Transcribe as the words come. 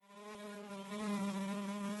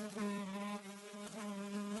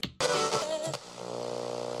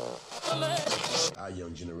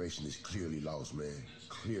young generation is clearly lost, man.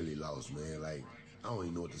 Clearly lost, man. Like, I don't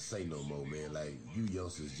even know what to say no more, man. Like, you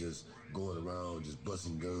youngsters just going around, just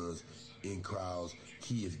busting guns in crowds,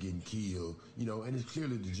 kids getting killed, you know, and it's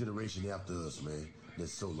clearly the generation after us, man,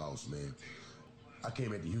 that's so lost, man. I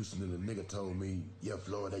came into Houston and the nigga told me, yeah,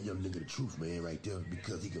 Floyd, that young nigga the truth, man, right there,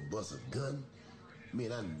 because he could bust a gun.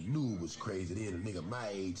 Man, I knew it was crazy then, a nigga my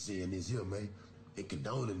age saying this here, man, and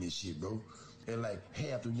condoning this shit, bro. And like,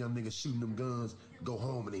 half them young niggas shooting them guns go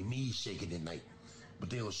home and they knees shaking at night. But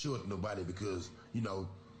they don't show it to nobody because, you know,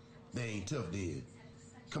 they ain't tough then.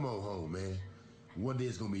 Come on home, man. One day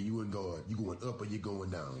it's gonna be you and God. You going up or you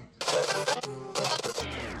going down.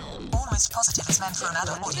 Almost Positive is meant for an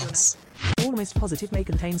adult audience. Almost Positive may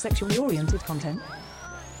contain sexually oriented content,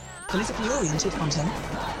 Politically oriented content.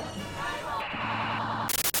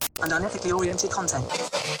 And unethically oriented content.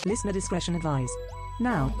 Listener discretion advised.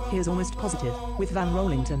 Now, here's Almost Positive with Van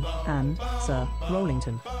Rollington and Sir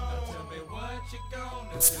Rollington.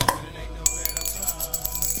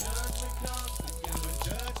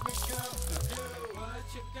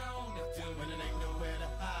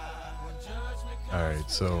 Alright,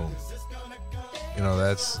 so, you know,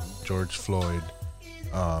 that's George Floyd.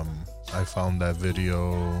 I found that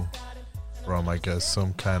video from, I guess,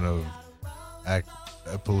 some kind of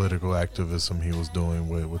political activism he was doing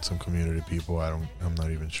with some community people. I'm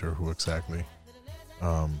not even sure who exactly.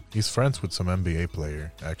 He's friends with some NBA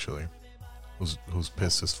player, actually, who's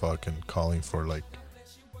pissed as fuck and calling for, like,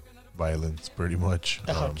 violence, pretty much.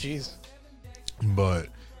 Oh, jeez. But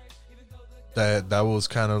that was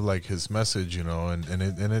kind of like his message, you know, and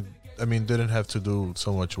it I mean, didn't have to do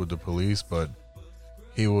so much with the police, but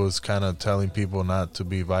he was kind of telling people not to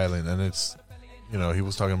be violent. And it's, you know, he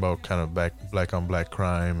was talking about kind of black on black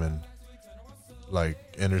crime and like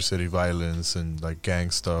inner city violence and like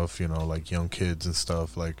gang stuff, you know, like young kids and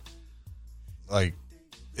stuff. Like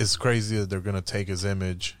it's crazy that they're gonna take his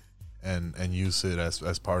image and use it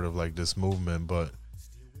as part of like this movement, but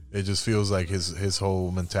it just feels like his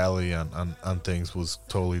whole mentality on things was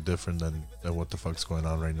totally different than what the fuck's going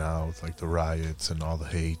on right now with like the riots and all the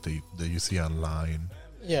hate that you see online.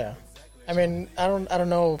 Yeah, I mean, I don't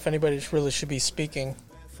know if anybody really should be speaking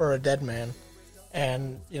for a dead man,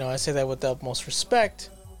 and you know, I say that with the utmost respect.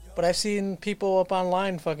 But I've seen people up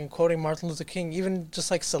online fucking quoting Martin Luther King, even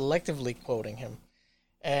just like selectively quoting him,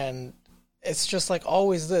 and it's just like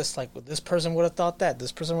always this, like this person would have thought that,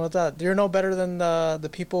 this person would have thought. You're no better than the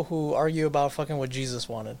people who argue about fucking what Jesus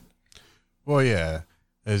wanted. Well, yeah,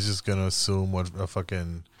 it's just gonna assume what a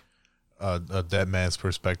fucking a dead man's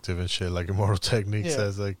perspective and shit, like Immortal Technique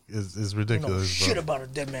says, like is ridiculous. You know shit about a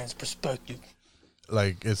dead man's perspective.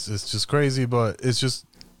 Like it's just crazy, but it's just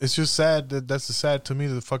sad. That's the sad to me.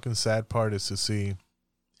 The fucking sad part is to see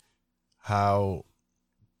how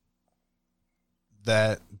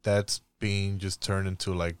that's being just turned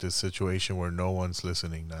into like this situation where no one's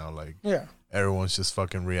listening now. Like, yeah, everyone's just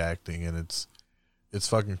fucking reacting, and it's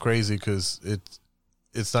fucking crazy because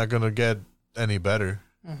it's not gonna get any better.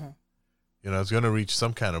 Mm-hmm. You know, it's gonna reach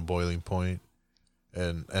some kind of boiling point,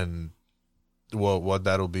 and what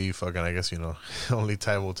that'll be, fucking, I guess, you know, only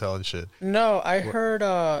time will tell and shit. No, I heard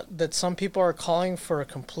that some people are calling for a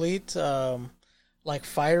complete like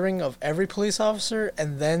firing of every police officer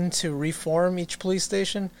and then to reform each police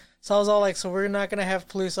station. So I was all like, so we're not going to have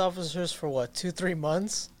police officers for what, 2-3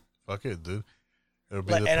 months? Fuck it, dude. It'll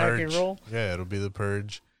be like the anarchy purge. rule? Yeah, it'll be the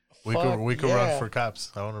purge. We Fuck, could run for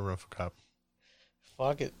cops. I want to run for cop.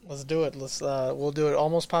 Fuck it. Let's do it. We'll do it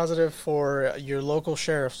Almost Positive for your local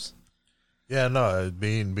sheriffs. Yeah, no,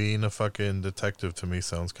 being a fucking detective to me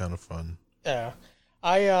sounds kind of fun. Yeah.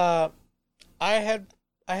 I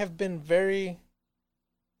have been very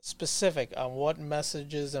specific on what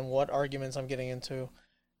messages and what arguments I'm getting into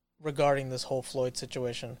regarding this whole Floyd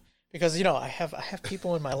situation, because you know I have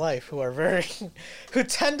people in my life who are who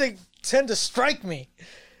tend to strike me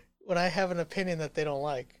when I have an opinion that they don't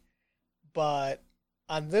like. But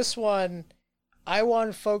on this one, I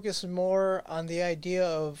want to focus more on the idea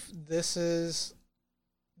of this is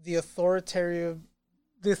the authoritarian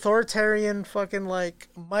fucking like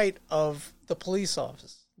might of the police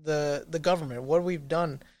office, the government, what we've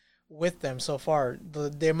done with them so far,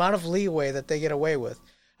 the amount of leeway that they get away with.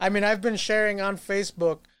 I mean, I've been sharing on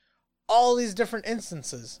Facebook all these different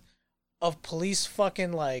instances of police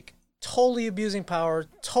fucking like totally abusing power,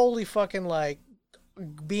 totally fucking like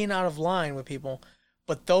being out of line with people,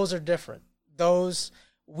 but those are different. Those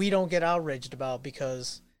we don't get outraged about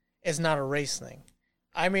because it's not a race thing.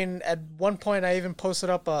 I mean, at one point I even posted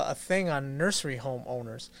up a thing on nursery home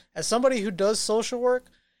owners. As somebody who does social work,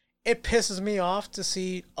 it pisses me off to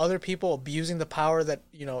see other people abusing the power that,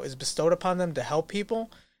 you know, is bestowed upon them to help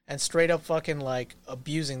people and straight up fucking like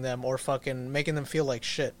abusing them or fucking making them feel like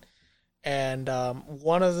shit. And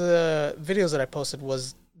one of the videos that I posted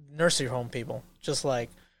was nursery home people. Just like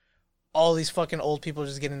all these fucking old people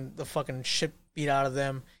just getting the fucking shit beat out of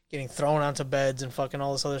them, getting thrown onto beds and fucking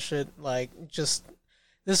all this other shit. Like, just,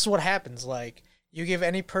 this is what happens. Like, you give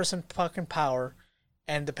any person fucking power,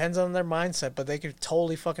 and it depends on their mindset, but they could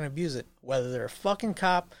totally fucking abuse it. Whether they're a fucking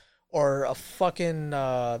cop or a fucking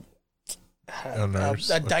A nurse,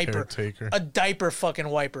 a diaper, caretaker. a diaper fucking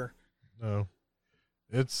wiper. No,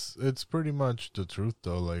 it's pretty much the truth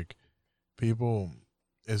though. Like, people,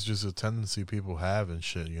 it's just a tendency people have and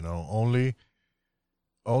shit. You know, only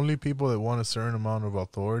people that want a certain amount of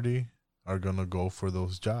authority are gonna go for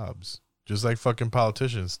those jobs. Just like fucking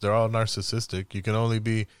politicians, they're all narcissistic. You can only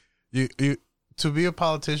be you to be a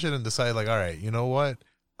politician and decide like, all right, you know what?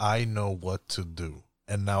 I know what to do,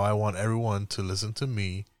 and now I want everyone to listen to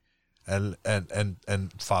me, and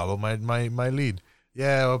follow my lead.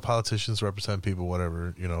 Yeah, well, politicians represent people,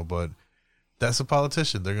 whatever, you know, but that's a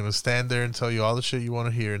politician. They're gonna stand there and tell you all the shit you want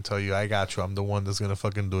to hear and tell you, I got you. I'm the one that's gonna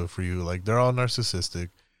fucking do it for you. Like, they're all narcissistic,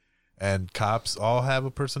 and cops all have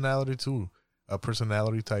a personality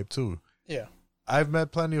type too. Yeah, I've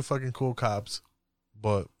met plenty of fucking cool cops,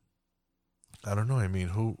 but I don't know. I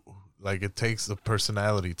mean, like, it takes a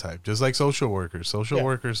personality type, just like social workers. Social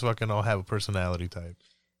workers fucking all have a personality type.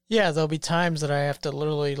 yeah. There'll be times that I have to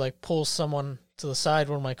literally like pull someone to the side,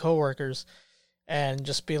 one of my coworkers, and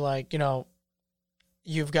just be like, you know,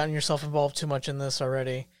 you've gotten yourself involved too much in this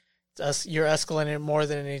already. You're escalating it more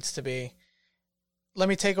than it needs to be. Let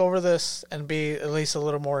me take over this and be at least a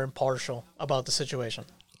little more impartial about the situation.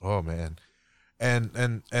 Oh man, and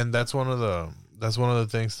that's one of the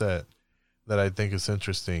things that I think is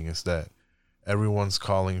interesting is that everyone's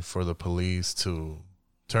calling for the police to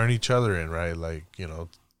turn each other in, right? Like, you know,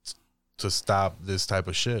 to stop this type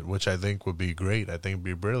of shit, which I think would be great. I think would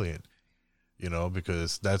be brilliant, you know,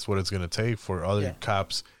 because that's what it's gonna take for other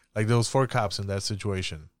cops. Like, those 4 cops in that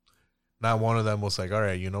situation, not one of them was like, all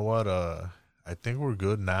right, you know what? I think we're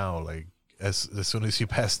good now. Like, as soon as he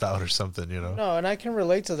passed out or something, you know? No, and I can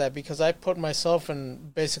relate to that because I put myself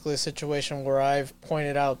in basically a situation where I've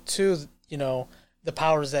pointed out to, you know, the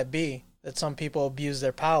powers that be, that some people abuse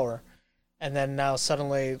their power. And then now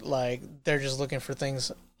suddenly, like, they're just looking for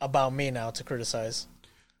things about me now to criticize.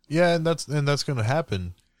 Yeah, and that's going to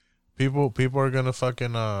happen. People are going to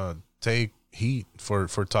fucking take heat for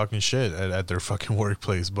talking shit at their fucking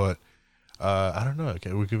workplace, but I don't know.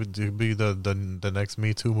 Okay, we could be the next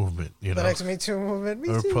Me Too movement, you know. The next Me Too movement.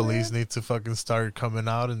 Or police need to fucking start coming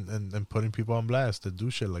out and putting people on blast to do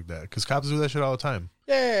shit like that. Because cops do that shit all the time.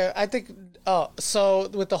 Yeah, I think. Oh, so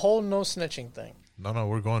with the whole no snitching thing. No,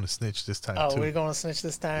 we're going to snitch this time too. Oh, we're going to snitch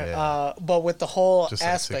this time. Yeah. But with the whole Just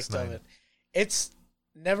aspect like of it, it's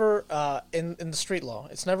never in the street law.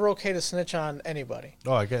 It's never okay to snitch on anybody.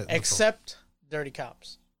 Oh, I get it. Except dirty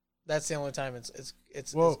cops. That's the only time it's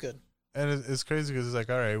good. And it's crazy because it's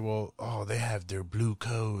like, all right, well, they have their blue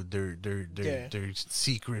code, their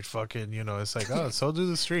secret fucking, you know. It's like, oh, so do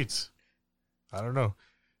the streets. I don't know,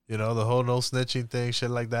 you know, the whole no snitching thing,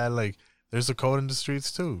 shit like that. Like, there's a code in the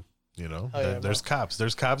streets too, you know. There's cops,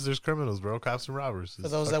 there's criminals, bro, cops and robbers. For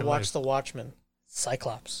those that watch The Watchmen,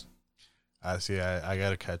 Cyclops. I see. I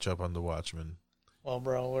gotta catch up on The Watchmen. Well,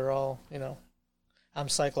 bro, we're all, you know, I'm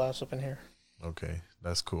Cyclops up in here. Okay,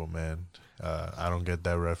 that's cool, man. I don't get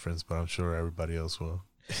that reference, but I'm sure everybody else will.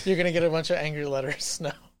 You're gonna get a bunch of angry letters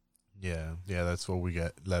now. Yeah, that's what we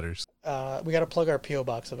get, letters. We gotta plug our P.O.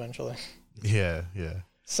 box eventually. Yeah.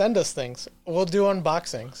 Send us things. We'll do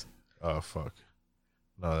unboxings. Oh fuck.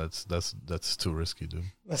 No, that's too risky, dude.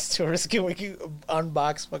 That's too risky. We can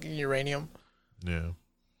unbox fucking uranium. Yeah.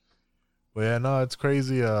 But yeah, no, it's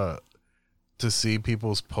crazy to see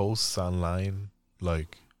people's posts online,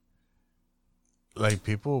 like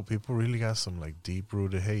people really got some like deep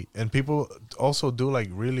rooted hate, and people also do like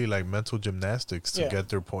really like mental gymnastics to get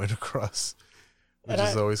their point across, which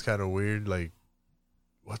is always kind of weird. Like,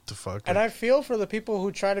 what the fuck? And I feel for the people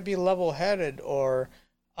who try to be level headed or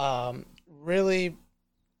really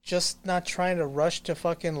just not trying to rush to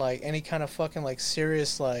fucking like any kind of fucking like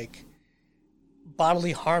serious like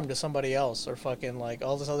bodily harm to somebody else or fucking like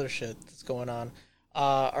all this other shit that's going on.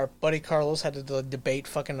 Our buddy Carlos had to debate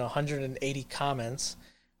fucking 180 comments.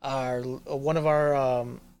 One of our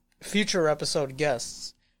future episode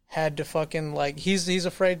guests had to fucking like he's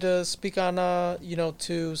afraid to speak on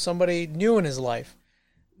to somebody new in his life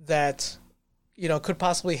that could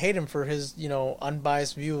possibly hate him for his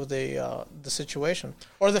unbiased view of the situation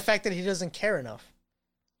or the fact that he doesn't care enough.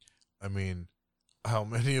 I mean, how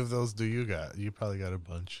many of those do you got? You probably got a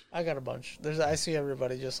bunch. I got a bunch. I see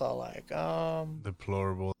everybody just all like,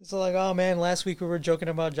 Deplorable. it's like, oh man, last week we were joking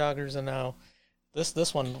about joggers, and now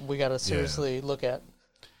this one we gotta seriously look at.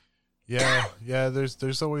 Yeah, yeah.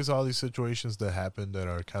 There's always all these situations that happen that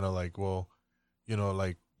are kind of like, well, you know,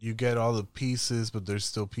 like you get all the pieces, but there's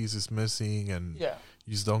still pieces missing, and Yeah.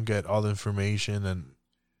 you just don't get all the information. And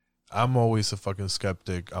I'm always a fucking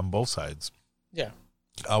skeptic on both sides. Yeah.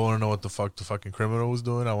 I want to know what the fuck the fucking criminal was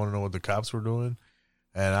doing. I want to know what the cops were doing,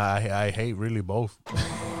 and I hate really both.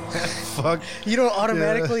 Fuck. You don't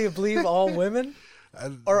automatically believe all women,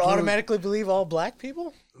 or Dude, automatically believe all black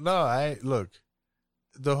people. No, I look.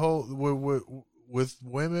 The whole with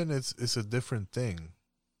women, it's a different thing.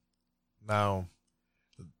 Now,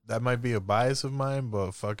 that might be a bias of mine,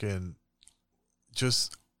 but fucking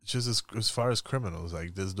just as far as criminals,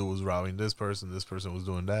 like this dude was robbing this person was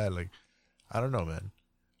doing that. Like, I don't know, man.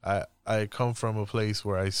 I come from a place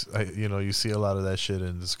where I you know, you see a lot of that shit,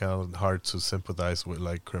 and it's kind of hard to sympathize with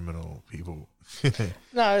like criminal people.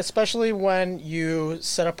 No, especially when you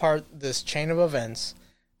set apart this chain of events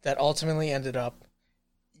that ultimately ended up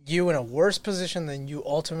you in a worse position than you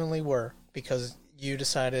ultimately were, because you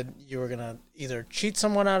decided you were gonna either cheat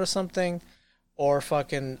someone out of something or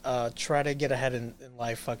fucking try to get ahead in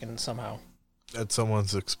life fucking somehow. At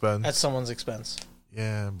someone's expense. At someone's expense.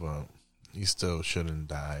 Yeah, but you still shouldn't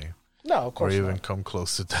die. No, of course or even not. come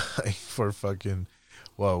close to dying for fucking.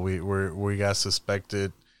 Well, we got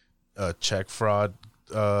suspected check fraud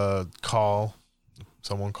call.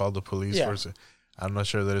 Someone called the police. Yeah. I'm not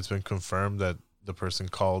sure that it's been confirmed that the person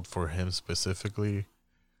called for him specifically.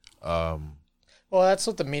 Well, that's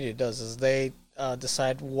what the media does, is they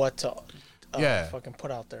decide what to fucking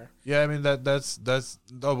put out there. Yeah, I mean that's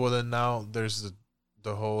oh well, then now there's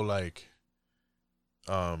the whole like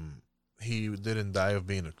he didn't die of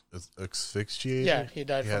being asphyxiated. Yeah, he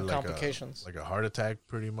died from had complications. like a heart attack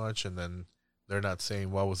pretty much, and then they're not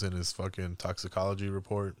saying what was in his fucking toxicology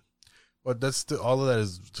report. But that's still, all of that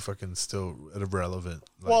is fucking still irrelevant.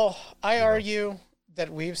 Like, well, I argue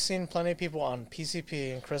that we've seen plenty of people on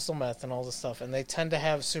PCP and crystal meth and all this stuff, and they tend to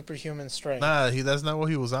have superhuman strength. nah, that's not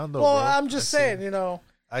what he was on though. Well, bro. I'm just saying, you know.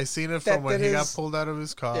 I seen it that from when that he got is- pulled out of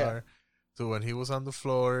his car Yeah. to when he was on the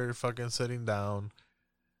floor, fucking sitting down,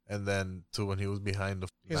 and then to when he was behind the.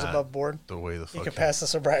 He was nah, above board. The way the He fucking could pass the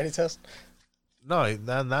sobriety test. no,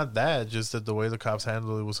 not that. Just that the way the cops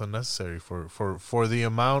handled it was unnecessary for the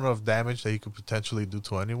amount of damage that he could potentially do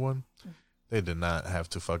to anyone. They did not have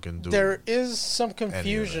to fucking do. There is some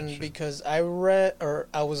confusion shit. because I read, or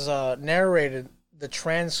I was narrated the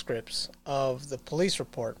transcripts of the police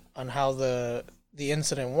report on how the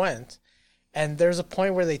incident went, and there's a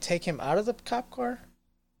point where they take him out of the cop car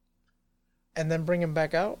and then bring him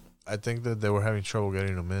back out. I think that they were having trouble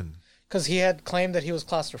getting him in. Because he had claimed that he was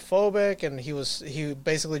claustrophobic, and he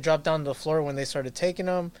basically dropped down to the floor when they started taking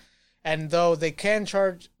him. And though they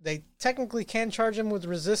technically can charge him with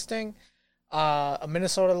resisting, a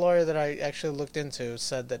Minnesota lawyer that I actually looked into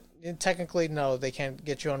said that technically no, they can't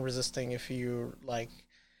get you on resisting if you like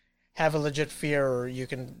have a legit fear or you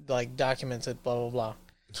can like document it. Blah blah blah.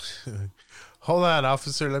 Hold on,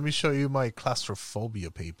 officer. Let me show you my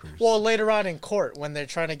claustrophobia papers. Well, later on in court when they're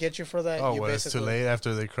trying to get you for that, oh, you when it's basically too late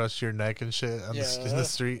after they crush your neck and shit on in the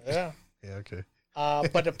street. Yeah. Yeah. Okay.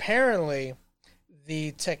 But apparently,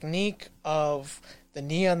 the technique of the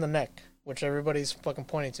knee on the neck, which everybody's fucking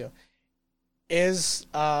pointing to, is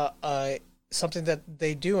something that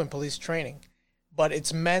they do in police training. But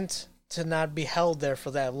it's meant to not be held there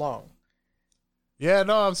for that long. Yeah,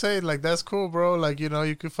 no, I'm saying, like, that's cool, bro. Like, you know,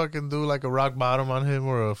 you could fucking do, like, a rock bottom on him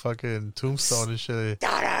or a fucking tombstone and shit.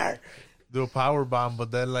 Got her! Do a power bomb,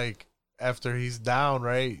 but then, like, after he's down,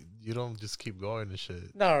 right, you don't just keep going and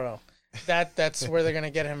shit. No. That's where they're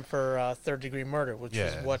gonna get him for third-degree murder, which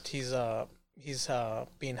is what he's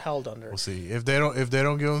being held under. We'll see. If they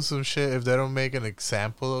don't give him some shit, if they don't make an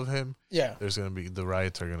example of him, Yeah. there's gonna be, the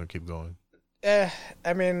riots are gonna keep going.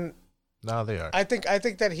 I mean, No, they are. I think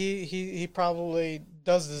that he probably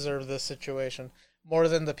does deserve this situation more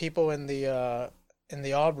than the people in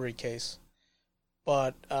the Aubrey case.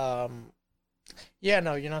 But yeah,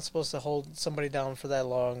 no, you're not supposed to hold somebody down for that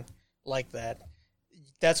long like that.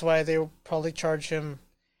 That's why they will probably charge him.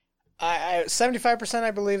 75%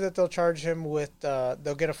 I believe that they'll charge him with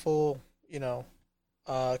they'll get a full,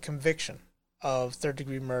 conviction of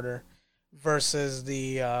third-degree murder versus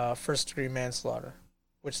the first-degree manslaughter,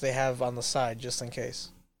 which they have on the side just in case.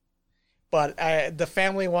 But the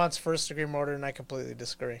family wants first-degree murder, and I completely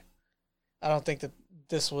disagree. I don't think that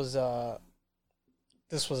this was a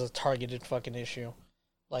targeted fucking issue.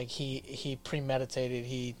 Like he premeditated.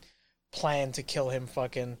 He planned to kill him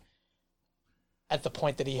fucking at the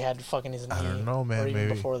point that he had fucking his knee. I don't know, man. Or even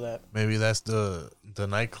Maybe before that. Maybe that's the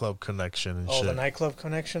nightclub connection and shit. Oh, the nightclub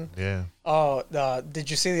connection? Yeah. Oh, did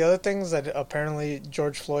you see the other things that apparently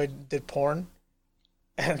George Floyd did porn?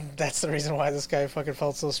 And that's the reason why this guy fucking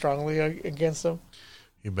felt so strongly against him?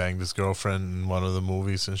 He banged his girlfriend in one of the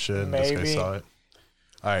movies and shit. And this guy saw it.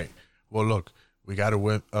 All right. Well, look, we got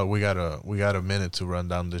a minute to run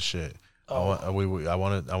down this shit. Oh. I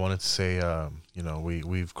wanted to say, you know,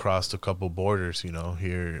 we've crossed a couple borders, you know,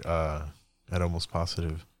 here at Almost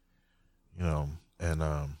Positive, you know, and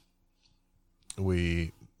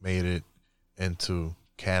we made it into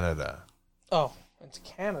Canada. Oh, into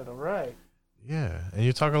Canada, right? Yeah, and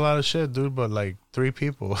you talk a lot of shit, dude, but like 3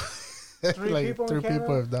 people. Three people in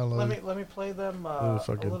Canada? have downloaded. Let me play them Little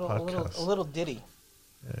fucking a little ditty.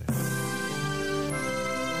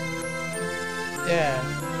 Yeah.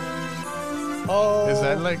 Oh. Is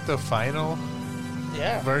that like the final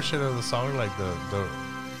version of the song? Like the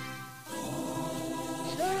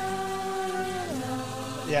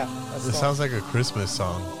Yeah. It sounds like a Christmas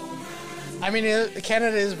song. I mean,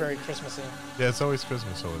 Canada is very Christmassy. Yeah, it's always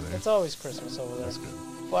Christmas over there. It's always Christmas over there. That's good.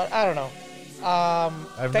 But I don't know.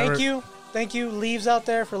 Thank you, leaves out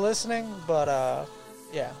there for listening. But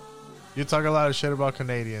yeah. You talk a lot of shit about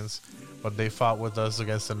Canadians, but they fought with us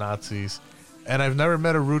against the Nazis, and I've never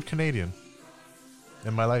met a rude Canadian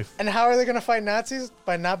in my life. And how are they gonna fight Nazis?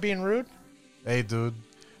 By not being rude? Hey, dude.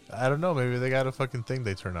 I don't know. Maybe they got a fucking thing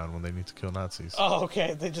they turn on when they need to kill Nazis. Oh,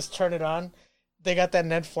 okay. They just turn it on. They got that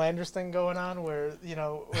Ned Flanders thing going on where, you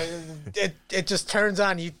know, where it just turns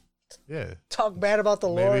on. You talk bad about the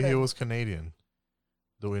Lord. Maybe he was Canadian.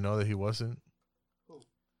 Do we know that he wasn't? Who?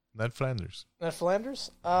 Ned Flanders. Ned Flanders?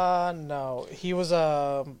 No. He was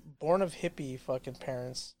born of hippie fucking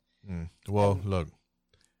parents. Well, look.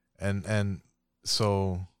 And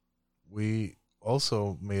so we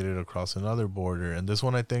also made it across another border. And this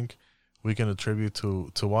one I think we can attribute to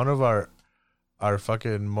one of our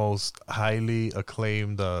fucking most highly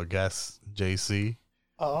acclaimed guests, JC.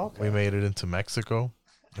 Oh, okay. We made it into Mexico.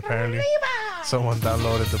 Apparently, someone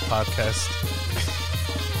downloaded the podcast.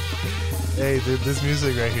 Hey, dude, this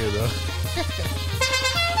music right here, though.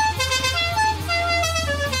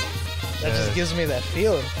 That just gives me that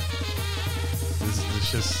feeling.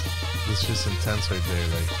 This just intense right there.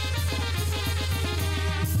 Like,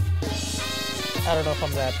 I don't know if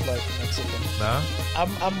I'm that like Mexican. nah?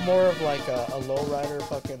 I'm more of like a lowrider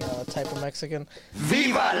fucking type of Mexican.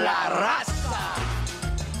 Viva la raza!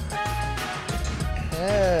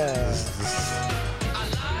 Yeah. I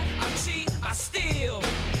lie, I cheat, I steal.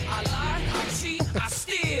 I lie, I cheat, I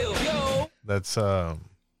steal. Yo.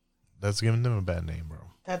 That's giving them a bad name, bro.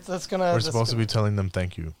 That's gonna. We're supposed to be telling them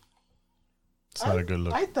thank you. It's not a good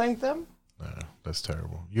look. I thank them. Nah, that's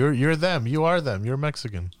terrible. You're them. You are them. You're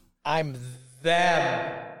Mexican. I'm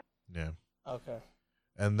them. Yeah. Okay.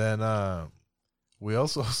 And then we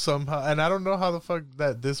also somehow, and I don't know how the fuck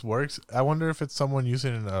that this works. I wonder if it's someone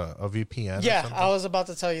using a VPN. Yeah, or something. I was about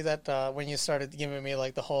to tell you that when you started giving me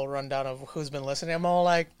like the whole rundown of who's been listening, I'm all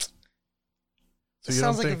like, So it you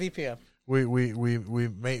sounds don't like a think VPN.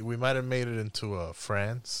 we might have made it into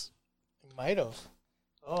France. Might have.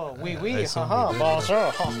 Oh, I oui, assume haha, we did.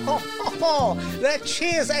 bonjour. Ho, ho, ho, ho. That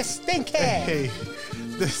cheese is stinky. Hey,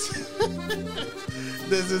 this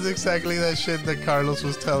is exactly that shit that Carlos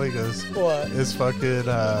was telling us. What? It's fucking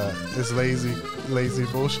it's lazy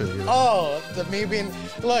bullshit. You know? Oh, me being.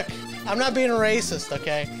 Look, I'm not being racist,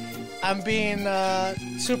 okay? I'm being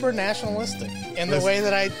super nationalistic in the way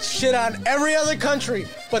that I shit on every other country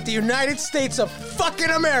but the United States of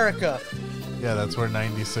fucking America. Yeah, that's where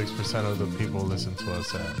 96% of the people listen to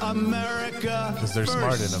us at. America. Because they're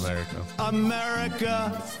smart in America.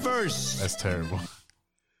 America first. That's terrible.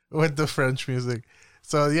 With the French music.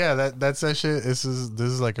 So yeah, that's that shit. This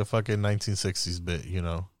is like a fucking 1960s bit, you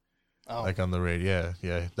know, like on the radio.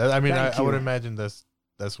 Yeah. I would imagine that's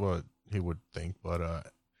what he would think. But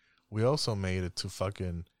we also made it to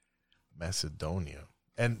fucking Macedonia.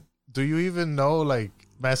 And do you even know like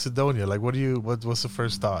Macedonia? Like, what's the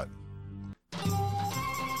first thought?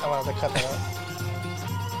 I wanted to cut that out.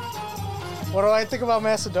 What do I think about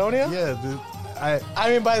Macedonia? Yeah, dude. I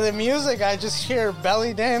mean, by the music, I just hear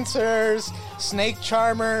belly dancers, snake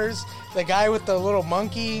charmers, the guy with the little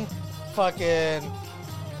monkey, fucking.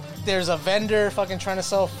 There's a vendor fucking trying to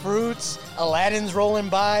sell fruits. Aladdin's rolling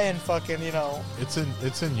by and fucking, you know. It's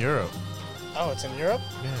in Europe. Oh, it's in Europe?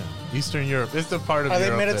 Yeah, Eastern Europe. It's the part of Are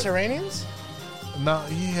Europe. they Mediterraneans? No,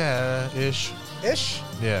 yeah, ish. Ish?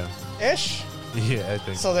 Yeah. Ish? Yeah, I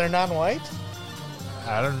think. So they're non-white?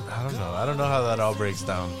 I don't know. I don't know how that all breaks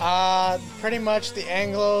down. Pretty much the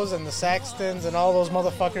Anglos and the Saxons and all those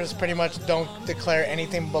motherfuckers pretty much don't declare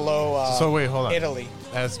anything below So wait, hold on. Italy.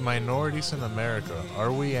 As minorities in America,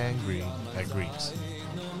 are we angry at Greeks?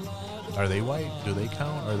 Are they white? Do they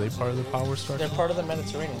count? Are they part of the power structure? They're part of the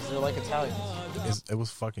Mediterraneans. They're like Italians. It was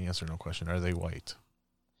fucking yes or no question. Are they white?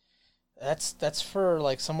 That's for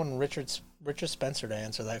like someone Richard Spencer to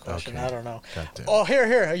answer that question. Okay. I don't know. Goddamn. Oh,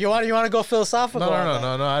 here. You want to go philosophical? No.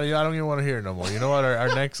 on that? I don't even want to hear it no more. You know what?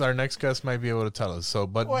 Our next guest might be able to tell us. So,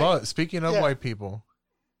 but speaking of white people,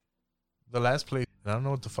 the last place. I don't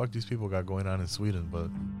know what the fuck these people got going on in Sweden, but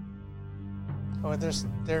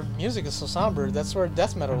their music is so somber. That's where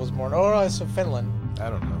death metal was born. Oh, no, it's in Finland.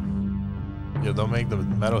 I don't know. Yeah, don't make the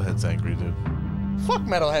metalheads angry, dude. Fuck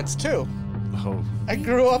metalheads too. Oh. I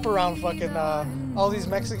grew up around fucking all these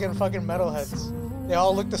Mexican fucking metalheads. They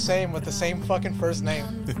all look the same with the same fucking first name.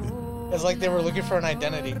 It's like they were looking for an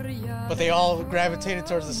identity, but they all gravitated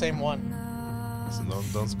towards the same one. So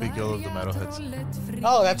don't speak ill of the metalheads.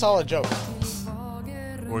 Oh, that's all a joke.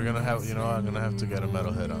 We're gonna have, I'm gonna have to get a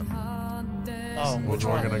metalhead on. Oh, which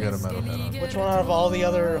We're one? gonna get a metalhead on. Which one out of all the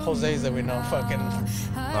other Jose's that we know? Fucking.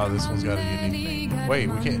 No, this one's got a unique name. Wait,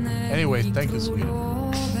 we can't. Anyway, thank you, Sweden.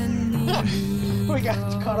 We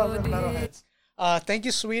got caught up in metalheads. Thank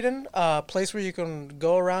you, Sweden. Place where you can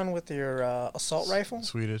go around with your assault rifle.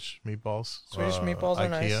 Swedish meatballs. Swedish meatballs are IKEA.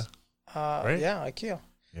 nice. Right? Yeah, IKEA.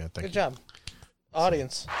 Yeah, thank Good you. job.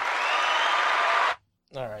 Audience.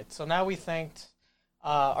 All right, so now we thanked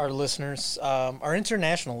our listeners, our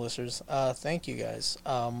international listeners. Thank you guys.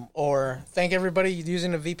 Or thank everybody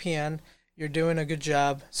using a VPN. You're doing a good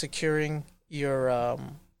job securing your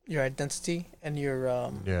identity and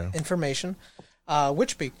your information.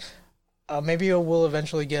 Witchpeak. Maybe we'll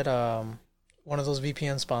eventually get one of those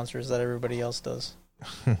VPN sponsors that everybody else does.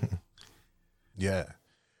 Yeah.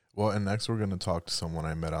 Well, and next we're going to talk to someone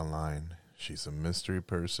I met online. She's a mystery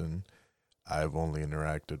person. I've only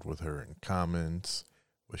interacted with her in comments,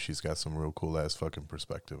 but she's got some real cool ass fucking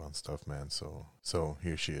perspective on stuff, man. So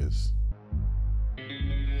here she is.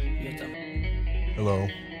 Hello.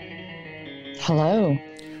 Hello.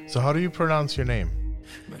 So how do you pronounce your name?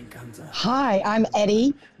 Hi, I'm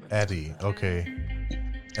Eddie. Eddie. Okay.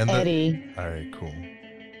 And Eddie. All right, cool.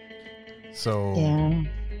 So Yeah.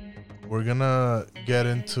 we're gonna get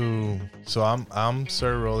into. So I'm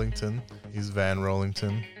Sir Rollington. He's Van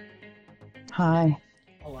Rollington. Hi.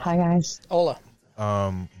 Hi, guys. Hola.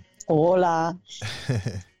 Hola.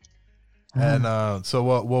 And so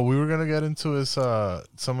what we were gonna get into is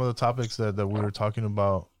some of the topics that we were talking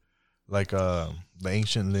about, like the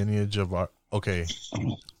ancient lineage of our. Okay,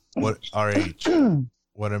 what RH?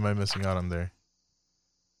 What am I missing out on there?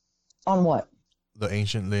 On what? The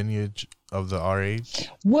ancient lineage of the RH.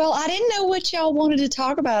 Well, I didn't know what y'all wanted to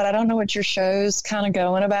talk about. I don't know what your show's kind of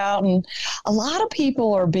going about. And a lot of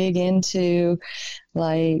people are big into,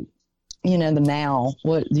 like, the now,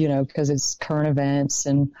 because it's current events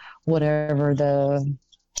and whatever the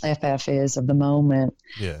FF is of the moment.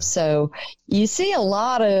 Yeah. So you see a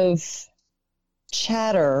lot of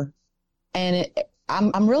chatter, and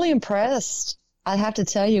I'm really impressed. I have to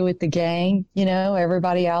tell you, with the gang,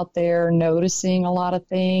 everybody out there noticing a lot of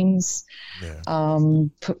things,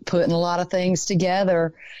 putting a lot of things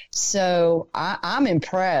together. So I'm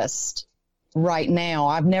impressed right now.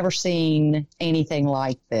 I've never seen anything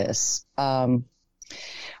like this.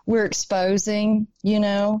 We're exposing,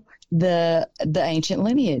 the ancient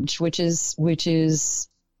lineage, which is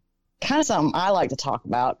kind of something I like to talk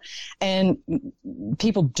about, and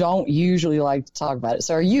people don't usually like to talk about it.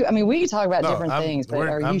 So we can talk about different things, but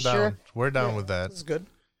are you sure? We're down with that. That's good.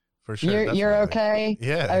 For sure. You're okay?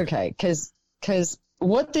 Yeah. Okay. Cause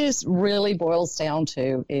what this really boils down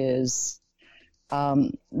to is,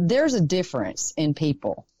 there's a difference in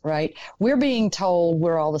people, right? We're being told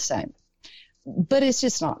we're all the same, but it's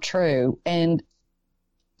just not true. And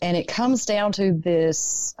it comes down to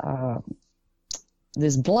this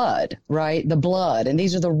blood, right? The blood. And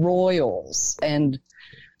these are the royals and,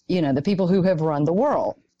 the people who have run the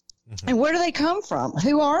world. Mm-hmm. And where do they come from?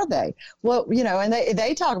 Who are they? Well, and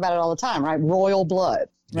they talk about it all the time, right? Royal blood,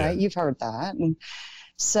 right? Yeah. You've heard that. And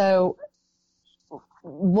so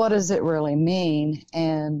what does it really mean?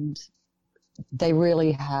 And they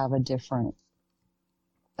really have a different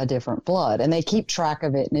blood, and they keep track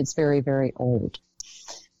of it, and it's very, very old.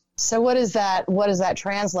 So what does that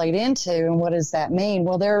translate into, and what does that mean?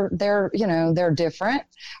 Well, they're different,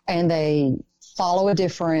 and they follow a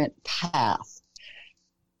different path.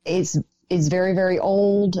 It's very, very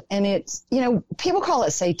old, and it's, people call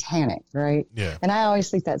it satanic, right? Yeah. And I always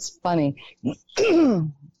think that's funny.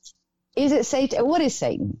 Is it Satan? What is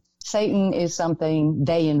Satan? Satan is something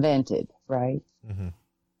they invented, right? Mm-hmm.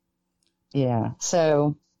 Yeah.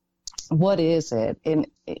 So what is it? And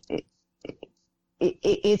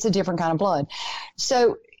it's a different kind of blood.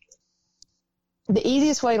 So the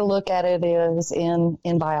easiest way to look at it is in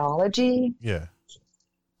biology. Yeah.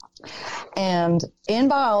 And in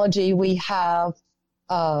biology, we have,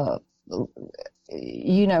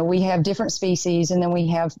 we have different species, and then we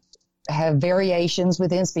have variations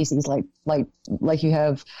within species, like you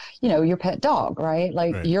have, your pet dog, right?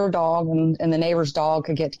 Like your dog and the neighbor's dog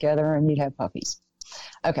could get together and you'd have puppies.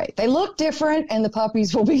 Okay. They look different, and the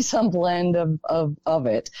puppies will be some blend of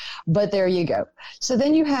it, but there you go. So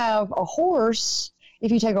then you have a horse.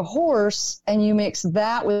 If you take a horse and you mix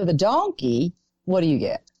that with a donkey, what do you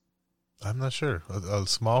get? I'm not sure. A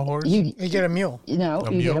small horse? You get a mule. You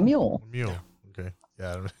get a mule. A mule. Okay.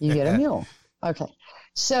 Yeah. You get a mule. Okay.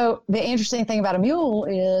 So the interesting thing about a mule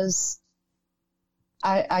is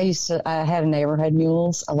I had a neighbor who had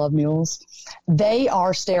mules. I love mules. They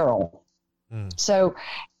are sterile. So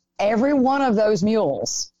every one of those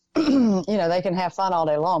mules, they can have fun all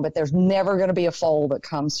day long, but there's never going to be a foal that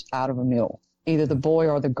comes out of a mule, either the boy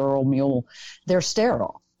or the girl mule. They're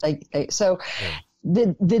sterile.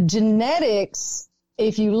 The genetics,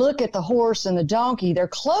 if you look at the horse and the donkey, they're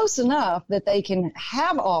close enough that they can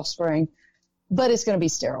have offspring, but it's going to be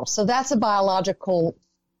sterile. So that's a biological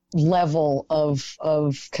level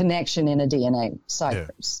of connection in a DNA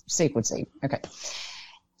sequencing. Okay.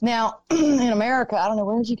 Now, in America, I don't know,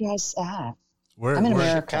 where are you guys at? I'm in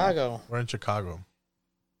America. Chicago. We're in Chicago.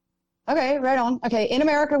 Okay, right on. Okay, in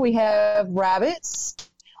America, we have rabbits,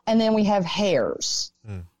 and then we have hares.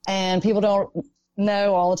 And people don't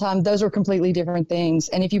know all the time. Those are completely different things.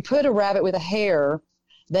 And if you put a rabbit with a hare,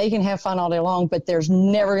 they can have fun all day long, but there's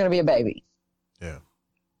never going to be a baby. Yeah.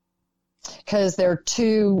 Because they're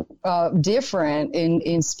too different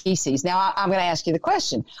in species. Now, I'm going to ask you the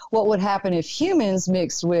question. What would happen if humans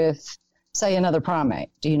mixed with, say, another primate?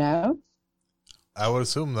 Do you know? I would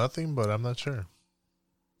assume nothing, but I'm not sure.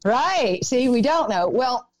 Right. See, we don't know.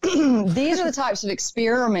 Well, these are the types of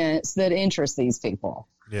experiments that interest these people.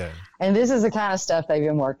 Yeah. And this is the kind of stuff they've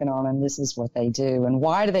been working on, and this is what they do. And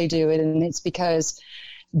why do they do it? And it's because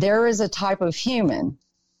there is a type of human,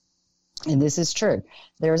 and this is true,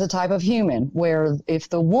 there is a type of human where if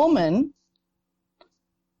the woman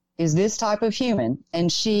is this type of human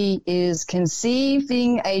and she is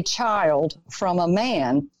conceiving a child from a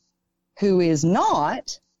man who is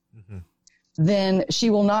not, then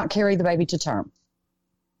she will not carry the baby to term.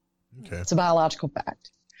 Okay. It's a biological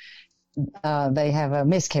fact. They have a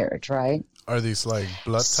miscarriage, right? Are these like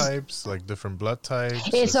blood types, like different blood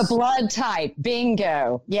types? It's a blood type.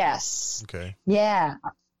 Bingo. Yes. Okay. Yeah.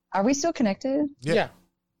 Are we still connected? Yeah.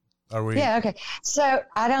 Are we? Yeah. Okay. So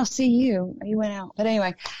I don't see you. You went out. But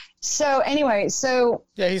anyway. So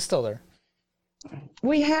yeah, he's still there.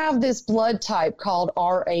 We have this blood type called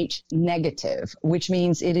Rh negative, which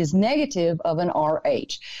means it is negative of an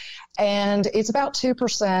Rh. And it's about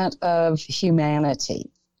 2% of humanity.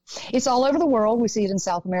 It's all over the world. We see it in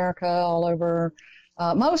South America, all over,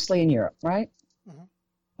 mostly in Europe, right?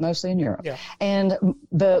 Mostly in Europe. Yeah. And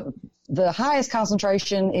the highest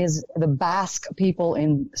concentration is the Basque people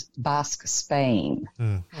in Basque Spain.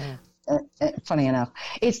 Funny enough.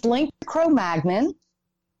 It's linked to Cro-Magnon.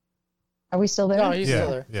 Are we still there? No, he's still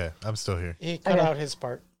there. Yeah, I'm still here. He cut out his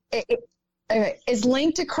part. It's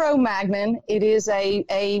linked to Cro-Magnon. It is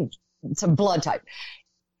it's a blood type.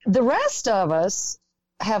 The rest of us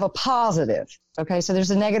have a positive. Okay, so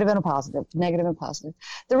there's a negative and a positive. Negative and positive.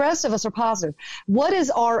 The rest of us are positive. What does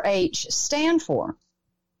RH stand for?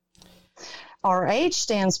 RH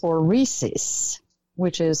stands for rhesus,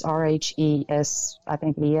 which is R-H-E-S, I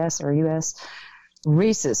think E-S or U-S.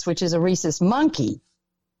 Rhesus, which is a rhesus monkey.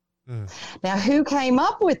 Now, who came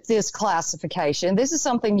up with this classification? This is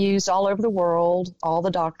something used all over the world. All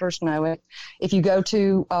the doctors know it. If you go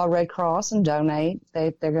to Red Cross and donate,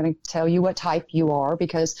 they're going to tell you what type you are,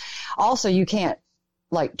 because also you can't,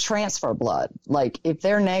 transfer blood. Like, if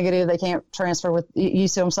they're negative, they can't transfer with, you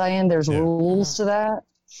see what I'm saying? There's rules to that.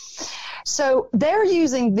 So they're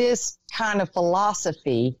using this kind of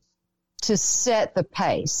philosophy to set the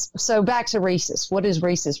pace. So back to rhesus. What is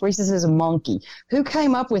rhesus? Rhesus is a monkey. Who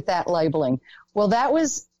came up with that labeling? Well, that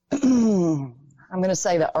was, I'm going to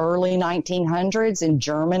say the early 1900s in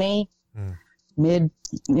Germany, mid,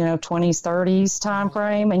 20s, 30s time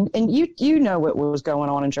frame. And you know what was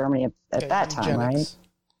going on in Germany at that time, right?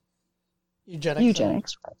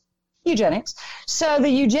 Eugenics. Right. Eugenics. So the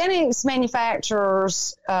eugenics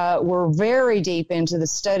manufacturers were very deep into the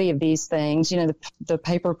study of these things, the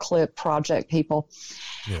paperclip project people.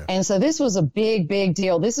 Yeah. And so this was a big, big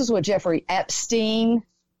deal. This is what Jeffrey Epstein,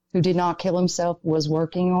 who did not kill himself, was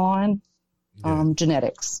working on,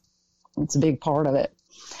 genetics. It's a big part of it.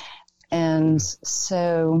 And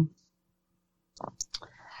so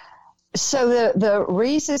the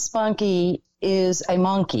rhesus monkey is a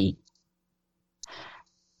monkey.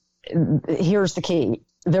 Here's the key.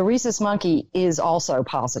 The rhesus monkey is also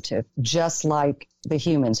positive, just like the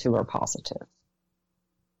humans who are positive.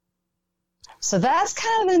 So that's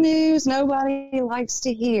kind of the news nobody likes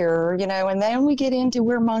to hear, and then we get into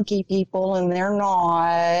we're monkey people and they're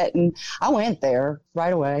not. And I went there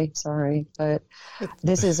right away. Sorry, but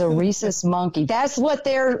this is a rhesus monkey. That's what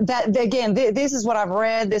again, this is what I've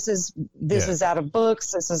read. This is out of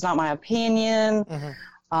books. This is not my opinion.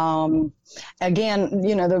 Mm-hmm. Again,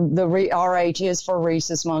 the RH is for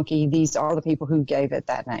rhesus monkey. These are the people who gave it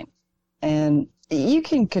that name. And you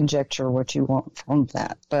can conjecture what you want from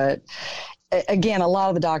that. But again, a lot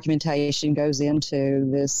of the documentation goes into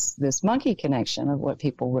this monkey connection of what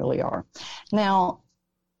people really are. Now,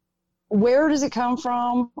 where does it come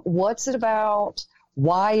from? What's it about?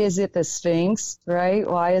 Why is it the Sphinx, right?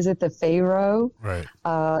 Why is it the Pharaoh? Right.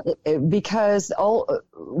 Because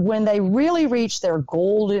when they really reached their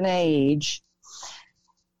golden age,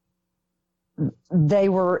 they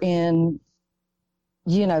were in,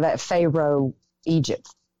 that Pharaoh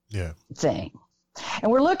Egypt thing.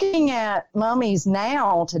 And we're looking at mummies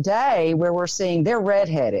now today where we're seeing they're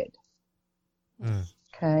redheaded. Mm.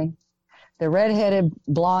 Okay. They're redheaded,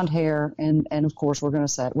 blonde hair, and of course we're going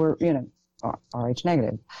to say we're, Rh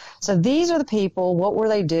negative. So these are the people. What were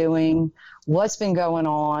they doing? What's been going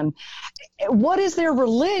on? What is their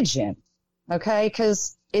religion? Okay,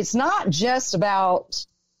 because it's not just about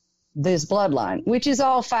this bloodline, which is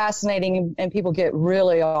all fascinating, and people get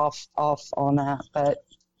really off on that. But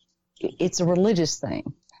it's a religious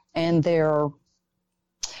thing, and they're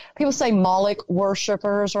people say Moloch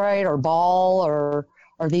worshipers, right, or Baal, or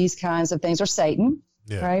these kinds of things, or Satan,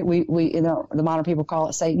 right? We the modern people call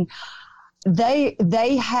it Satan.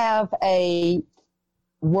 They have a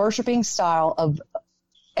worshiping style of,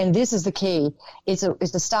 and this is the key, it's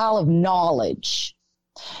a style of knowledge.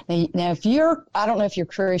 Now, I don't know if you're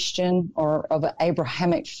Christian or of an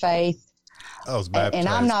Abrahamic faith. I was baptized. And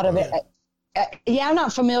I'm not I'm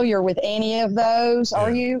not familiar with any of those.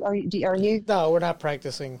 Are you? Are you? No, we're not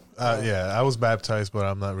practicing. I was baptized, but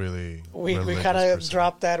I'm not really. We kind of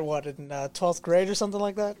dropped that in 12th grade or something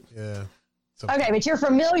like that. Yeah. Okay, but you're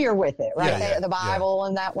familiar with it, right? The Bible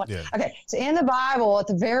and that one. Yeah. Okay, so in the Bible, at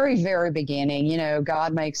the very, very beginning,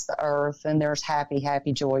 God makes the earth, and there's happy,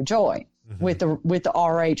 happy, joy, joy with the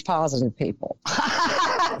RH positive people.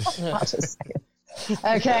 I'll just say it.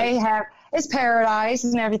 Okay, it's paradise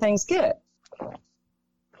and everything's good.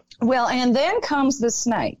 Well, and then comes the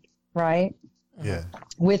snake, right? Yeah.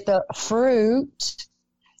 With the fruit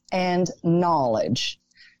and knowledge.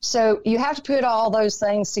 So you have to put all those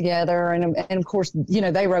things together, and of course,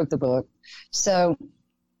 they wrote the book. So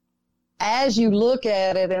as you look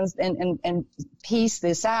at it and piece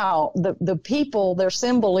this out, the people, their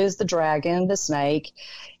symbol is the dragon, the snake.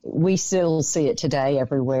 We still see it today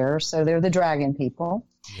everywhere. So they're the dragon people.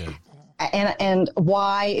 Yeah. And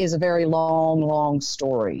why is a very long, long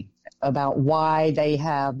story about why they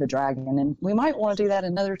have the dragon. And we might want to do that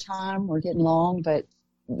another time. We're getting long, but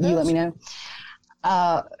you let me know.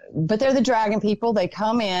 But they're the dragon people. They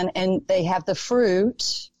come in and they have the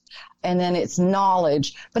fruit, and then it's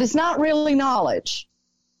knowledge. But it's not really knowledge.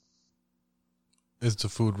 Is the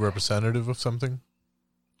food representative of something?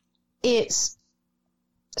 It's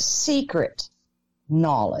secret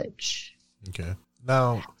knowledge. Okay.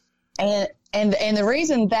 Now... And the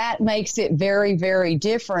reason that makes it very, very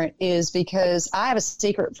different is because I have a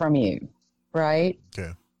secret from you, right?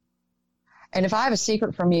 Okay. And if I have a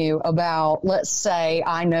secret from you about, let's say,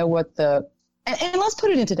 I know what and let's put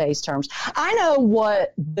it in today's terms. I know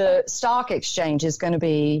what the stock exchange is going to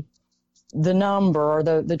be, the number or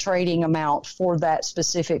the trading amount for that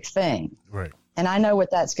specific thing. Right. And I know what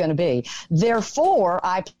that's going to be. Therefore,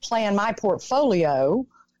 I plan my portfolio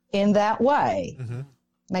in that way. Mm-hmm.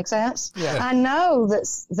 Make sense? Yeah. I know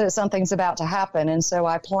that something's about to happen, and so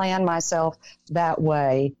I plan myself that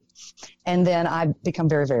way, and then I become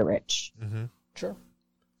very, very rich. Mm-hmm. Sure.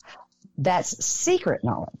 That's secret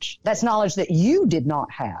knowledge. That's knowledge that you did not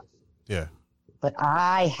have. Yeah. But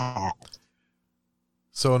I had.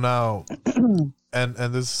 So now, and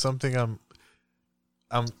this is something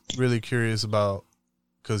I'm really curious about,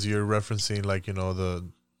 because you're referencing, like, the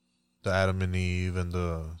Adam and Eve and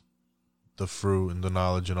the the fruit and the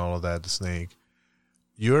knowledge and all of that, the snake.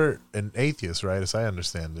 You're an atheist, right? As I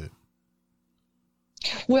understand it.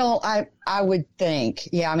 Well, I would think,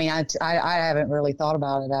 yeah. I mean, I haven't really thought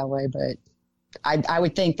about it that way, but I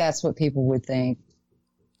would think that's what people would think.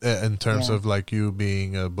 In terms of like you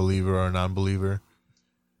being a believer or a non-believer.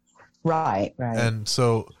 Right. And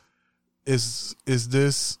so is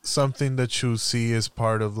this something that you see as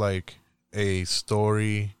part of like a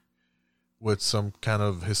story with some kind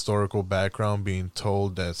of historical background being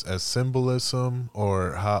told as symbolism,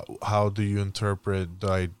 or how do you interpret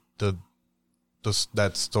that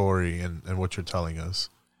story and what you're telling us?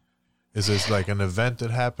 Is this like an event that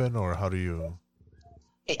happened, or how do you?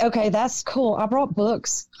 Okay, that's cool. I brought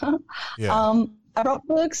books. Yeah. I brought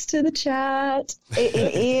books to the chat. It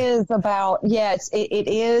is about, it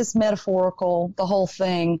is metaphorical, the whole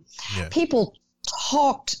thing. Yeah. People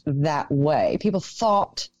talked that way. People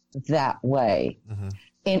thought that way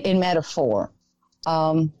in metaphor.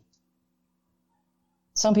 Some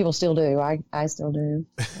people still do. I still do.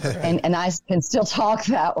 and I can still talk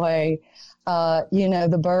that way.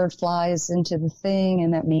 The bird flies into the thing,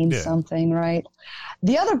 and that means something, right?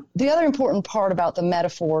 The other important part about the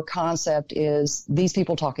metaphor concept is these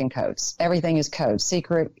people talk in codes. Everything is codes.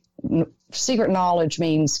 Secret knowledge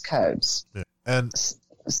means codes. Yeah. And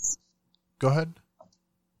go ahead.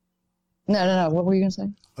 No. What were you going to say?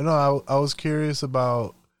 No, I was curious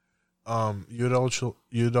about. You'd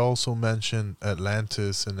also mentioned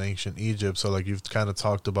Atlantis and ancient Egypt. So like you've kind of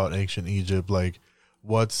talked about ancient Egypt. Like,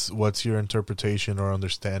 what's your interpretation or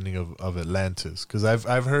understanding of Atlantis? Because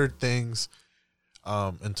I've heard things,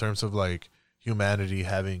 in terms of like humanity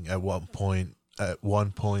having at one point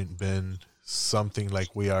been something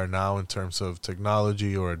like we are now in terms of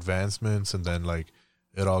technology or advancements, and then like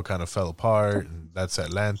it all kind of fell apart, and that's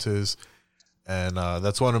Atlantis. And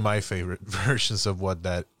that's one of my favorite versions of what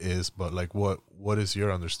that is. But like, what is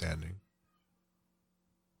your understanding?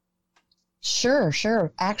 Sure.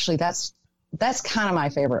 Actually, that's kind of my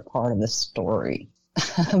favorite part of the story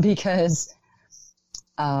because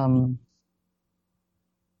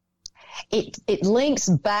it links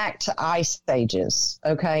back to ice ages.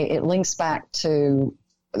 Okay, it links back to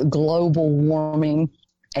global warming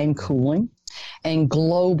and cooling and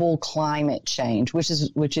global climate change, which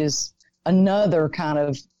is another kind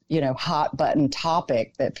of, hot button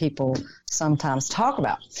topic that people sometimes talk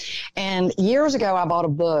about. And years ago, I bought a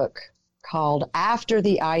book called After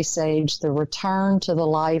the Ice Age, The Return to the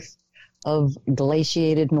Life of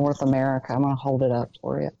Glaciated North America. I'm going to hold it up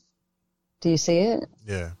for you. Do you see it?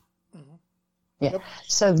 Yeah. Mm-hmm. Yeah. Yep.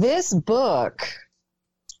 So this book,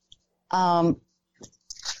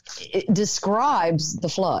 it describes the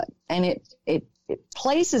flood, and it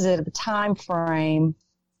places it at the time frame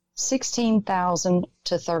 16,000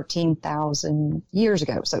 to 13,000 years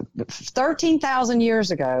ago. So 13,000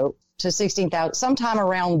 years ago to 16,000, sometime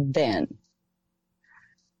around then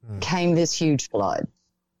came this huge flood.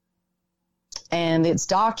 And it's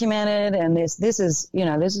documented, and this is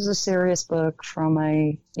a serious book from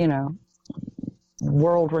a,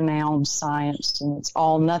 world-renowned science, and it's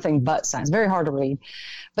all nothing but science. Very hard to read.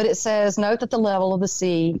 But it says, note that the level of the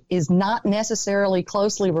sea is not necessarily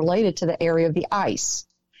closely related to the area of the ice.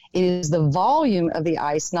 It is the volume of the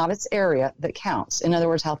ice, not its area, that counts. In other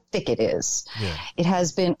words, how thick it is. Yeah. It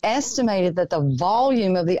has been estimated that the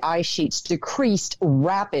volume of the ice sheets decreased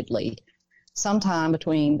rapidly sometime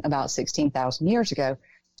between about 16,000 years ago,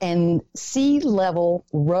 and sea level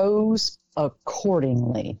rose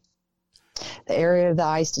accordingly. The area of the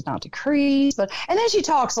ice did not decrease, and then she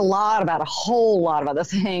talks a lot about a whole lot of other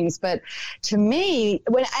things. But to me,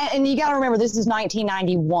 and you got to remember, this is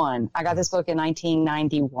 1991. I got this book in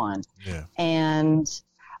 1991. Yeah. And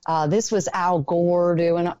this was Al Gore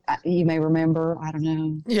doing, you may remember, I don't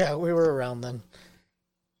know. Yeah, we were around then.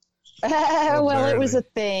 Well, it was a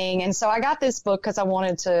thing. And so I got this book because I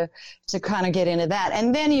wanted to kind of get into that.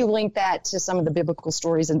 And then you link that to some of the biblical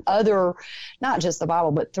stories and other, not just the Bible,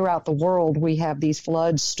 but throughout the world, we have these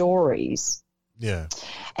flood stories. Yeah.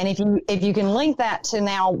 And if you can link that to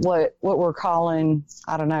now what we're calling,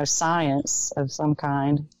 I don't know, science of some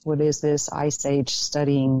kind, what is this ice age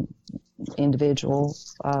studying individual?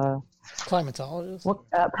 Climatologist.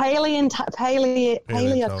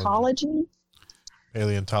 Paleontology.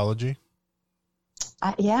 Paleontology?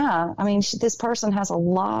 Yeah. I mean, this person has a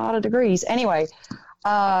lot of degrees. Anyway, it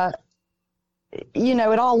all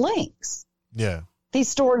links. Yeah. These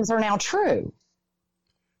stories are now true.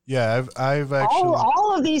 Yeah, I've actually...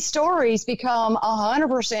 All of these stories become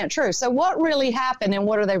 100% true. So what really happened, and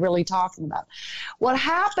what are they really talking about? What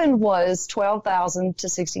happened was 12,000 to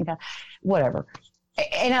 16,000, whatever.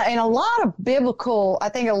 And a lot of biblical, I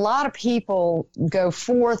think a lot of people go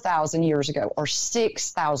 4,000 years ago or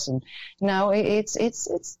 6,000. No,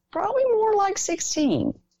 it's probably more like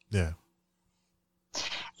 16. Yeah.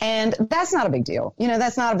 And that's not a big deal.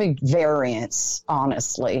 That's not a big variance,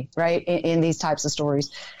 honestly, right? In these types of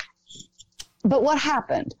stories. But what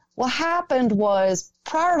happened? What happened was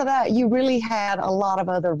prior to that, you really had a lot of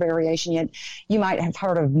other variation. You might have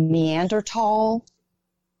heard of Neanderthal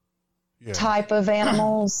type of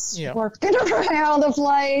animals working around the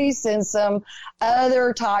place, and some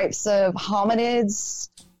other types of hominids,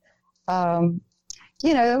 running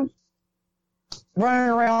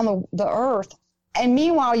around the earth. And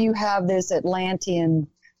meanwhile, you have this Atlantean,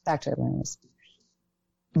 back to Atlantis.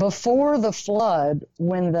 Before the flood,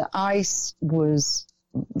 when the ice was,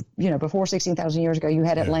 before 16,000 years ago, you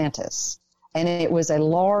had Atlantis. And it was a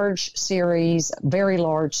very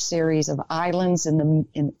large series of islands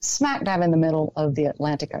in smack dab in the middle of the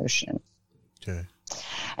Atlantic Ocean. Okay.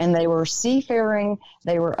 And they were seafaring.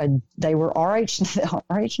 They were RH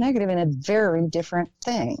negative in a very different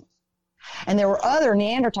thing. And there were other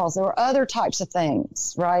Neanderthals. There were other types of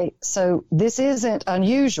things, right? So this isn't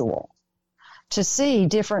unusual to see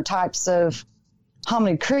different types of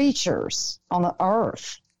hominid creatures on the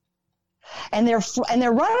earth. And they're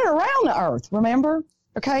running around the earth, remember?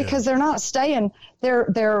 Okay, because they're not staying.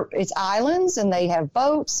 It's islands, and they have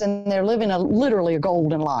boats, and they're living literally a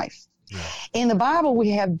golden life. Yeah. In the Bible,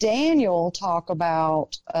 we have Daniel talk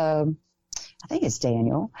about. I think it's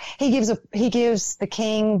Daniel. He gives the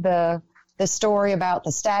king the story about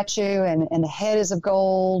the statue, and the head is of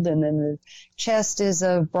gold, and then the chest is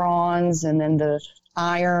of bronze, and then the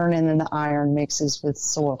iron, and then the iron mixes with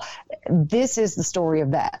soil. This is the story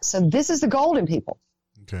of that. So this is the golden people.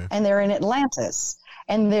 Okay. And they're in Atlantis,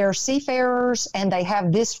 and they're seafarers, and they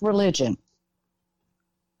have this religion.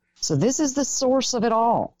 So this is the source of it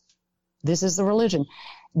all. This is the religion.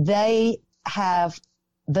 They have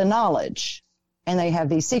the knowledge, and they have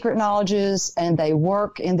these secret knowledges, and they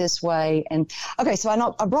work in this way. And okay, so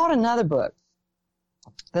I brought another book,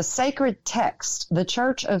 The Sacred Text, The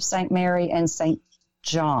Church of St. Mary and St.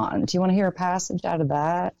 John. Do you want to hear a passage out of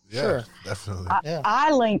that? Yeah, sure. Definitely.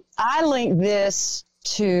 I link this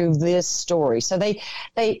to this story. So they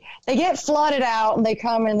get flooded out, and they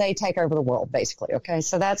come and they take over the world, basically. Okay,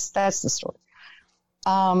 so that's the story.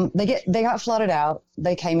 They got flooded out.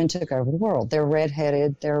 They came and took over the world. They're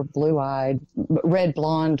redheaded. They're blue-eyed, red,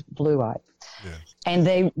 blonde, blue-eyed, and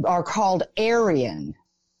they are called Aryan.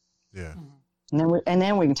 Yeah. And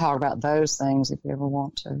then we can talk about those things if you ever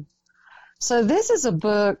want to. So this is a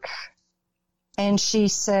book, and she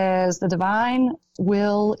says the divine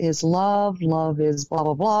will is love, love is blah,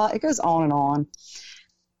 blah, blah. It goes on and on.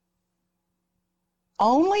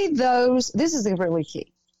 This is really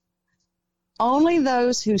key. Only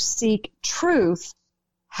those who seek truth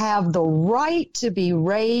have the right to be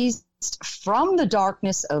raised from the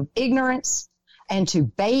darkness of ignorance and to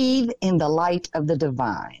bathe in the light of the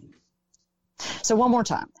divine. So one more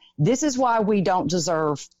time. This is why we don't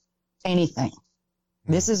deserve anything.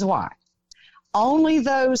 This is why. Only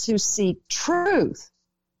those who seek truth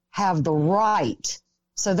have the right.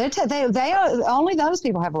 So they only those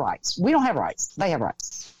people have rights. We don't have rights. They have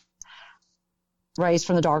rights. Raised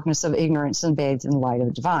from the darkness of ignorance and bathed in the light of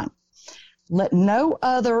the divine. Let no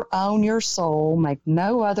other own your soul, make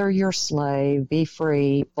no other your slave, be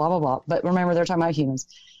free, blah, blah, blah. But remember, they're talking about humans.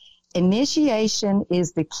 Initiation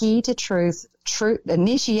is the key to truth.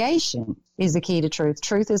 Initiation is the key to truth.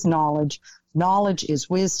 Truth is knowledge. Knowledge is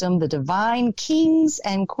wisdom. The divine kings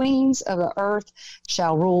and queens of the earth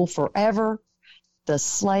shall rule forever. The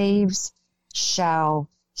slaves shall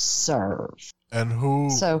serve. And who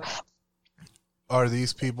are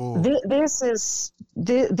these people? This is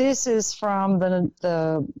from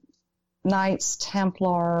the Knights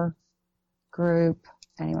Templar group.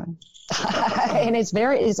 Anyway. And it's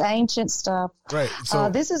ancient stuff. Right. So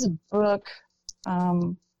this is a book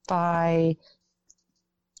by,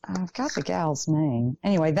 I've got the gal's name.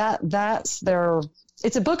 Anyway,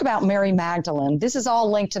 it's a book about Mary Magdalene. This is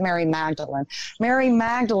all linked to Mary Magdalene. Mary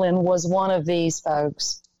Magdalene was one of these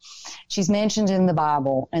folks. She's mentioned in the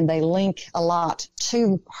Bible, and they link a lot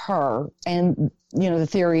to her. And, the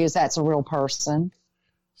theory is that's a real person.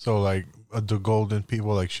 So, like, the golden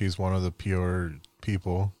people, like she's one of the pure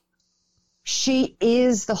people. She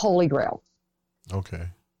is the Holy Grail. Okay.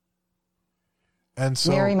 And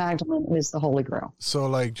so Mary Magdalene is the Holy Grail. So,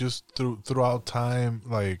 like, just throughout time,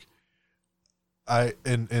 like,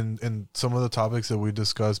 in some of the topics that we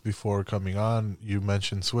discussed before coming on, you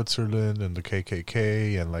mentioned Switzerland and the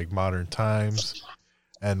KKK and like modern times,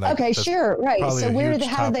 And like, Okay, that's sure, right. probably So a huge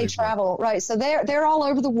how do they topic, but- travel? Right. So they're all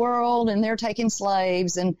over the world, and they're taking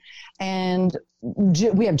slaves, and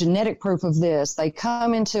we have genetic proof of this. They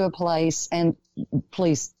come into a place, and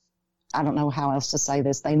please, I don't know how else to say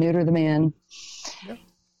this. They neuter the men,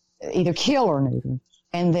 either kill or neuter,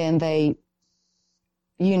 and then they,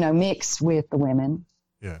 mix with the women.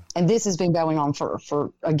 Yeah. And this has been going on for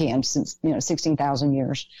again since 16,000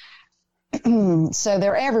 years. So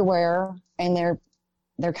they're everywhere, and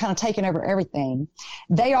they're kind of taking over everything.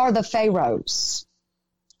 They are the pharaohs.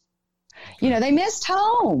 They missed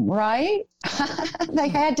home, right? They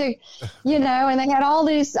had to, and they had all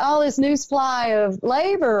this new supply of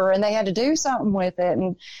labor, and they had to do something with it.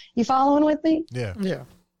 And you following with me? Yeah. Yeah.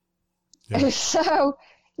 Yeah. So,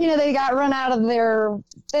 they got run out of their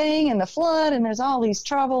thing and the flood, and there's all these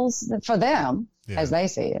troubles for them, as they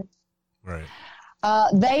see it. Right.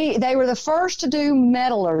 They were the first to do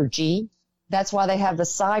metallurgy. That's why they have the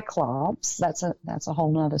Cyclops. That's a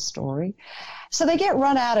whole nother story. So they get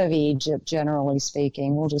run out of Egypt, generally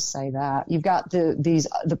speaking. We'll just say that. You've got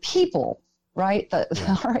the people, right? The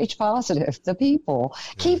RH positive, the people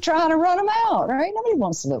keep trying to run them out, right? Nobody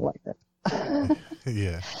wants to live like that.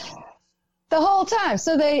 Yeah. The whole time.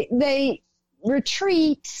 So they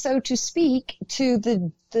retreat, so to speak, to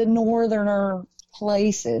the northerner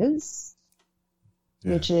places,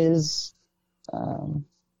 which is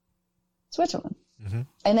Switzerland. Mm-hmm.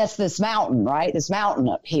 And that's this mountain, right? This mountain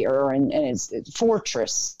up here, and it's a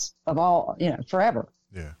fortress of all, forever.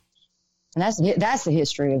 Yeah. And that's the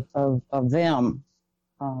history of them.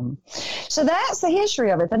 So that's the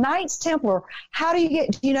history of it. The Knights Templar. How do you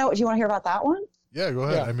get? Do you want to hear about that one? Yeah, go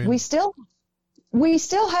ahead. Yeah. I mean, We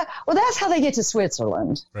still have. Well, that's how they get to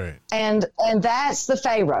Switzerland. right. And that's the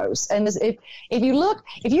pharaohs. And if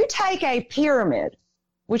you take a pyramid,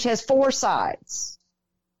 which has 4 sides,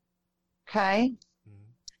 okay,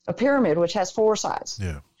 a pyramid which has 4 sides,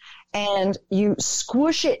 Yeah. and you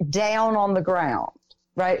squish it down on the ground,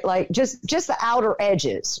 right, like just the outer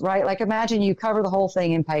edges, right, like imagine you cover the whole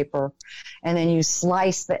thing in paper, and then you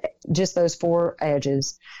slice just those 4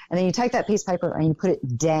 edges, and then you take that piece of paper and you put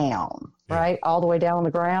it down, right, all the way down on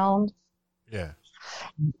the ground. Yeah.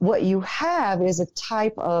 What you have is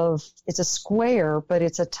it's a square, but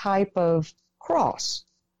it's a type of cross.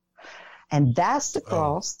 And that's the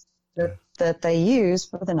cross that they use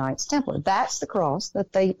for the Knights Templar. That's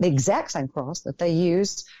the exact same cross that they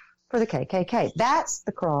used for the KKK. That's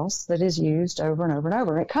the cross that is used over and over and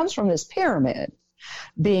over. And it comes from this pyramid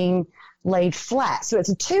being laid flat. So it's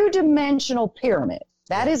a 2-dimensional pyramid.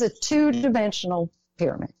 That is a 2-dimensional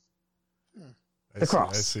pyramid. The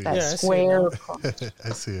cross. I see. That Yeah, I see square it cross. I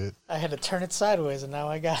see it. I had to turn it sideways, and now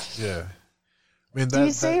I got it. Yeah. I mean, Do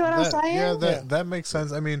you see what I'm saying? Yeah, that makes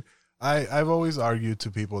sense. I mean, I've always argued to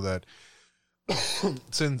people that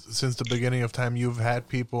since the beginning of time, you've had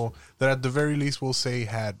people that at the very least will say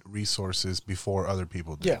had resources before other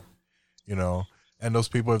people did. Yeah. And those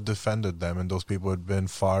people have defended them, and those people have been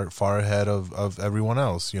far ahead of everyone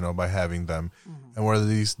else, by having them. Mm-hmm. And whether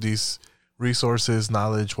these resources,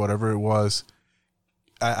 knowledge, whatever it was,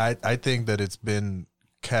 I think that it's been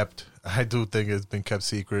kept. I do think it's been kept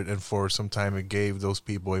secret, and for some time it gave those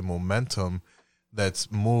people a momentum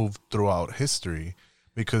that's moved throughout history,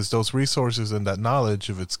 because those resources and that knowledge,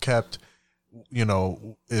 if it's kept,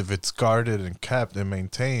 if it's guarded and kept and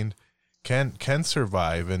maintained, can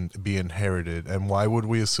survive and be inherited. And why would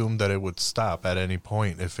we assume that it would stop at any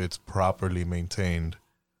point if it's properly maintained?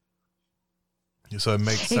 So it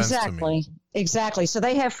makes sense to me. Exactly. So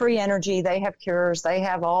they have free energy, they have cures, they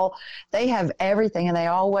have everything, and they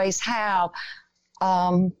always have.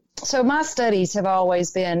 So my studies have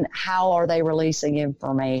always been, how are they releasing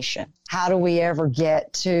information? How do we ever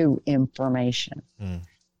get to information?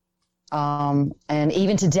 And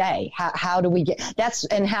even today, how do we get,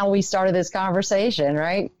 and how we started this conversation,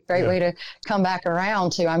 right? Great way to come back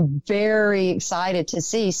around to. I'm very excited to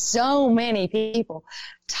see so many people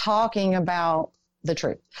talking about the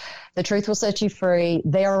truth. The truth will set you free.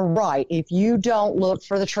 They are right. If you don't look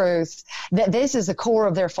for the truth, this is the core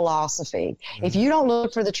of their philosophy. If you don't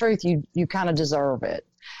look for the truth, you kind of deserve it.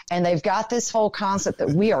 And they've got this whole concept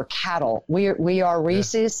that we are cattle. We are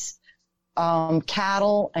rhesus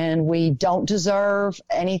cattle, and we don't deserve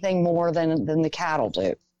anything more than the cattle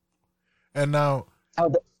do. And now,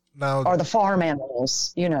 or the farm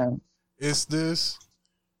animals, Is this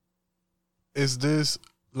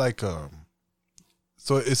like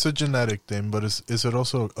so it's a genetic thing, but is it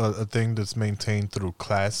also a thing that's maintained through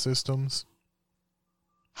class systems?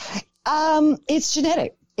 It's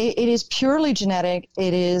genetic. It is purely genetic.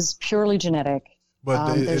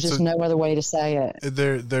 But there's just no other way to say it.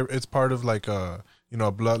 It's part of like you know,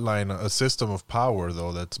 a bloodline, a system of power,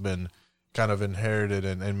 though, that's been kind of inherited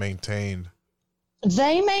and maintained.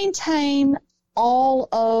 They maintain all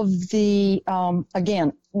of the,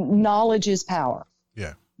 again, knowledge is power.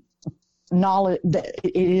 Yeah. Knowledge,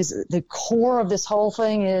 it is the core of this whole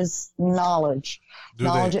thing is knowledge.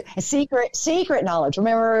 Knowledge, secret knowledge.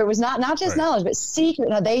 Remember, it was not just knowledge, but secret.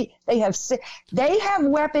 No, they have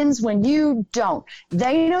weapons when you don't.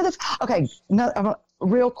 They know the. Okay, no,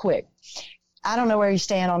 real quick. I don't know where you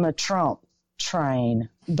stand on the Trump train,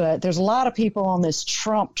 but there's a lot of people on this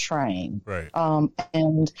Trump train. Right.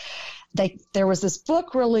 And there was this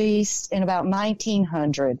book released in about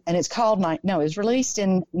 1900, and it's called it was released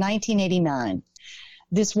in 1989.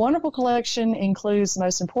 This wonderful collection includes the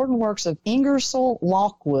most important works of Ingersoll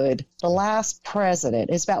Lockwood, the last president.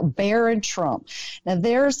 It's about Barron Trump. Now,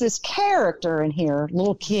 there's this character in here,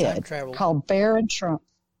 little kid, called Barron Trump.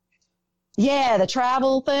 Yeah, the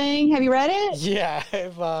travel thing. Have you read it? Yeah,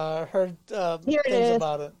 I've heard Here it things is.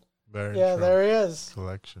 about it. Barron Yeah, Trump there he is.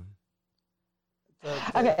 collection.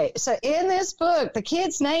 Okay, so in this book, the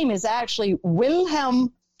kid's name is actually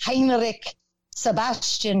Wilhelm Heinrich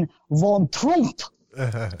Sebastian von Trump,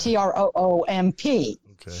 Troomp,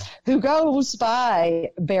 Okay. who goes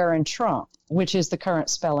by Barron Trump, which is the current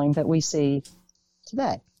spelling that we see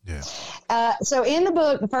today. Yeah. So in the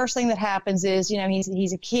book, the first thing that happens is,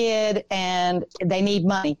 he's a kid and they need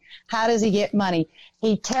money. How does he get money?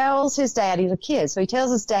 He tells his dad, he's a kid, so he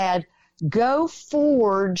tells his dad, go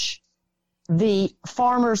forge the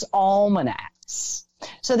farmer's almanacs.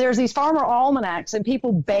 So there's these farmer almanacs, and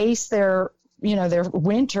people base their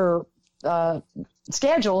winter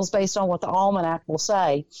schedules based on what the almanac will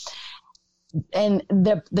say. And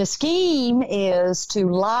the scheme is to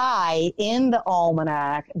lie in the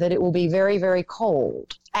almanac that it will be very, very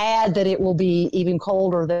cold. Add that it will be even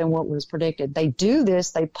colder than what was predicted. They do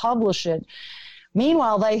this. They publish it.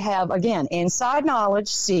 Meanwhile, they have, again, inside knowledge,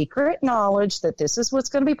 secret knowledge that this is what's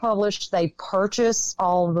going to be published. They purchase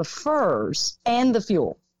all the furs and the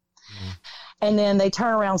fuel. Mm-hmm. And then they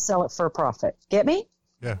turn around and sell it for a profit. Get me?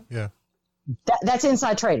 Yeah, yeah. That's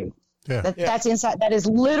inside trading. Yeah. That's inside. That is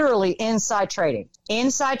literally inside trading.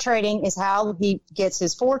 Inside trading is how he gets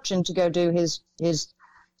his fortune to go do his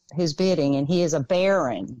bidding, and he is a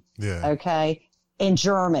baron. Yeah. Okay, in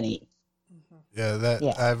Germany. Yeah,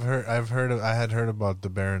 I had heard about the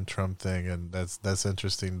Barron Trump thing, and that's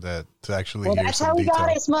interesting to actually hear that's some how he detail.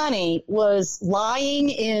 got his money, was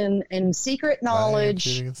lying in secret knowledge.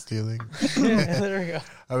 Lying, cheating, and stealing. There we go.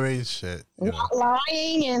 I mean, shit.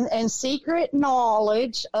 Lying and secret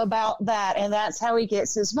knowledge about that, and that's how he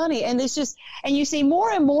gets his money. And and you see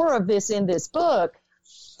more and more of this in this book.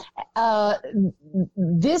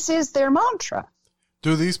 This is their mantra.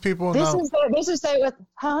 Do these people This is their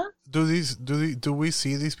huh? Do we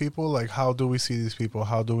see these people? Like, how do we see these people?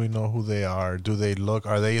 How do we know who they are? Do they look?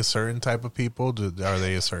 Are they a certain type of people? Are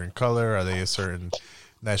they a certain color? Are they a certain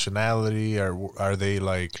nationality? Are they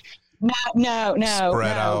like No,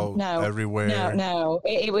 spread out everywhere? No.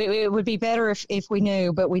 It would be better if we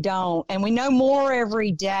knew, but we don't, and we know more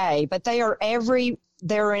every day. But they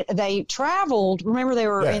traveled. Remember, they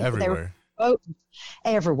were everywhere.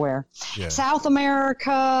 Everywhere. Yeah. South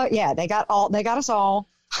America. Yeah, they got us all.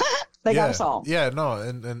 They got us all. Yeah, no,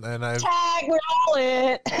 and I tag. We're all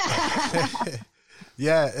it.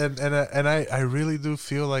 Yeah, and I really do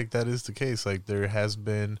feel like that is the case. Like, there has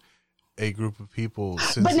been a group of people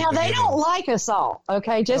since but now the they don't like us all,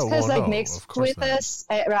 okay? Just because they've mixed with us,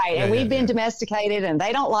 right? And we've been domesticated, and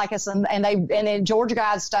they don't like us, and in Georgia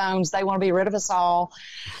Guidestones, they want to be rid of us all.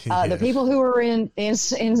 The people who are in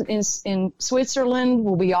Switzerland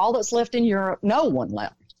will be all that's left in Europe. No one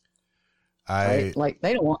left. Right? Like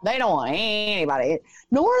they don't want anybody.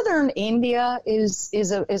 Northern India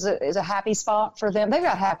is a happy spot for them. They've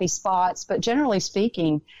got happy spots, but generally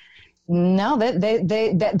speaking, no,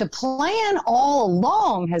 the plan all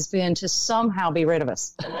along has been to somehow be rid of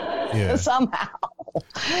us. Yeah.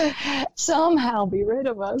 somehow be rid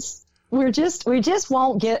of us. We just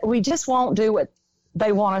won't do what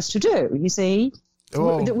they want us to do. You see,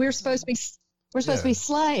 we're supposed to be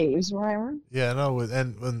slaves, remember? Yeah, no,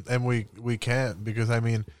 and we can't, because I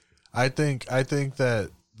mean, I think that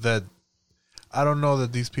I don't know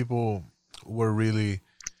that these people were really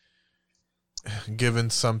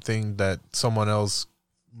given something that someone else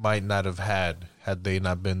might not have had they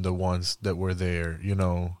not been the ones that were there,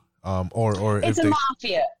 or it's a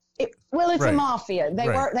mafia. It's a mafia.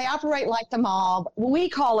 They operate like the mob. We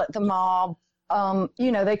call it the mob.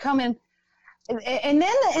 They come in, and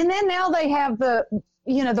then now they have the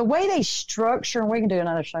way they structure. And we can do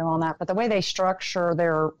another show on that. But the way they structure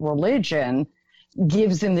their religion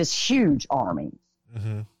gives them this huge army.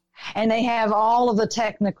 And they have all of the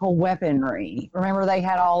technical weaponry. Remember, they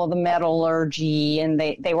had all of the metallurgy, and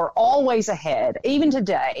they were always ahead. Even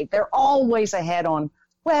today, they're always ahead on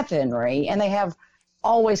weaponry, and they have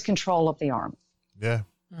always control of the army. Yeah.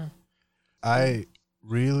 I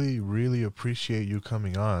really, really appreciate you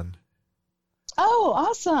coming on. Oh,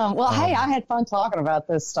 awesome. Well, hey, I had fun talking about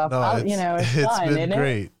this stuff. No, it's fun, been isn't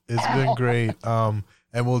great. it? It's been great.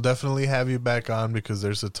 And we'll definitely have you back on because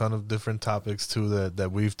there's a ton of different topics too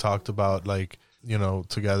that we've talked about, like, you know,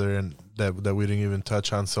 together, and that we didn't even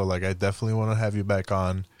touch on. So like, I definitely want to have you back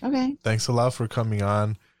on. Okay. Thanks a lot for coming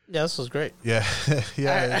on. Yeah, this was great. Yeah.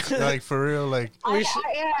 Yeah. It's like for real. Like, Thanks.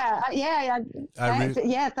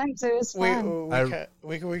 It was fun.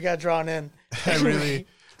 We got drawn in.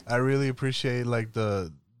 I really appreciate like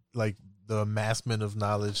the amassment of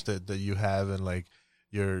knowledge that you have, and like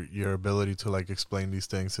your ability to like explain these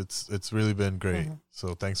things. It's really been great.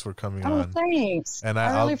 So thanks for coming on. Thanks. And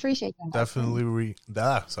I really appreciate that. Definitely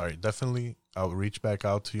I'll reach back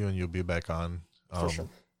out to you and you'll be back on.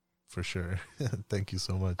 For sure. Thank you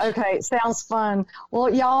so much. Okay, sounds fun.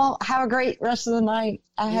 Well, y'all have a great rest of the night.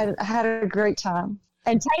 I had a great time.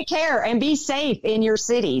 And take care and be safe in your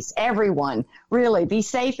cities. Everyone, really, be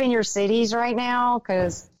safe in your cities right now,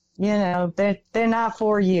 because you know they're not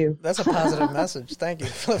for you. That's a positive message. Thank you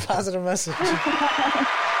for the positive message. Be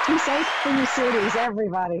safe in your cities,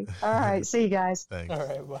 everybody. All right, see you guys. Thanks. All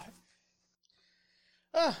right, bye.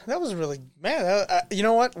 That was really, man. You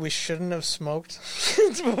know what? We shouldn't have smoked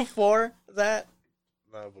before that.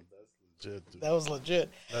 No, but that's legit, dude. That was legit.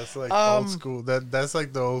 That's like old school. That's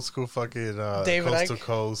like the old school fucking David coast Icke. to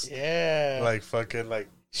coast. Yeah. Like fucking like.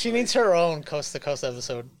 She needs her own coast to coast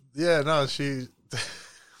episode. Yeah, no, she.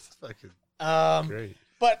 Fucking great.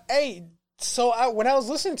 But hey, so when I was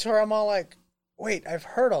listening to her, I'm all like, wait, I've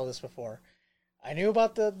heard all this before. I knew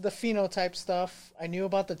about the phenotype stuff. I knew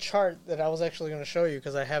about the chart that I was actually going to show you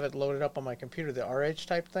because I have it loaded up on my computer, the RH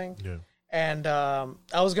type thing. Yeah. And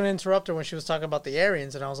I was going to interrupt her when she was talking about the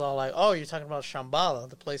Aryans, and I was all like, oh, you're talking about Shambhala,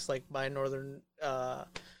 the place like by northern,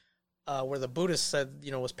 where the Buddhists said,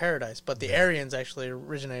 you know, was paradise. But the Aryans actually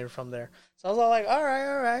originated from there. So I was all like, all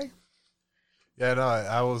right. Yeah, no,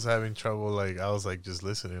 I was having trouble. Like, I was like just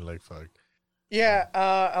listening, like, fuck. Yeah,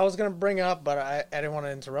 I was going to bring it up, but I didn't want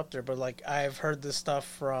to interrupt her. But, like, I've heard this stuff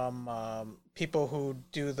from people who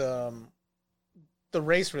do the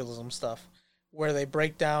race realism stuff, where they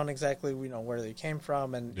break down exactly, you know, where they came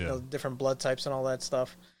from and you know, different blood types and all that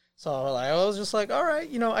stuff. So I was just like, all right,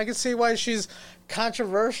 you know, I can see why she's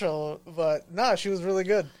controversial, but no, she was really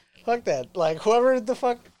good. Fuck that. Like, whoever the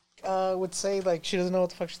fuck would say, like, she doesn't know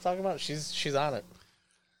what the fuck she's talking about, she's on it.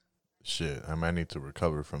 Shit, I might need to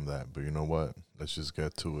recover from that, but you know what? Let's just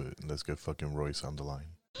get to it. Let's get fucking Royce on the line.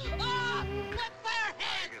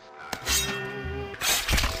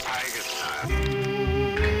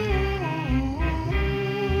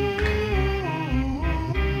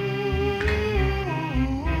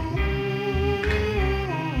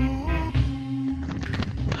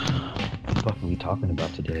 What the fuck are we talking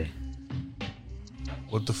about today?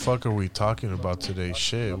 What the fuck are we talking about today?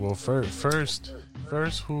 Shit. Well, first,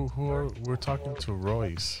 who are we're talking to?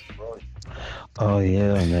 Royce. Oh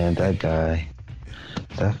yeah, man, that guy,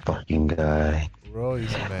 that fucking guy.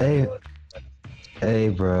 Royce, man. Hey,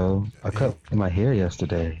 bro. I cut my hair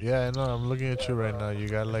yesterday. Yeah, I know. I'm looking at you right now. You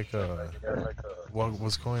got like a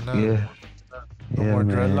what's going on? Yeah. No more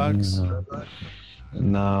man, dreadlocks? you know.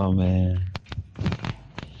 No, man.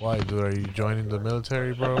 Why, dude? Are you joining the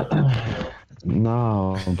military, bro?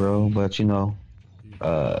 No, bro. But you know,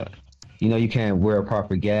 you can't wear a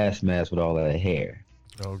proper gas mask with all that hair.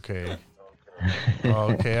 Okay.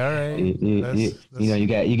 Okay, all right.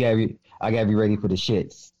 I gotta be ready for the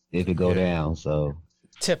shits if it go down. So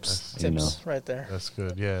tips right there. That's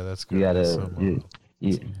good. Yeah, that's good. You gotta,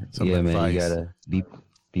 some man. You gotta be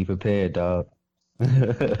prepared, dog.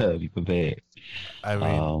 Be prepared. I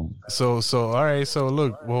mean, so all right. So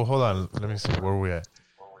look, well, hold on. Let me see where we at.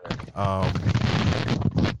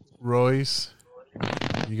 Royce,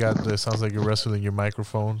 you got the sounds like you're wrestling your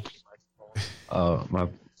microphone.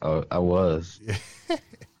 I was.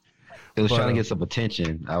 It was trying to get some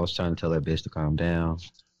attention. I was trying to tell that bitch to calm down.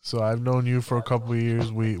 So I've known you for a couple of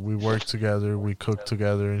years. We work together. We cook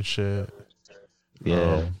together and shit.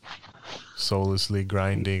 Yeah. Soullessly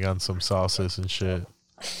grinding on some sauces and shit.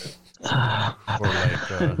 Or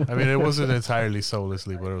like, I mean, it wasn't entirely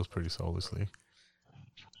soullessly, but it was pretty soullessly.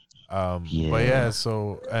 But yeah,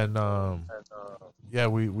 so, and, yeah,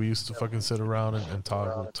 we used to fucking sit around and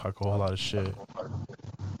talk a whole lot of shit.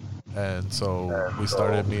 And so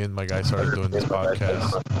me and my guy started doing this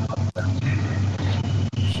podcast.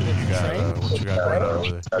 Shit. What you got going on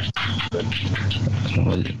over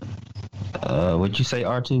there? What'd you say,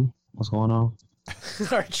 R2? What's going on?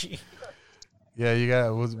 Archie. Yeah, you got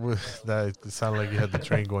that. It sounded like you had the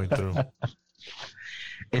train going through.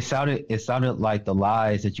 It sounded like the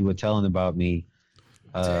lies that you were telling about me.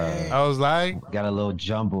 I was lying. Got a little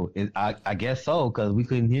jumble. I guess so, because we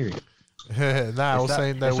couldn't hear it. I was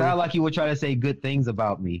saying that. It sounded like you were trying to say good things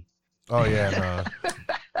about me. Oh yeah, no.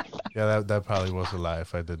 Yeah, that probably was a lie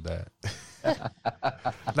if I did that.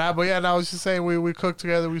 I was just saying we cooked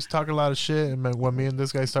together. We used to talk a lot of shit, and when me and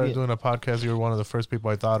this guy started doing a podcast, you were one of the first people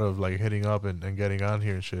I thought of, like hitting up and getting on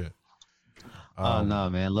here and shit. Oh no,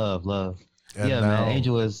 man, love. And yeah, man.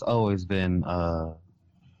 Angel has always been.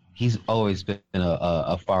 He's always been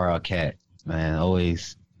a far out cat, man.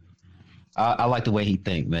 Always. I like the way he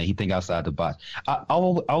think, man. He think outside the box. I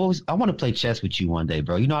want to play chess with you one day,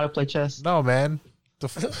 bro. You know how to play chess? No, man.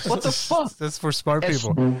 What the fuck? That's for smart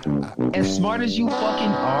people. As smart as you fucking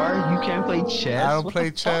are, you can't play chess. I don't play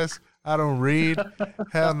chess. I don't read.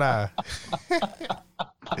 Hell nah.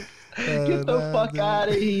 Get the fuck out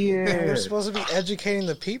of here. You're supposed to be educating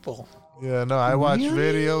the people. Yeah, no, I watch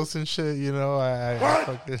videos and shit. You know, I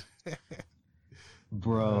fucking.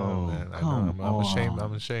 Bro, oh, man,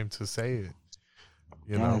 I'm ashamed to say it.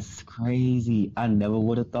 You know, that's crazy. I never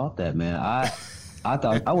would have thought that, man. I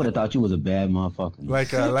would have thought you was a bad motherfucker.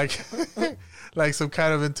 Like some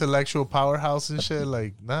kind of intellectual powerhouse and shit.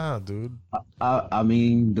 Like, nah, dude. I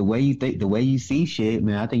mean, the way you think, the way you see shit,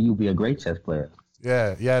 man. I think you'd be a great chess player.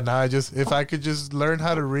 Yeah. Nah, if I could just learn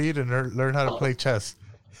how to read and learn how to play chess,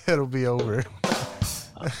 it'll be over.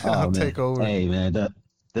 I'll take over. Hey, man,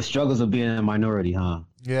 the struggles of being a minority, huh?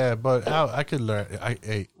 Yeah, but I could learn.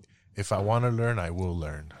 If I want to learn, I will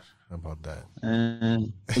learn. How about that?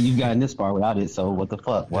 You've gotten this far without it, so what the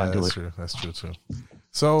fuck? Why do it? That's true. That's true too.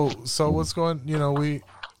 So what's going? You know, we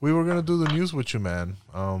were gonna do the news with you, man.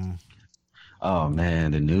 Oh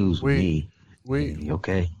man, the news with me.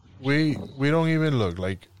 Okay. We don't even look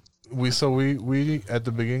like we at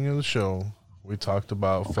the beginning of the show we talked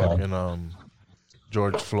about fucking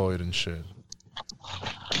George Floyd and shit.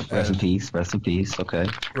 Rest in peace. Okay.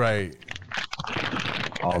 Right.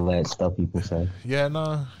 All that stuff people say. Yeah,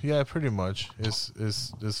 no, yeah, pretty much.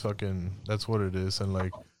 It's fucking, that's what it is. And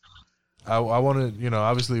like, I want to, you know,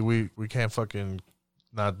 obviously we can't fucking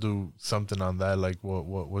not do something on that. Like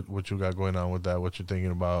what you got going on with that? What you're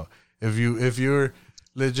thinking about? If you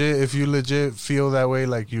legit feel that way,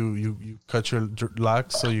 like you cut your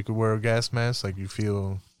locks so you could wear a gas mask, like you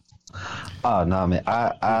feel. Oh no, man!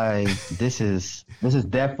 This is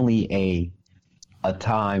definitely a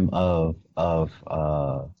time of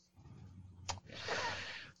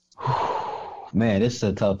man. This is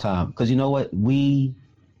a tough time because you know what,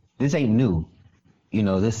 this ain't new. You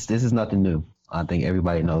know, this is nothing new. I think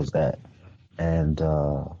everybody knows that, and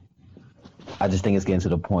I just think it's getting to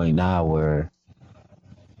the point now where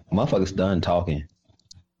motherfuckers done talking.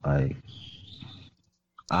 Like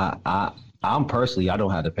I'm personally, I don't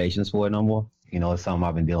have the patience for it no more. You know, it's something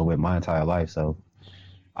I've been dealing with my entire life. So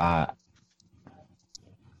I'm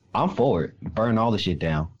for it. Burn all the shit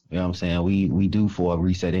down. You know what I'm saying? We do for a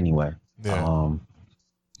reset anyway. Yeah.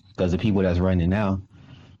 Because the people that's running now,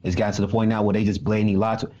 it's gotten to the point now where they just blatantly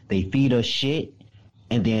lie to. They feed us shit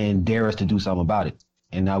and then dare us to do something about it.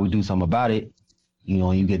 And now we do something about it, you know,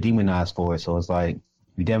 and you get demonized for it. So it's like,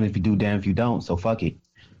 you damn if you do, damn if you don't. So fuck it.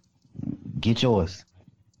 Get yours.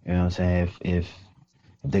 You know what I'm saying? If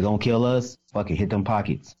they're gonna kill us, fuck it, hit them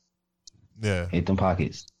pockets. Yeah. Hit them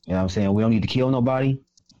pockets. You know what I'm saying? We don't need to kill nobody.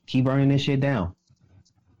 Keep burning this shit down.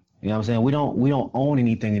 You know what I'm saying? We don't own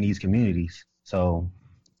anything in these communities. So,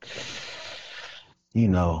 you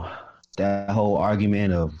know, that whole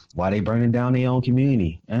argument of why they burning down their own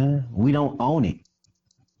community. We don't own it.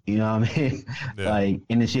 You know what I mean? Yeah. Like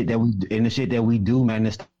in the shit that we do, man,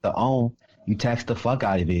 it's to own. You tax the fuck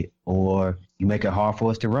out of it, or you make it hard for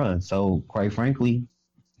us to run. So, quite frankly,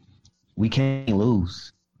 we can't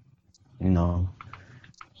lose. You know,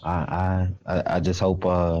 I just hope.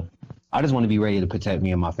 I just want to be ready to protect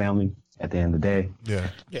me and my family at the end of the day. Yeah.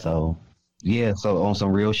 So, yeah. So on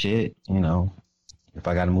some real shit, you know, if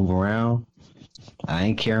I got to move around, I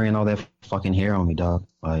ain't carrying all that fucking hair on me, dog.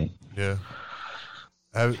 Like, yeah.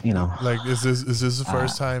 You know, like, is this the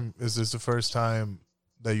first time? Is this the first time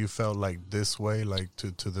that you felt like this way, like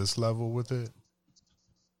to this level with it?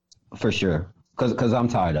 For sure, because I'm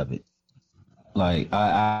tired of it. Like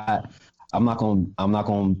I'm not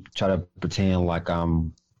gonna try to pretend like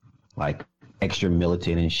I'm like extra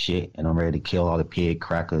militant and shit, and I'm ready to kill all the pig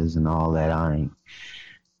crackers and all that. I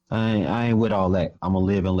ain't with all that. I'm a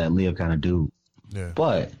live and let live kind of dude. Yeah.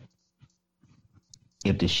 But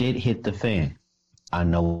if the shit hit the fan, I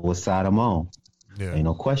know what side I'm on. Yeah. Ain't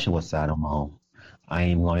no question what side I'm on. I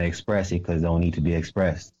ain't gonna express it because it don't need to be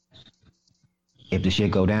expressed. If the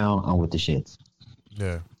shit go down, I'm with the shits.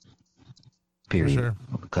 Yeah. Period. For sure.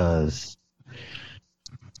 Because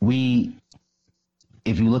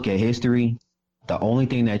if you look at history, the only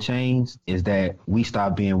thing that changed is that we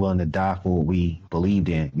stopped being willing to die for what we believed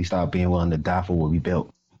in. We stopped being willing to die for what we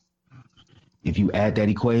built. If you add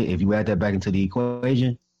that back into the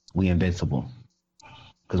equation, we invincible.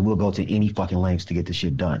 Because we'll go to any fucking lengths to get the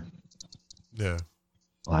shit done. Yeah.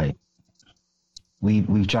 Like,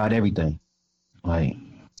 we've tried everything. Like,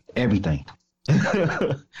 everything.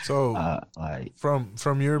 So, like,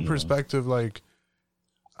 from your perspective, like,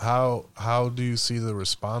 how do you see the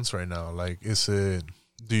response right now? Like, do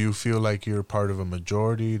you feel like you're part of a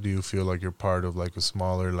majority? Do you feel like you're part of like a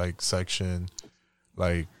smaller like section?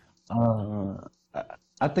 Like,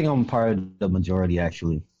 I think I'm part of the majority.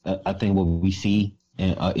 Actually, I think what we see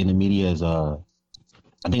in the media is I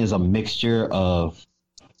think it's a mixture of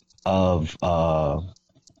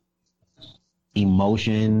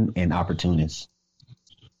emotion and opportunists.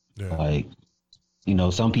 yeah. Like, you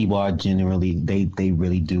know, some people are generally they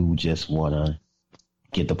really do just want to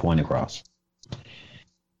get the point across.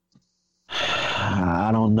 I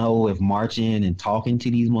don't know if marching and talking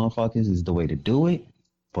to these motherfuckers is the way to do it,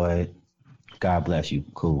 but God bless you.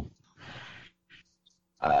 Cool.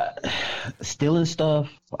 Stealing stuff,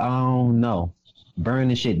 I don't know.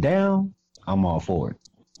 Burning shit down, I'm all for it.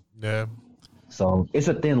 Yeah. So it's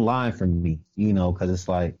a thin line for me, you know, because it's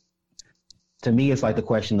like, to me, it's like the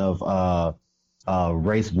question of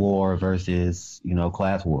race war versus, you know,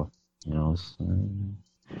 class war. You know.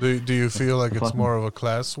 Do you feel like it's more of a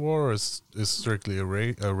class war, or is strictly a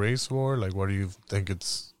race war? Like, what do you think it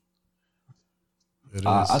is?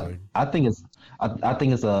 I think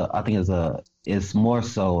it's more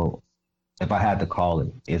so, if I had to call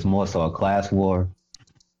it, it's more so a class war,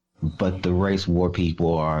 but the race war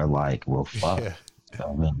people are like, well, fuck. Yeah.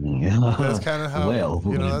 I mean, that's kind of how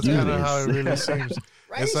that's kind of how it really seems.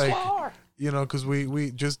 It's like, you know, because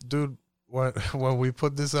we just, dude, when we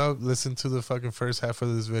put this out, listen to the fucking first half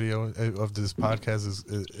of this video of this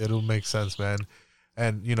podcast. It'll make sense, man.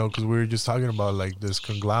 And you know, because we were just talking about like this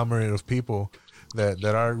conglomerate of people that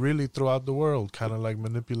are really throughout the world, kind of like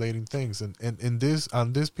manipulating things. And in this,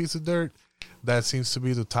 on this piece of dirt, that seems to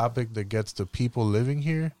be the topic that gets the people living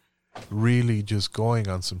here really just going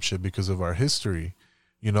on some shit because of our history,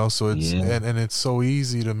 you know. So it's and it's so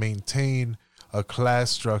easy to maintain a class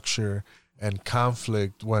structure and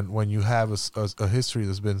conflict when you have a history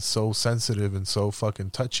that's been so sensitive and so fucking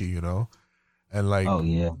touchy, you know. And like,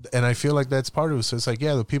 and I feel like that's part of it. So it's like,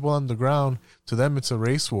 yeah, the people on the ground, to them it's a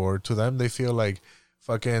race war. To them, they feel like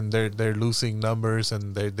fucking they're losing numbers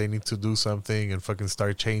and they need to do something and fucking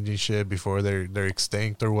start changing shit before they're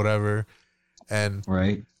extinct or whatever. And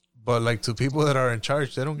right. But like, to people that are in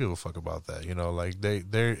charge, they don't give a fuck about that, you know. Like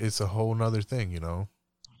it's a whole nother thing, you know.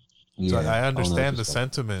 Yeah, so I understand the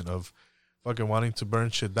sentiment of fucking wanting to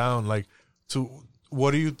burn shit down. Like,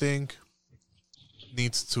 what do you think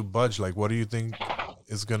needs to budge? Like, what do you think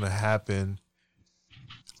is gonna happen?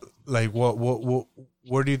 Like, what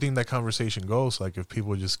where do you think that conversation goes? Like, if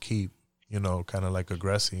people just keep, you know, kind of like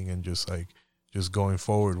aggressing and just going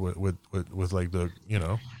forward with like the, you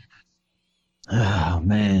know. Oh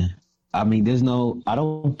man, I mean, I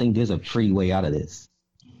don't think there's a free way out of this.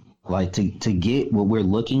 Like, to get what we're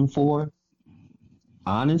looking for,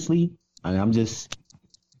 honestly, I'm just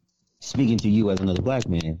speaking to you as another black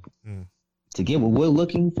man. To get what we're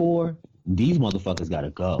looking for, these motherfuckers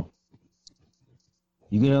gotta go.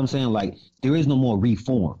 You get what I'm saying? Like, there is no more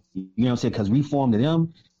reform. You know what I'm saying? Because reform to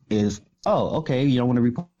them is, oh, okay, you don't want a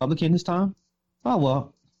Republican this time? Oh,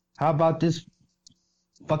 well, how about this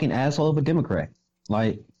fucking asshole of a Democrat?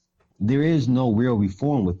 Like, there is no real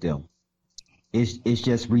reform with them. It's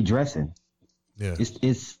just redressing. Yeah.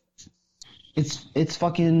 It's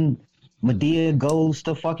fucking Madea goes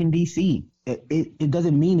to fucking DC. It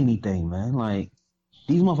doesn't mean anything, man. Like,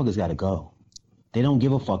 these motherfuckers gotta go. They don't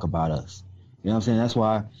give a fuck about us. You know what I'm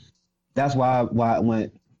saying? That's why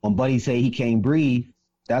when Buddy say he can't breathe,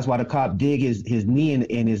 that's why the cop dig his knee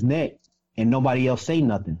in his neck and nobody else say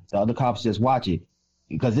nothing. The other cops just watch it,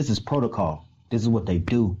 because this is protocol. This is what they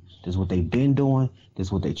do. This is what they've been doing. This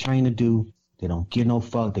is what they train to do. They don't give no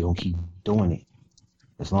fuck. They gonna keep doing it.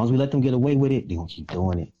 As long as we let them get away with it, they gonna keep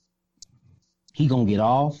doing it. He gonna get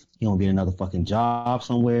off. He gonna get another fucking job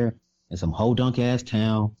somewhere in some whole dunk ass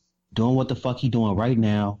town, doing what the fuck he doing right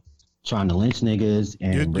now, trying to lynch niggas.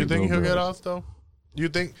 And you think he'll get off though? You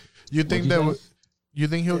think he'll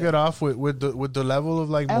get off with the level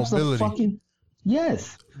of like mobility?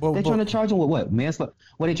 Yes. Well, They're trying to charge him with what? Manslaughter?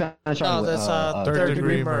 What are they trying to charge him with? that's third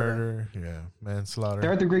degree murder. Yeah, manslaughter.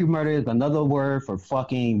 Third degree murder is another word for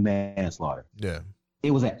fucking manslaughter. Yeah.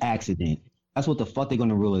 It was an accident. That's what the fuck they're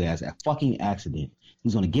gonna rule it as. A fucking accident.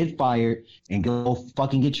 He's gonna get fired and go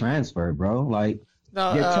fucking get transferred, bro. Like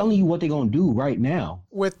No, they're telling you what they're gonna do right now.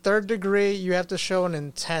 with third degree, you have to show an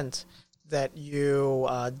intent that you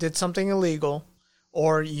did something illegal,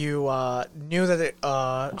 or you knew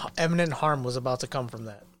that imminent harm was about to come from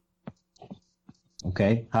that.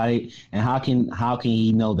 Okay. How can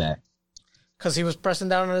he know that? Because he was pressing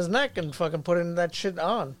down on his neck and fucking putting that shit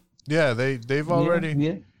on. Yeah, they've already.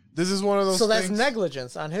 Yeah. This is one of those. So that's things.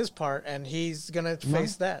 negligence on his part, and he's gonna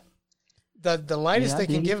face that. The lightest Yeah, I they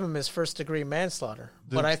can dig it. give him is first degree manslaughter,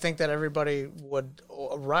 but I think that everybody would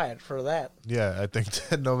riot for that. Yeah, I think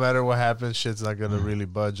that no matter what happens, shit's not gonna really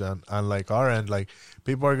budge on like our end. Like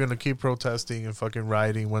people are gonna keep protesting and fucking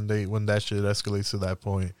rioting when that shit escalates to that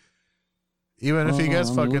point. Even if he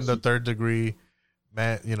gets fucking the third degree,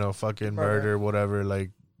 fucking murder, whatever,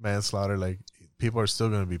 like manslaughter, like people are still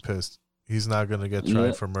gonna be pissed. He's not gonna get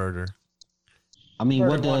tried for murder. I mean,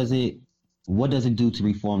 what does it do to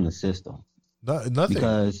reform the system?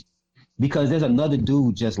 Nothing. Because there's another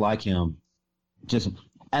dude just like him. As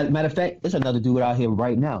a matter of fact, there's another dude out here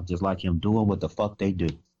right now just like him doing what the fuck they do.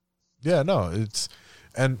 Yeah, no,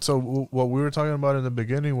 and so what we were talking about in the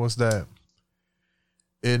beginning was that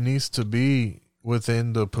it needs to be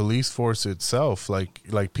within the police force itself.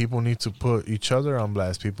 Like people need to put each other on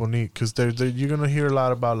blast. People need, because you're gonna hear a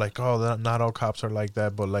lot about like, oh, not all cops are like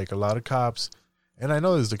that, but like a lot of cops, and I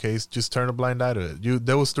know this is the case, just turn a blind eye to it.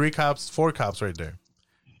 There was 4 cops right there.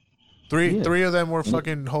 Three of them were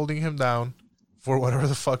fucking holding him down for whatever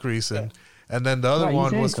the fuck reason, and then the other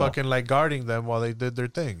one was fucking like guarding them while they did their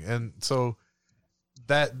thing. And so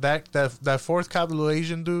that fourth cop, little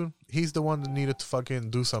Asian dude, he's the one that needed to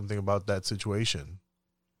fucking do something about that situation.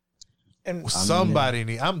 And I'm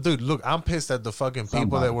pissed at the fucking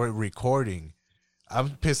people that were recording.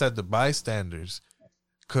 I'm pissed at the bystanders.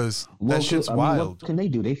 Because that shit's wild. What can they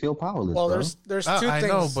do? They feel powerless. Well, bro. there's two things. I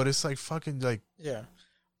know, but it's like fucking like, yeah.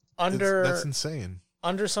 That's insane.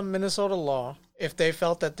 Under some Minnesota law, if they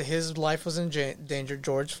felt that his life was in danger,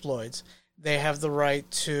 George Floyd's, they have the right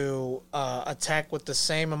to attack with the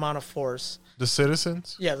same amount of force. The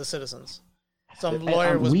citizens? Yeah, the citizens. Some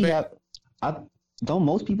lawyer was. Don't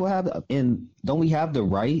most people have? And don't we have the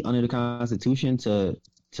right under the Constitution to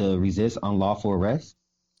resist unlawful arrest?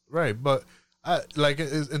 Right, but like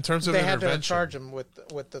in terms of they intervention, had to charge him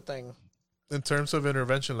with the thing. In terms of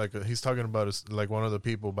intervention, like he's talking about is like one of the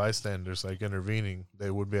people bystanders like intervening.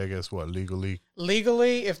 They would be, I guess, what legally.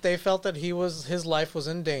 Legally, if they felt that his life was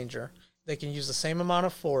in danger, they can use the same amount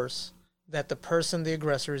of force that the person, the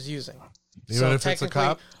aggressor, is using. Even if it's a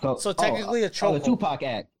cop. So technically, a chokehold. The Tupac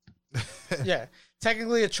Act. Yeah,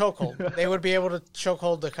 technically a chokehold. They would be able to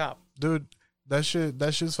chokehold the cop. Dude, that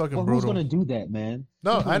shit's fucking Well, brutal. who's gonna do that, man?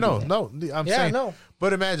 No, I know. No, I'm saying. No.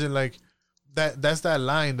 But imagine like that's that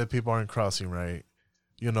line that people aren't crossing, right?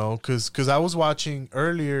 You know, because I was watching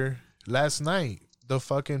earlier last night, the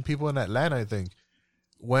fucking people in Atlanta, I think,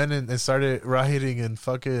 went and started rioting and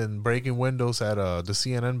fucking breaking windows at the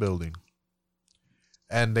CNN building.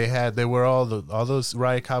 And they were all those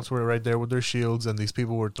riot cops were right there with their shields, and these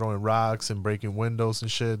people were throwing rocks and breaking windows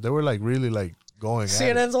and shit. They were like really like going.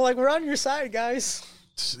 CNN's all like, we're on your side, guys.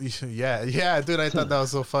 Yeah, dude. I thought that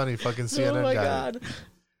was so funny. Fucking CNN Oh my guy.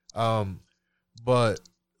 God. But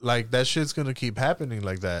like that shit's gonna keep happening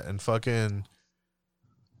like that, and fucking,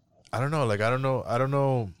 I don't know,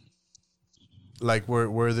 like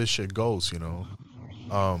where this shit goes, you know.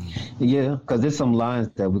 Yeah, because there's some lines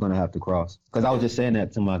that we're gonna have to cross. Because I was just saying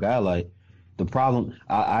that to my guy, like the problem.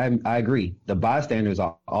 I agree. The bystanders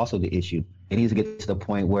are also the issue. It needs to get to the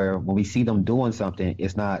point where when we see them doing something,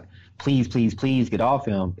 it's not please get off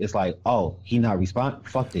him. It's like, oh, he not respond.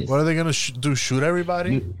 Fuck this. What are they gonna do? Shoot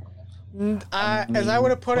everybody? As I would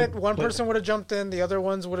have put it, one person would have jumped in, the other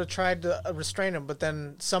ones would have tried to restrain him, but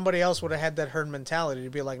then somebody else would have had that herd mentality to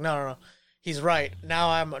be like, no, he's right. Now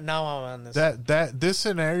I'm on this. This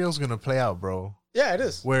scenario is gonna play out, bro. Yeah, it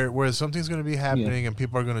is. Where something's gonna be happening and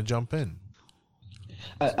people are gonna jump in.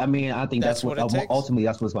 I mean, I think that's what it takes. Ultimately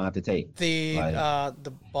that's what's gonna have to take.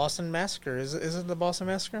 The Boston Massacre is it the Boston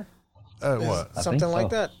Massacre? What? Something like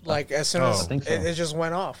that. Like as soon as it just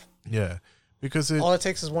went off. Yeah. Because all it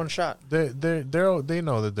takes is one shot. They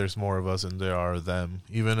know that there's more of us than there are them,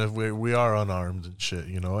 even if we are unarmed and shit,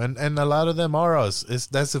 you know. And a lot of them are us.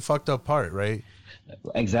 That's the fucked up part, right?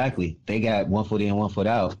 Exactly. They got 1 foot in, 1 foot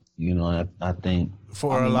out. You know, I think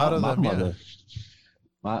for a lot of them,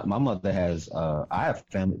 My mother has I have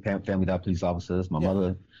family that police officers. My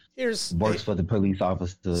mother works for the police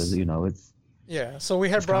officers. You know, it's So we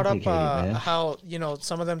had brought up man. how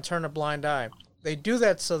some of them turn a blind eye. They do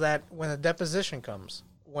that so that when a deposition comes,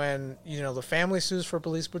 when the family sues for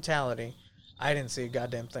police brutality, I didn't see a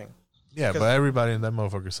goddamn thing. Yeah, but everybody in that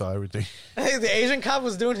motherfucker saw everything. The Asian cop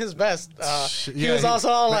was doing his best. He was also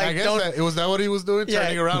all like, I guess was that what he was doing?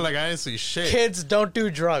 Turning around like I didn't see shit. Kids don't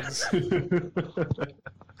do drugs.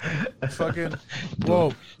 Fucking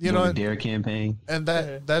whoa, the DARE campaign. And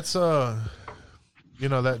that's that's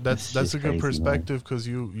a good perspective because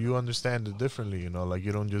you understand it differently. Like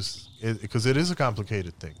you don't just because it is a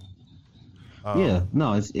complicated thing.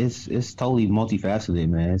 It's totally multifaceted,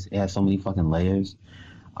 man. It has so many fucking layers.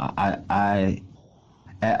 I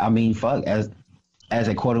mean, fuck, as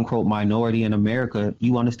a quote unquote minority in America,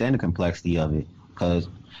 you understand the complexity of it. Because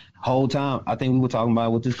whole time, I think we were talking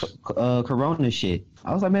about with this Corona shit.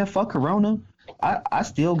 I was like, man, fuck Corona. I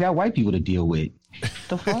still got white people to deal with.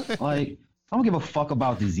 The fuck? Like, I don't give a fuck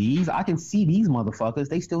about disease. I can see these motherfuckers.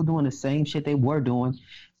 They still doing the same shit they were doing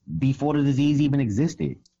before the disease even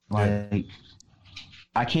existed. Like,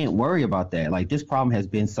 I can't worry about that. Like, this problem has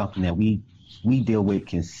been something that we deal with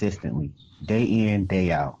consistently, day in,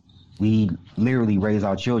 day out. We literally raise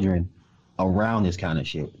our children around this kind of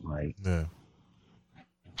shit. Like,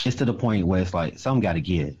 it's to the point where it's like, something got to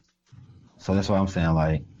give. So that's why I'm saying,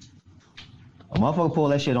 like, a motherfucker pull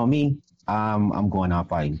that shit on me, I'm going out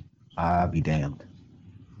fighting. I'll be damned.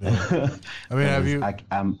 Yeah. I mean,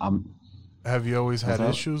 have you always had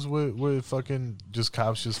issues with fucking just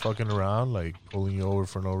cops just fucking around, like pulling you over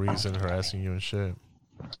for no reason, harassing you and shit?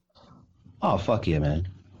 Oh, fuck yeah, man.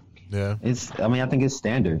 Yeah. I think it's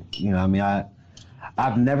standard.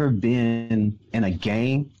 I've never been in a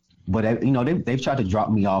gang, but they've tried to drop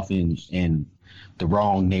me off in the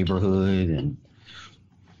wrong neighborhood, and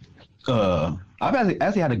I've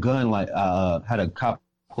actually had a gun, had a cop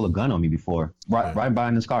pull a gun on me before, right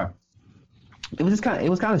behind this car. It was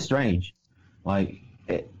kind of strange. Like,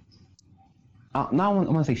 I want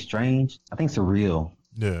to say strange. I think surreal.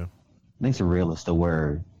 Yeah. I think surreal is the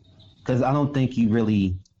word. Because I don't think you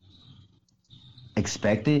really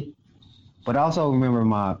expect it. But I also remember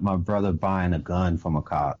my brother buying a gun from a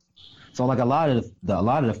cop. So like a lot of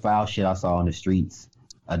the foul shit I saw on the streets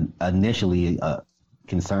initially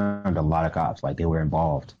concerned a lot of cops. Like, they were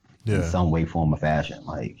involved in some way, form, or fashion.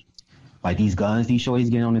 Like these guns these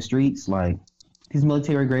shorties getting on the streets, like these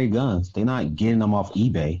military grade guns, they're not getting them off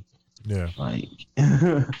eBay. Yeah. Like,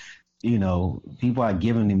 people are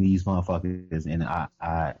giving them these motherfuckers, and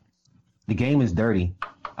the game is dirty.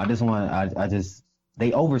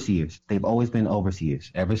 They overseers. They've always been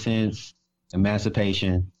overseers. Ever since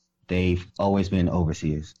emancipation, they've always been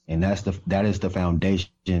overseers. And that is the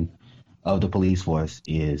foundation of the police force,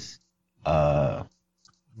 is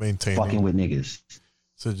maintaining, fucking with niggas.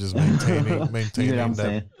 So just maintaining You know what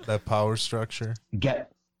I'm that power structure.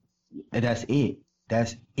 That's it.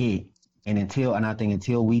 That's it. And I think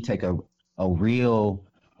until we take a real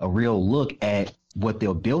look at what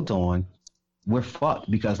they're built on, we're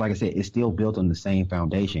fucked. Because like I said, it's still built on the same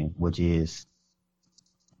foundation, which is,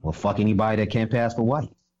 well, fuck anybody that can't pass for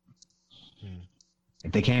white.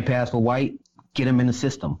 If they can't pass for white, get them in the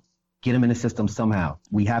system. Get them in the system somehow.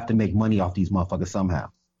 We have to make money off these motherfuckers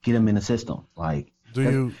somehow. Get them in the system. Like,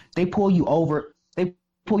 they pull you over. They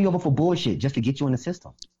pull you over for bullshit just to get you in the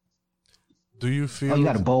system. Do you feel? Oh, you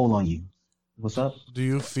got a bowl on you. What's up? Do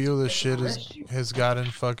you feel the shit has gotten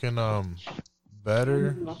fucking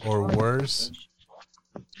better or worse?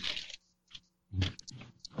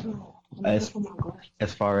 As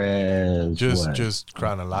far as just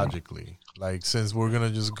chronologically, like, since we're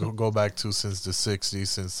gonna just go back to since the 60s,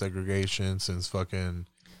 since segregation, since fucking,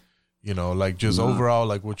 like, just overall,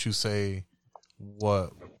 like, what you say,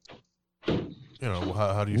 what,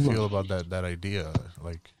 how do you feel about that idea?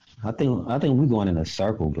 Like, I think we're going in a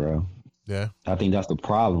circle, bro. Yeah. I think that's the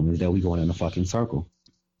problem, is that we're going in a fucking circle.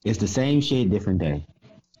 It's the same shit, different day.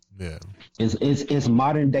 Yeah. It's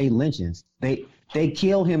modern day lynchings. They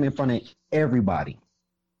kill him in front of everybody.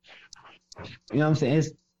 You know what I'm saying?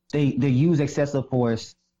 They use excessive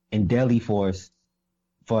force and deadly force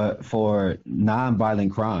for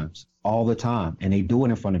non-violent crimes all the time, and they do it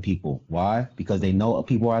in front of people. Why? Because they know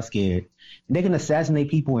people are scared. And they can assassinate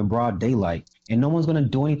people in broad daylight, and no one's gonna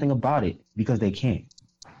do anything about it because they can't.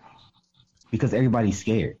 Because everybody's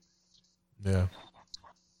scared. Yeah.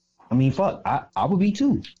 I mean, fuck, I would be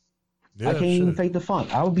too. Yeah, I can't even fake the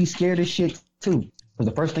funk. I would be scared as shit too. Because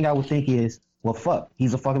the first thing I would think is, well, fuck,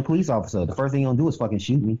 he's a fucking police officer. The first thing he's gonna do is fucking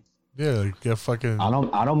shoot me. Yeah, like, get fucking. I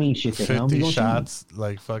don't mean shit to him. 50 shots,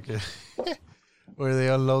 like, fucking. Where they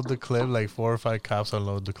unload the clip, like 4 or 5 cops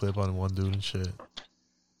unload the clip on one dude and shit.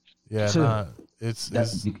 Yeah, Sure. nah, it's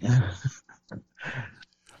That's,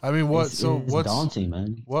 I mean, what? it's, So it's what's daunting,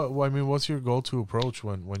 man. what? I mean, what's your go-to approach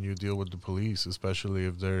when you deal with the police, especially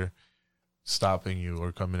if they're stopping you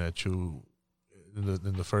or coming at you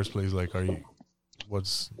in the first place? Like, are you?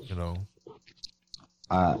 What's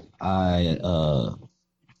I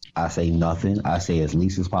say nothing. I say as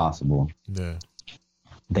least as possible. Yeah.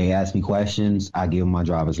 They ask me questions, I give them my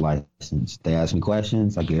driver's license. They ask me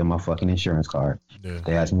questions, I give them my fucking insurance card. Yeah.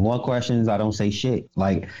 They ask me more questions, I don't say shit.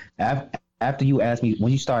 Like after you ask me,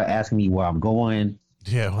 when you start asking me where I'm going,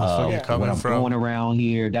 Yeah. What's what coming I'm from? going around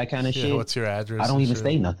here, that kind of Yeah, shit. what's your address? I don't and even shit?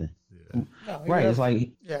 say nothing. No, you Right? have- It's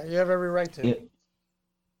like yeah, you have every right to.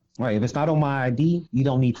 right. If it's not on my ID, you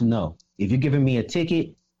don't need to know. If you're giving me a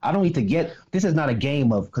ticket, I don't need to get. This is not a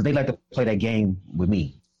game of because they like to play that game with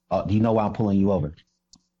me. Do you know why I'm pulling you over?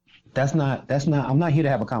 That's not. I'm not here to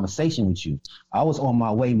have a conversation with you. I was on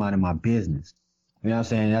my way minding my business. You know what I'm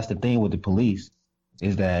saying? That's the thing with the police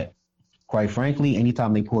is that, quite frankly,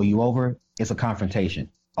 anytime they pull you over, it's a confrontation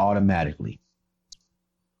automatically,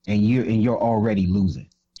 and you're already losing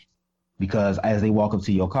because as they walk up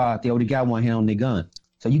to your car, they already got one hand on their gun,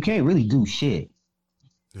 so you can't really do shit.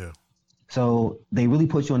 Yeah. So they really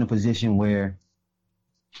put you in a position where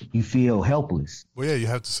you feel helpless. Well, yeah, you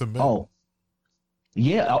have to submit. Oh,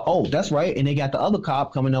 yeah. Oh, that's right. And they got the other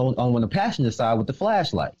cop coming on the passenger side with the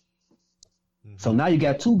flashlight. Mm-hmm. So now you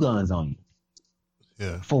got 2 guns on you.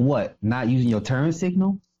 Yeah. For what? Not using your turn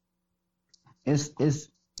signal? It's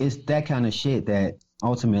that kind of shit that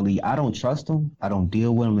ultimately I don't trust them. I don't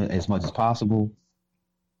deal with them as much as possible.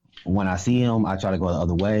 When I see them, I try to go the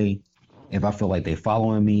other way. If I feel like they're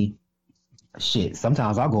following me, shit,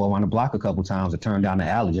 sometimes I'll go around the block a couple times and turn down the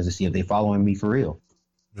alley just to see if they're following me for real.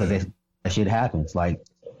 Because that shit happens. Like,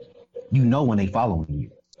 you know when they following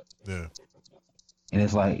you. Yeah. And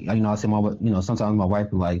it's like, I say sometimes my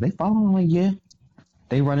wife be like, they following? I'm like, yeah.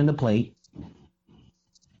 They running the plate.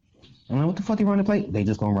 I'm like, what the fuck they running the plate? They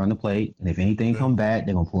just gonna run the plate. And if anything come back,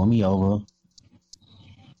 they're gonna pull me over.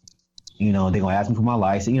 They're gonna ask me for my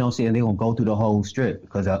license. They're gonna go through the whole strip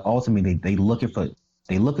because ultimately they looking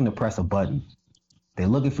to press a button. They're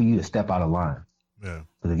looking for you to step out of line. Yeah.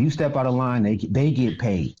 Because if you step out of line, they get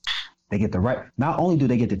paid. They get the right. Not only do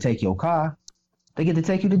they get to take your car, they get to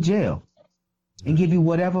take you to jail and give you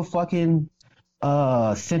whatever fucking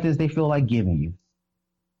sentence they feel like giving you.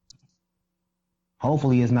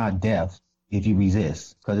 Hopefully, it's not death if you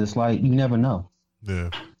resist, because it's like you never know.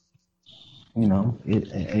 Yeah.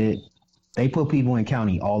 They put people in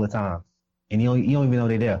county all the time, and you don't even know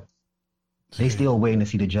they're there. They still waiting to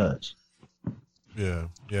see the judge. Yeah.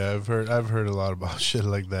 Yeah. I've heard a lot about shit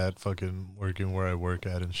like that. Fucking working where I work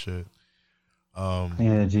at and shit.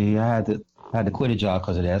 Yeah, gee, I had to quit a job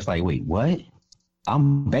because of that. It's like, wait, what?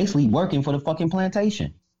 I'm basically working for the fucking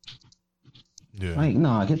plantation. Yeah. Like,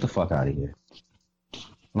 nah, get the fuck out of here.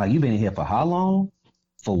 Like, you been in here for how long?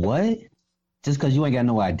 For what? Just because you ain't got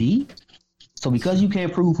no ID? So because you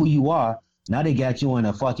can't prove who you are, now they got you in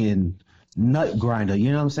a fucking nut grinder.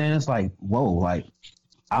 You know what I'm saying? It's like, whoa, like,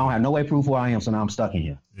 I don't have no way to prove who I am, so now I'm stuck in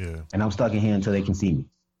here. Yeah. And I'm stuck in here until they can see me.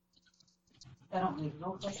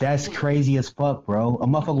 That's crazy as fuck, bro. A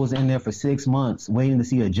motherfucker was in there for 6 months waiting to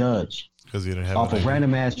see a judge. Because he didn't have off a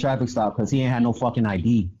random ass traffic stop because he ain't had no fucking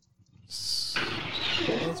ID.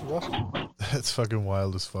 That's rough. That's fucking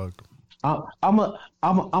wild as fuck. I'm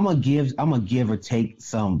a give or take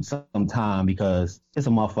some time because it's a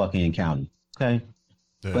motherfucking county, okay?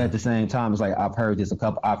 Yeah. But at the same time, it's like I've heard this a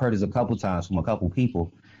couple times from a couple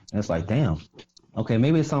people, and it's like, damn, okay,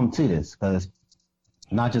 maybe there's something to this because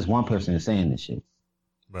not just one person is saying this shit.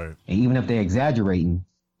 Right. And even if they're exaggerating,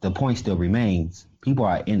 the point still remains. People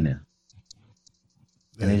are in there.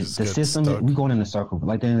 Yeah, And the system, we going in a circle.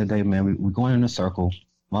 Like at the end of the day, man, we're going in a circle.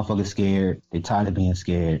 Motherfuckers scared. They tired of being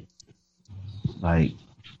scared. Like,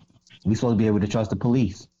 we supposed to be able to trust the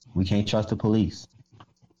police. We can't trust the police.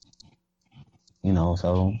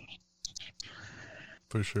 So.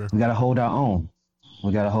 For sure. We got to hold our own.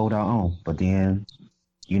 But then,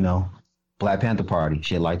 Black Panther Party,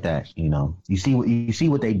 shit like that, You see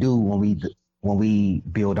what they do when we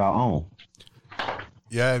build our own.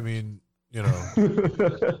 Yeah, I mean,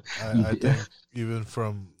 I think even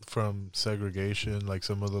from segregation, like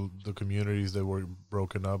some of the communities that were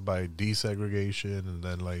broken up by desegregation, and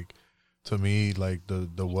then like to me, like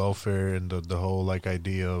the welfare and the whole like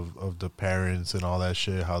idea of the parents and all that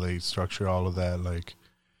shit, how they structure all of that, like,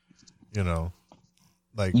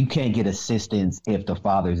 like you can't get assistance if the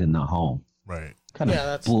father's in the home. Right. What kind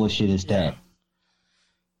of bullshit is that?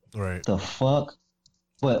 Right. The fuck?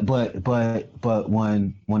 But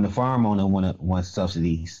when the farm owner wants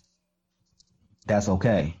subsidies, that's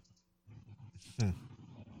okay.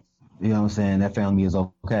 You know what I'm saying? That family is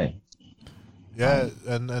okay. Yeah,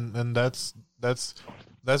 and that's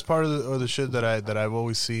part of the shit that I've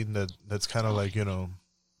always seen that's kind of like, you know,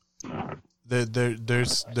 there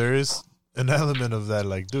is an element of that,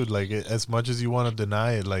 like, dude, like, as much as you want to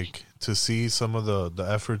deny it, like, to see some of the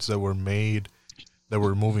efforts that were made, that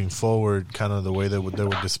were moving forward, kind of the way that they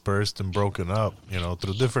were dispersed and broken up, you know,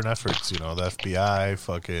 through different efforts, you know, the FBI,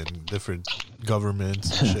 fucking different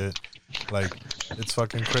governments and shit. Like, it's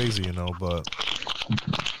fucking crazy, you know, but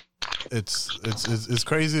it's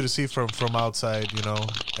crazy to see from outside, you know,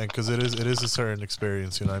 and because it is a certain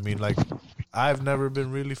experience, you know what I mean? Like, I've never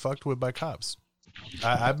been really fucked with by cops.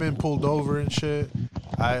 I've been pulled over and shit.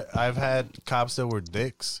 I've had cops that were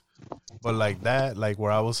dicks, but like that, like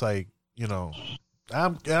where I was like, you know,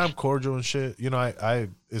 I'm cordial and shit, you know,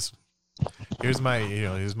 here's my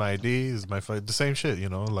ID, here's my the same shit, you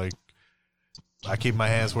know, like, I keep my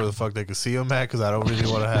hands where the fuck they can see them at, because I don't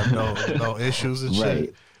really want to have no issues and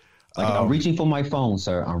shit. Like, I'm reaching for my phone,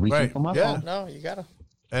 sir. I'm reaching for my phone. No, you gotta.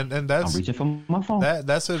 And that's, I'm reaching for my phone.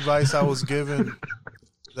 That's advice I was given.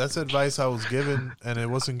 That's advice I was given, and it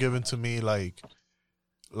wasn't given to me like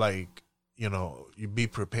you know, you be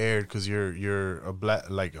prepared because you're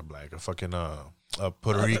a fucking a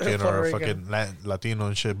Puerto Rican or a fucking Latino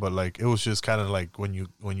and shit. But like, it was just kind of like when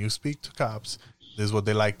you speak to cops, this is what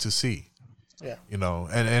they like to see. Yeah. You know,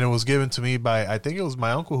 and it was given to me by, I think it was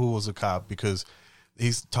my uncle who was a cop, because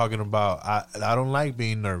he's talking about, I don't like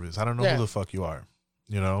being nervous. I don't know who the fuck you are,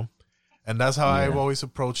 you know? And that's how I've always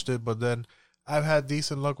approached it. But then I've had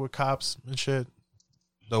decent luck with cops and shit.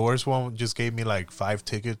 The worst one just gave me like 5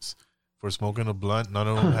 tickets for smoking a blunt. None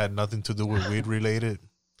of them had nothing to do with weed related.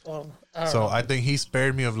 Well, I think he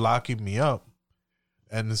spared me of locking me up.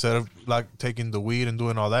 And instead of like taking the weed and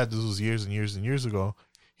doing all that, this was years and years and years ago,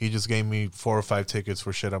 he just gave me 4 or 5 tickets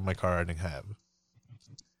for shit on my car I didn't have.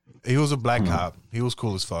 He was a black cop. He was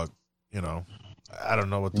cool as fuck. You know, I don't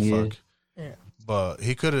know what the fuck. Yeah. But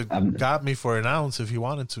he could have got me for an ounce if he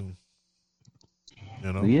wanted to.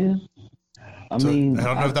 You know? Yeah. I mean, I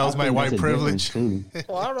don't know if that was my white privilege.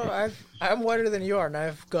 Well, I don't know. I'm whiter than you are, and I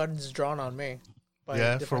have guns drawn on me.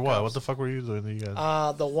 Yeah, for what? Cops. What the fuck were you doing?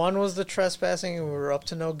 The one was the trespassing, and we were up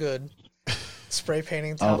to no good. Spray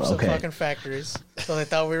painting tops of fucking factories. So they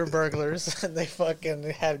thought we were burglars, and they fucking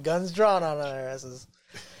had guns drawn on our asses.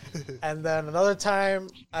 And then another time,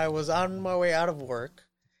 I was on my way out of work,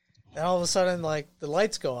 and all of a sudden, like, the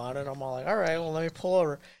lights go on, and I'm all like, all right, well, let me pull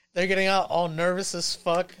over. They're getting out all nervous as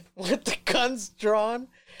fuck with the guns drawn,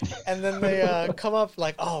 and then they come up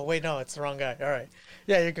like, oh, wait, no, it's the wrong guy. All right.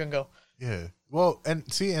 Yeah, you can go. Yeah. Well,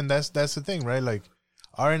 and see, and that's the thing, right? Like,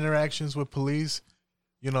 our interactions with police,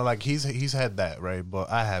 you know, like, he's had that, right?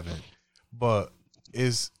 But I haven't. But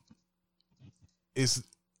it's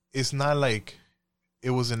not like it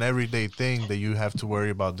was an everyday thing that you have to worry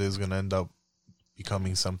about this is going to end up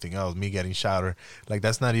becoming something else, me getting shot, or like,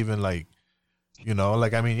 that's not even like, you know,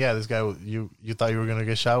 like, I mean, yeah, this guy, you thought you were going to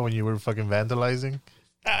get shot when you were fucking vandalizing?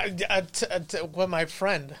 With my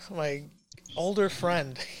friend, my older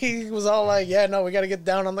friend, he was all like, yeah, no, we got to get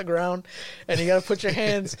down on the ground, and you got to put your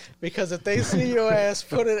hands, because if they see your ass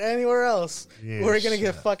put it anywhere else, we're going to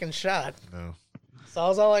get fucking shot. No. So I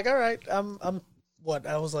was all like, all right,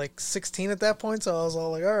 I was like 16 at that point, so I was all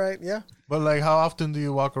like, all right, yeah. But like, how often do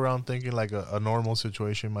you walk around thinking like a normal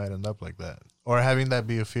situation might end up like that? Or having that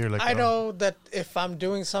be a fear? Like, I know that if I'm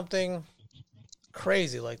doing something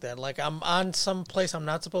crazy like that, like I'm on some place I'm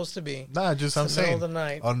not supposed to be. Nah, just I'm saying, middle of the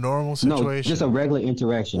night. A normal situation. No, just a regular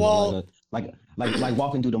interaction. Well, like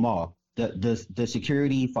walking through the mall. Does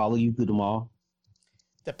security follow you through the mall?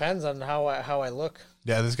 Depends on how I look.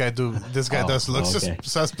 Yeah, this guy does look suspect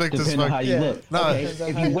as fuck. Depending on how you look. No, okay.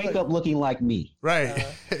 If you wake up looking like me, right?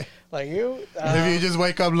 Like you. If you just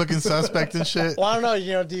wake up looking suspect and shit. Well, I don't know.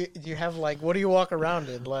 You know, do you have like, what do you walk around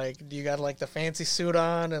in? Like, do you got like the fancy suit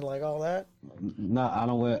on and like all that? No, I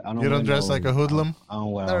don't wear. You don't dress like a hoodlum. I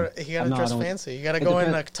don't wear. No, you gotta dress fancy. You gotta go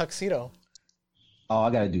in a tuxedo. Oh, I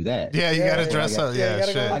gotta do that. Yeah, you gotta dress up. Yeah,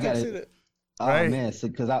 shit. I gotta. Oh man,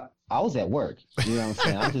 because I was at work. You know what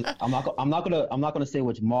I'm saying? I'm not gonna say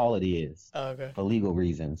which mall it is. Oh, okay. For legal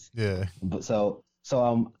reasons. Yeah. But so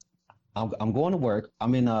I'm going to work.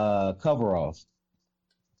 I'm in coveralls.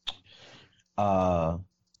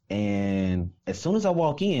 And as soon as I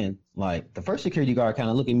walk in, like the first security guard kind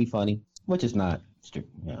of look at me funny, which is not strict,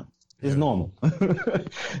 you know, it's normal.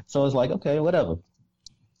 So it's like, okay, whatever.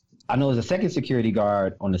 I know there's a second security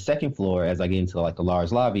guard on the second floor as I get into like the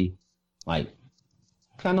large lobby, like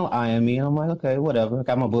kind of eyeing me. And I'm like, okay, whatever. I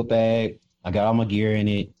got my book bag. I got all my gear in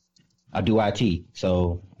it. I do IT.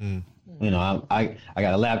 So, you know, I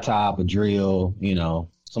got a laptop, a drill, you know,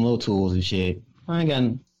 some little tools and shit. I ain't got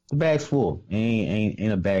the bag's full.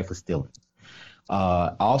 Ain't a bag for stealing.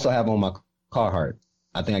 I also have on my Carhartt.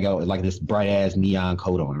 I think I got like this bright ass neon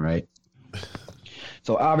coat on, right?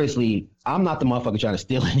 So obviously, I'm not the motherfucker trying to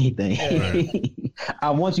steal anything. Right. I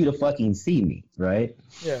want you to fucking see me, right?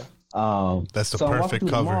 Yeah. That's the so perfect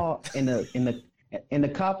cover. The mall, and the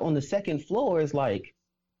cop on the second floor is like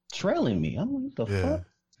trailing me. I'm like, what the fuck?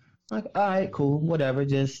 Like, all right, cool, whatever.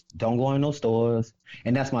 Just don't go in no stores.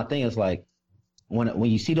 And that's my thing. Is like when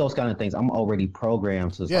you see those kind of things, I'm already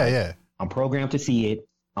programmed to. I'm programmed to see it.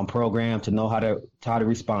 I'm programmed to know how to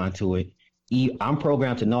respond to it. I'm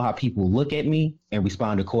programmed to know how people look at me and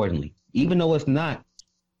respond accordingly. Even though it's not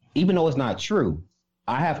true,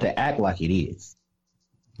 I have to act like it is.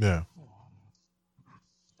 Yeah.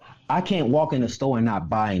 I can't walk in the store and not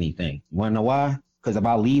buy anything. You wanna know why? Because if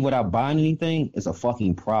I leave without buying anything, it's a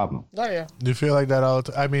fucking problem. Oh yeah. You feel like that all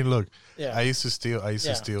the time? I mean, look. Yeah. I used to steal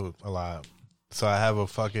a lot. So I have I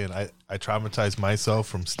traumatized myself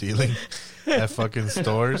from stealing at fucking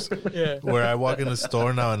stores. Yeah. Where I walk in the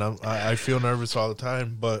store now and I feel nervous all the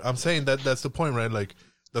time. But I'm saying that's the point, right? Like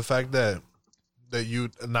the fact that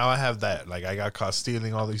you now I have that. Like I got caught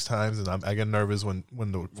stealing all these times, and I get nervous when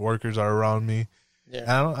the workers are around me. Yeah.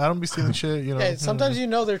 And I don't be stealing shit, you know. Yeah, sometimes you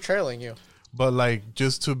know they're trailing you. But like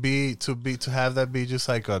just to have that be just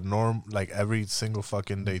like a norm, like every single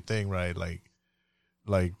fucking day thing, right? Like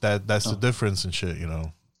that's the difference and shit, you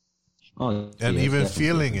know. Oh, and yeah, even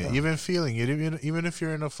feeling it, even if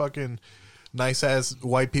you're in a fucking nice ass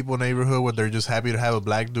white people neighborhood where they're just happy to have a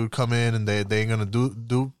black dude come in and they ain't gonna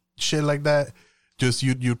do shit like that. Just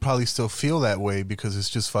you'd probably still feel that way because it's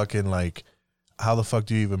just fucking like, how the fuck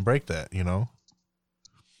do you even break that, you know?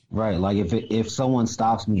 Right. Like if someone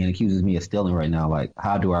stops me and accuses me of stealing right now, like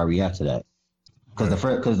how do I react to that?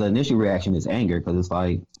 Because the initial reaction is anger because it's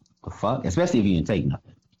like, the fuck? Especially if you didn't take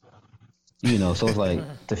nothing. You know, so it's like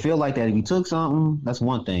to feel like that if you took something, that's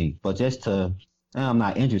one thing. But just to I'm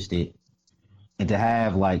not interested, and to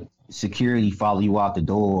have like security follow you out the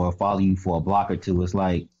door or follow you for a block or two, it's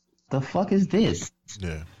like, the fuck is this?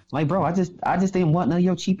 Yeah. Like, bro, I just didn't want none of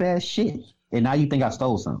your cheap ass shit. And now you think I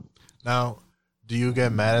stole something. Now, do you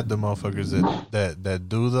get mad at the motherfuckers that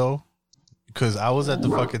do though? Because I was at the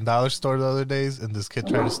fucking dollar store the other days and this kid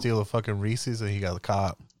tried to steal a fucking Reese's and he got a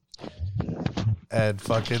cop. And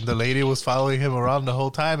fucking the lady was following him around the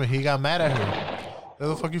whole time and he got mad at her. Why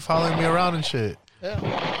the fuck you following me around and shit? Yeah.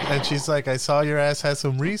 And she's like, I saw your ass had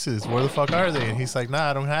some Reese's. Where the fuck are they? And he's like, nah,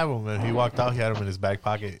 I don't have them. And he walked out. He had them in his back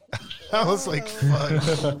pocket. I was like,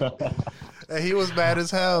 fuck. And he was mad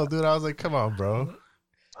as hell, dude. I was like, come on, bro.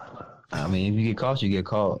 I mean, if you get caught, you get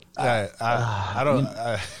caught. I don't.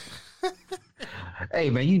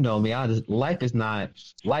 Hey, man, you know me. Life is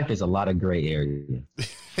a lot of gray area.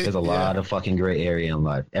 There's a lot of fucking gray area in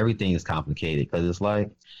life. Everything is complicated because it's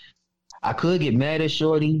like, I could get mad at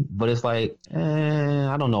Shorty, but it's like,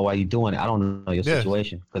 I don't know why you're doing it. I don't know your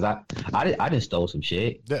situation because I just stole some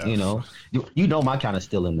shit. Yeah. You know, you know my kind of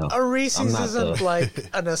stealing though. A Reese's isn't like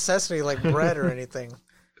a necessity like bread or anything.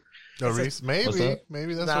 No, Reese, maybe that's what he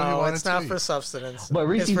wanted. It's not for substance. But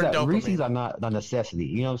Reese's are not a necessity.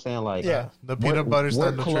 You know what I'm saying? Like, the peanut butter's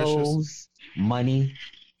not nutritious. Clothes, money.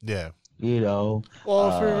 Yeah. You know.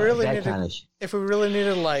 Well, if we really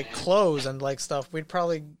needed like clothes and like stuff, we'd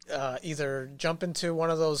probably either jump into one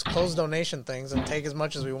of those clothes donation things and take as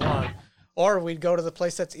much as we want, or we'd go to the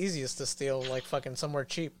place that's easiest to steal, like fucking somewhere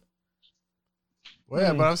cheap. Well,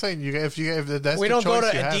 yeah, but I'm saying if that's we the don't go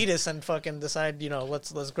to choice Adidas and fucking decide,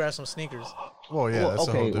 let's grab some sneakers. Well, yeah, that's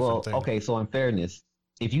a whole different thing. Okay, so in fairness,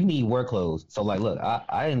 if you need work clothes, so like, look,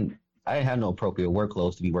 I didn't have no appropriate work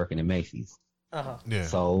clothes to be working in Macy's. Yeah.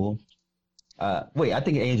 So, wait, I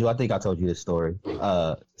think I told you this story.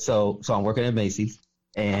 So I'm working at Macy's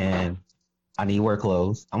and I need work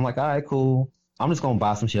clothes. I'm like, all right, cool. I'm just gonna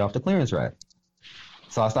buy some shit off the clearance rack.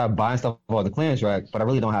 So I started buying stuff off the clearance rack, but I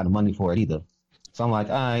really don't have the money for it either. So I'm like,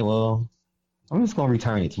 all right, well, I'm just going to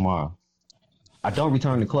return it tomorrow. I don't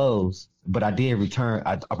return the clothes, but I did return.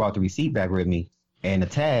 I brought the receipt back with me and the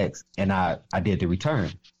tags, and I did the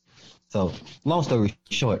return. So long story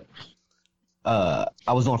short, I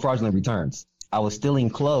was doing fraudulent returns. I was stealing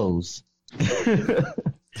clothes,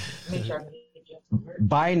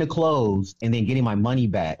 buying the clothes, and then getting my money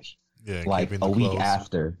back like a week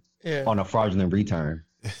after on a fraudulent return.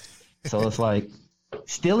 So it's like,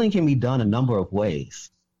 stealing can be done a number of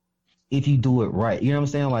ways if you do it right. You know what I'm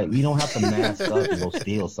saying? Like, you don't have to mask up and go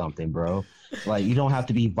steal something, bro. Like, you don't have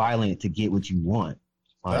to be violent to get what you want.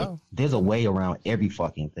 Like, No. there's a way around every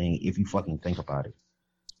fucking thing if you fucking think about it.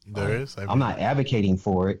 There is. I'm not advocating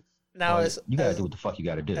for it. Now, but as you gotta do what the fuck you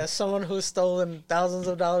gotta do. as someone who's stolen thousands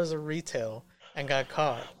of dollars of retail and got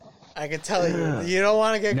caught, I can tell you, you don't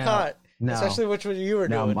want to get caught, especially what you were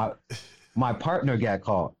now, doing. my partner got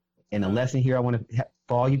caught, and the lesson here I want to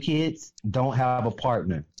for all you kids: don't have a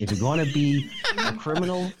partner. If you're gonna be a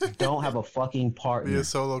criminal, don't have a fucking partner. Be a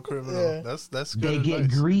solo criminal. Yeah. That's good They get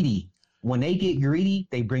advice. greedy. When they get greedy,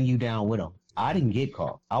 they bring you down with them. I didn't get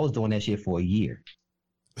caught. I was doing that shit for a year.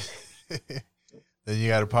 Then you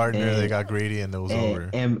got a partner. They got greedy, and it was over.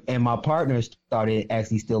 And my partner started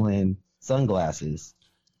actually stealing sunglasses.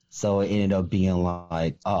 So it ended up being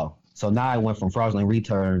like, oh, so now I went from fraudulent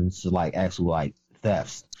returns to like actual like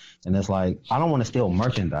thefts. And it's like, I don't want to steal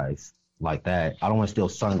merchandise like that. I don't want to steal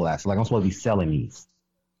sunglasses. Like, I'm supposed to be selling these.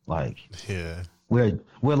 Like, Yeah. we're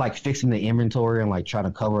like fixing the inventory and like trying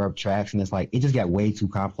to cover up tracks, and it's like it just got way too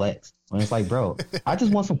complex. And it's like, bro, I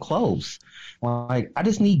just want some clothes. Like, I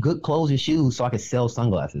just need good clothes and shoes so I can sell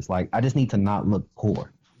sunglasses. Like, I just need to not look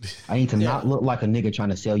poor. I need to not look like a nigga trying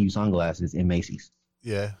to sell you sunglasses in Macy's.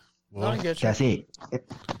 Yeah. No, I Well, get you. That's it.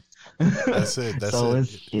 that's it. That's So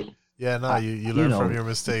it. Yeah, no, you learn from your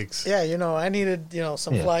mistakes. Yeah, I needed,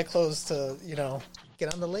 some Yeah. fly clothes to,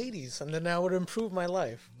 get on the ladies, and then that would improve my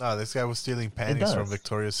life. No, this guy was stealing panties from does.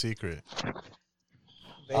 Victoria's Secret.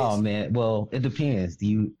 Oh man, well, it depends.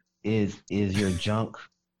 Is your junk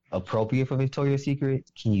appropriate for Victoria's Secret?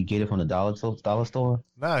 Can you get it from the dollar store?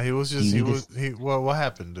 Nah, he was just well, what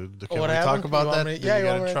happened, dude? Can What we happened? talk about You want that? me- Did yeah, you you get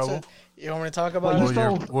want in me to- trouble? You want me to talk about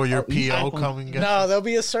Well, it? Will your you PO stole- come and get No, there'll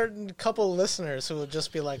be a certain couple listeners who will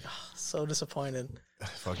just be like, so disappointed.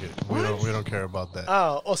 Fuck it. We don't care about that.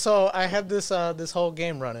 Oh, so I had this whole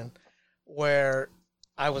game running where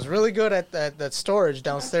I was really good at that storage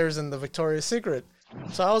downstairs in the Victoria's Secret.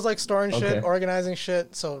 So I was like storing shit, Okay. organizing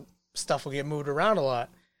shit, so stuff would get moved around a lot.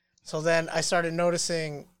 So then I started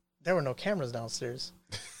noticing there were no cameras downstairs.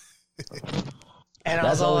 And I That's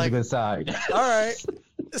was all always like, a good sign. all right.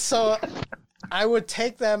 So I would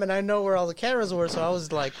take them, and I know where all the cameras were. So I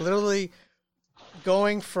was like literally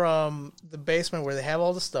going from the basement where they have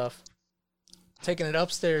all the stuff, taking it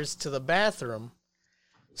upstairs to the bathroom,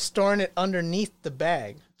 storing it underneath the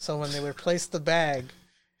bag. So when they replace the bag,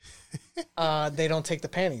 they don't take the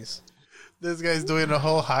panties. This guy's doing a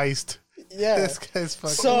whole heist. Yeah. This guy's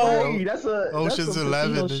fucking So- Hey, that's Ocean's some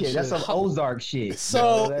 11 casino and shit. That's shit. some Ozark shit.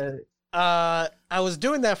 So- I was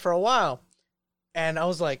doing that for a while, and I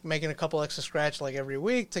was like making a couple extra scratch like every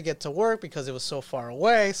week to get to work because it was so far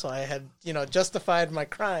away. So I had, justified my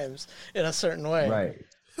crimes in a certain way. Right.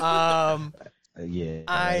 Yeah.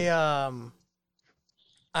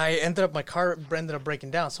 I ended up, my car ended up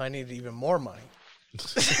breaking down, so I needed even more money.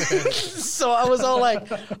 So I was all like,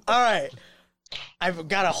 all right, I've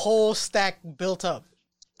got a whole stack built up.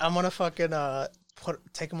 I'm going to fucking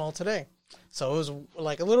take them all today. So it was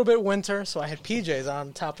like a little bit winter, so I had PJs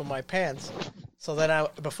on top of my pants. So then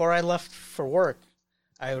before I left for work,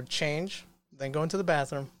 I would change, then go into the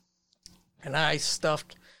bathroom, and I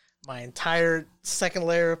stuffed my entire second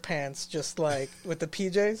layer of pants just like with the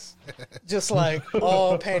PJs. Just like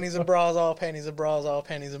all panties and bras, all panties and bras, all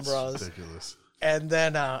panties and bras. ridiculous. And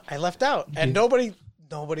then I left out, and nobody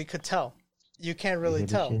could tell. You can't really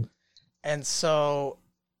tell. And so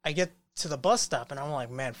I get to the bus stop, and I'm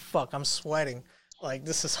like, man, fuck, I'm sweating. Like,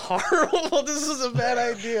 this is horrible. This is a bad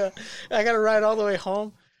idea. I got to ride all the way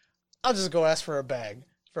home. I'll just go ask for a bag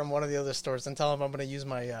from one of the other stores and tell them I'm going to use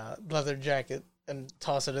my leather jacket and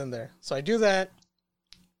toss it in there. So I do that,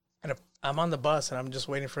 and I'm on the bus, and I'm just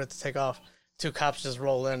waiting for it to take off. Two cops just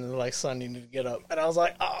roll in, and they're like, son, you need to get up. And I was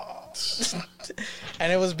like, oh.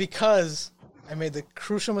 And it was because I made the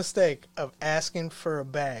crucial mistake of asking for a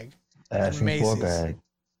bag. Asking at for a Macy's. bag.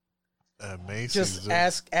 Macy's. Just dude.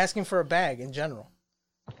 asking for a bag in general.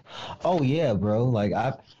 Oh yeah, bro. Like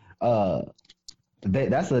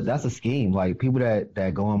that's a scheme. Like people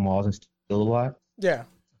that go in malls and steal a lot. Yeah.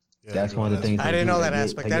 Yeah, That's one of the things. I they didn't do. know They that get-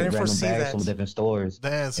 aspect. they I get didn't random foresee bags that. from different stores,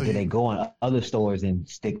 Damn, so and then they you, go in other stores and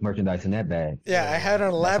stick merchandise in that bag. Yeah, I had an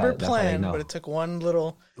elaborate that's how they plan, know. but it took one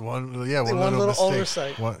little, one one little little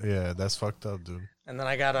mistake. oversight. Yeah, that's fucked up, dude. and then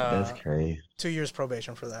I got That's crazy. 2 years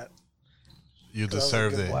probation for that. You was a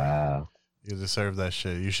deserved good it. Wow. You deserve that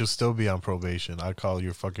shit. You should still be on probation. I call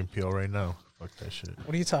your fucking PO right now. Fuck that shit.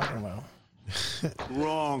 What are you talking about?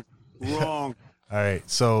 Wrong. All right,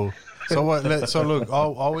 so what? So look,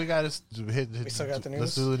 all we got is to hit. We still got the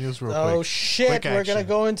Let's news? do the news real Oh quick. shit, Quick we're gonna action.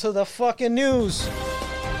 go into the fucking news.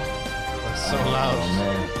 That's so loud. Oh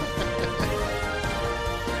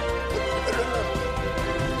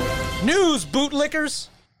man. News, bootlickers.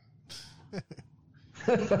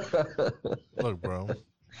 Look, bro.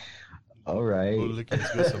 All right. Bootlicking is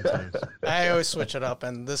good sometimes. I always switch it up,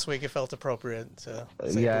 and this week it felt appropriate to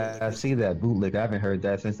say Yeah, I bootlicking. see that bootlick. I haven't heard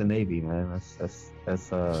that since the Navy, man.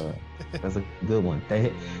 That's a good one.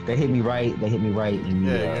 They hit me right. They hit me right. In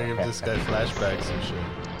the, Yeah, you're gonna give this guy flashbacks and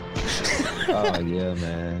shit. Oh yeah,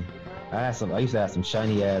 man. I used to have some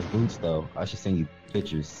shiny ass boots though. I should send you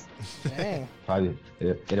pictures. Dang. Probably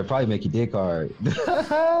it'll probably make you dig hard.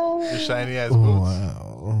 Your shiny ass boots.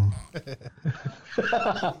 Wow.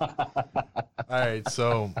 All right,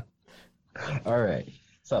 so All right.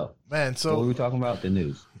 So man, what were so we talking about? The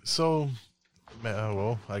news. so man,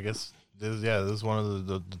 well, I guess this is one of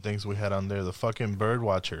the things we had on there. The fucking bird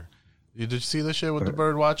watcher. Did you see the shit with the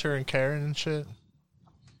bird watcher and Karen and shit?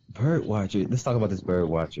 Bird watcher. Let's talk about this bird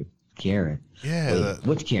watcher. Karen. Yeah, Wait,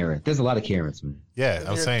 which Karen? There's a lot of Karens, man. yeah.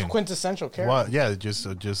 I'm Your saying, quintessential Karen. what? Yeah, just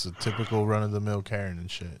a typical run of the mill Karen and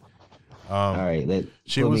shit. All right,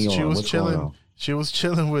 She put was me she on. was What's going chilling. on? She was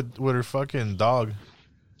chilling with her fucking dog,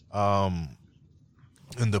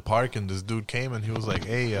 in the park, and this dude came and he was like,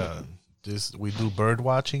 "Hey, we do bird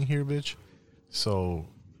watching here, bitch. So,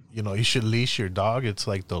 you should leash your dog. It's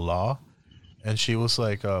like the law." And she was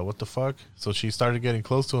like, "What the fuck?" So she started getting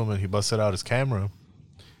close to him, and he busted out his camera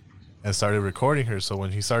and started recording her. So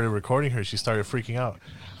when he started recording her, she started freaking out.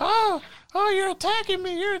 Oh, you're attacking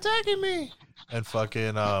me! You're attacking me! And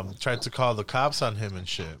fucking tried to call the cops on him and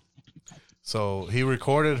shit. So he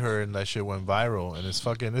recorded her, and that shit went viral. And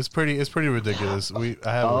it's pretty ridiculous.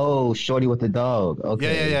 Oh, shorty with the dog.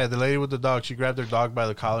 Okay. Yeah. The lady with the dog, she grabbed her dog by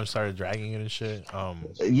the collar and started dragging it and shit.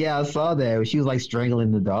 Yeah, I saw that. She was like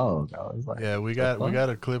strangling the dog. I was like, Yeah, we got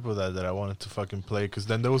a clip of that I wanted to fucking play, because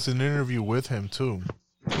then there was an interview with him too,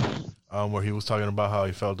 where he was talking about how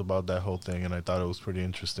he felt about that whole thing, and I thought it was pretty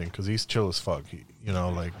interesting because he's chill as fuck.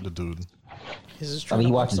 Like the dude. He's just I trying mean,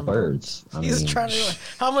 he to watch watches some birds. He's trying to.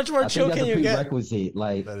 How much more I chill think can that's a you get? prerequisite.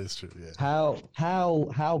 Like, That is true. Yeah.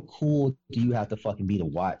 how cool do you have to fucking be to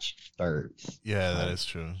watch birds? Yeah, that is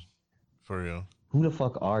true. For real. Who the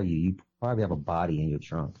fuck are you? You probably have a body in your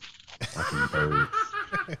trunk. Watching birds.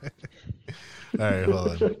 All right,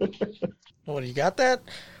 hold on. What, you got that?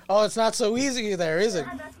 Oh, it's not so easy there, is it?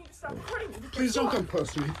 I'm asking you to stop recording me. Please don't come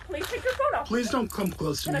close to me. Please take your phone off. Please don't come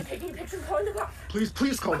close to And me. I'm taking pictures and calling the cops.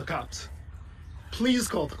 Please call the cops. Please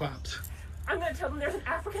call the cops. I'm gonna tell them there's an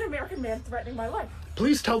African American man threatening my life.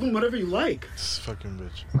 Please tell them whatever you like. This fucking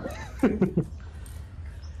bitch.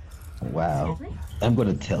 Wow. I'm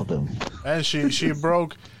gonna tell them. And she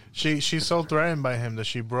broke. She's so threatened by him that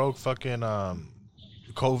she broke fucking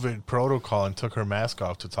COVID protocol and took her mask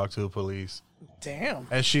off to talk to the police. Damn.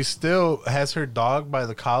 And she still has her dog by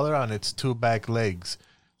the collar on its two back legs.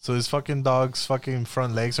 So his fucking dog's fucking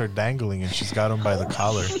front legs are dangling, and she's got him by the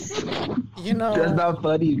collar. That's not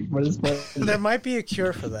funny, but it's funny. There might be a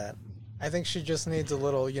cure for that. I think she just needs a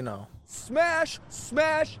little, Smash,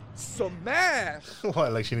 smash, smash.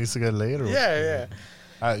 What? Like she needs to get laid? Or Yeah.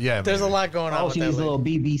 yeah. There's a maybe. lot going on Oh, with she that needs a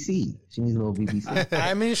lady. little BBC. She needs a little BBC.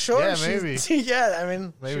 I mean, sure. Yeah, she's- maybe. Yeah, I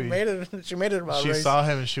mean, Maybe. she made it. She made it about She race. saw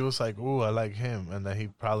him and she was like, "Ooh, I like him," and then he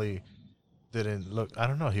probably didn't look. I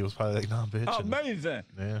don't know. He was probably like, "Nah, bitch." and- Amazing.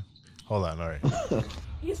 yeah. Hold on. All right.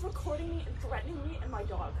 He's recording me and threatening me and my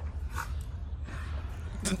dog.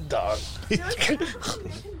 Dog. There's an African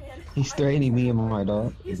American man. He's threatening me and my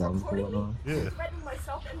dog. Is He's that what's recording going me on? Yeah. and threatening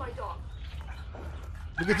myself and my dog.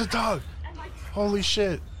 Look at the dog. And my Holy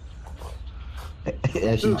shit.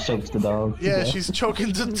 As she chokes the dog. Yeah, she's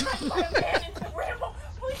choking the dog. my man is Rambo.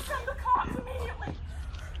 Please send the cops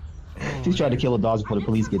immediately. She's trying to kill the dogs before the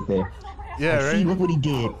police get there. Yeah, See, right. look what he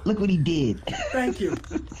did. Look what he did. Thank you.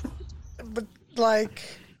 But like,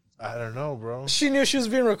 I don't know, bro. she knew she was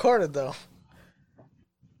being recorded, though.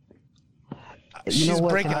 You She's know what?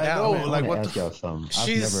 breaking I down, know, man. I Like, wanna what ask the y'all something.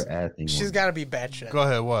 She's I've never asked anyone. She's got to be batshit. Go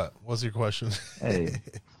ahead. What? What's your question? Hey,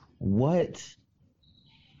 what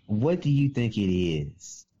do you think it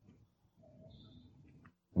is?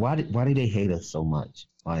 Why do they hate us so much?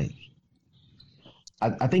 Like,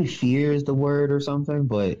 I think fear is the word or something,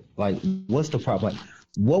 but like, what's the problem? Like,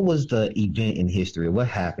 what was the event in history? What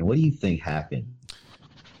happened? What do you think happened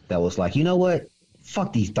that was like, you know what?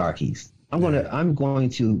 Fuck these darkies. I'm going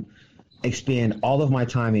to expend all of my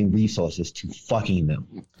time and resources to fucking them.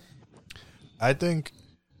 I think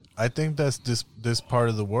that's this part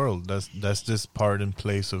of the world. That's this part and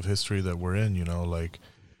place of history that we're in. Like,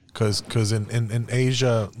 because in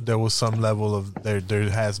Asia there was some level of there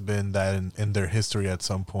has been that in their history at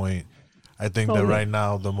some point. I think that right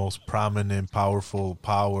now the most prominent, powerful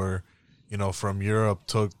power, from Europe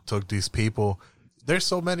took these people. there's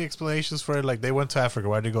so many explanations for it. Like, they went to Africa.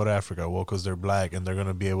 Why'd they go to Africa? Well, because they're black, and they're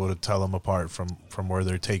gonna be able to tell them apart from where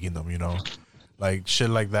they're taking them. You know, like shit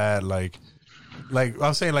like that. Like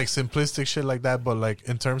I'm saying, like simplistic shit like that. But like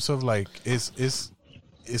in terms of like, it's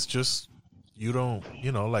just you don't,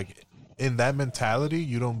 you know, like in that mentality,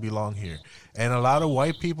 you don't belong here. And a lot of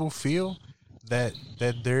white people feel that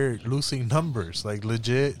they're losing numbers, like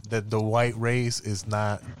legit, that the white race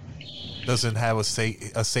doesn't have a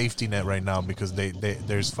safety net right now, because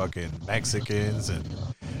there's fucking Mexicans and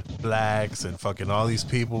blacks and fucking all these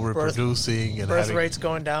people reproducing and birth rates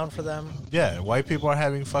going down for them. Yeah, white people are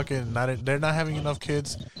having they're not having enough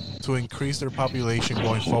kids to increase their population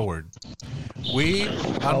going forward. We,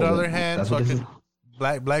 on the other hand, fucking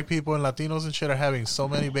black people and Latinos and shit are having so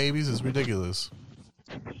many babies, it's ridiculous.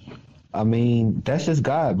 I mean, that's just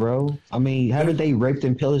God, bro. I mean, haven't they raped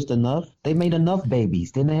and pillaged enough? They made enough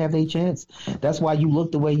babies. Didn't they have their chance? That's why you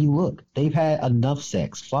look the way you look. They've had enough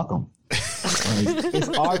sex. Fuck them. It's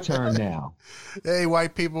our turn now. Hey,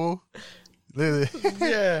 white people.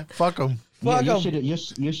 Yeah. Fuck them. Yeah,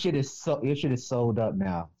 your shit is sold up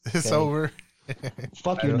now. Okay? It's over.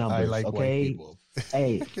 Fuck your numbers, I like okay? white people.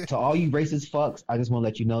 Hey, to all you racist fucks, I just want to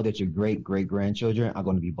let you know that your great-great-grandchildren are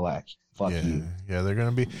going to be black. Fuck you. Yeah, they're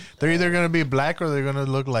either gonna be black or they're gonna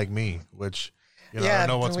look like me, which, you know, I don't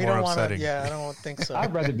know what's more upsetting. I don't think so.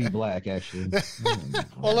 I'd rather be black, actually.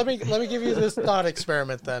 Well, let me give you this thought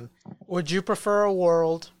experiment then. Would you prefer a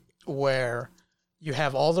world where you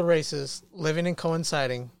have all the races living and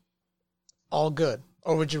coinciding, all good,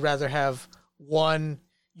 or would you rather have one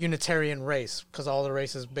Unitarian race because all the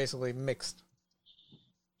races basically mixed?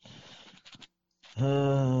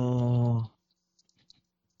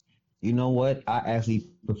 You know what? I actually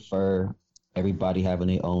prefer everybody having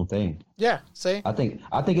their own thing. Yeah, see? I think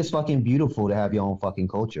it's fucking beautiful to have your own fucking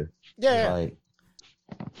culture. Yeah. Like,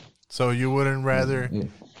 so you wouldn't rather? Yeah.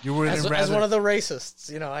 You wouldn't rather? As one of the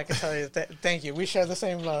racists, you know, I can tell you. Thank you. We share the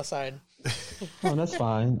same side. No, that's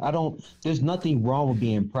fine. There's nothing wrong with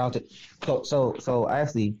being proud to. So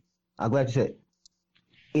actually, I'm glad you said.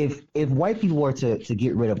 If white people were to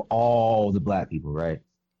get rid of all the black people, right?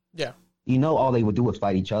 Yeah. You know, all they would do is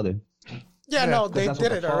fight each other. Yeah, no, they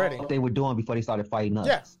did it already. They were doing before they started fighting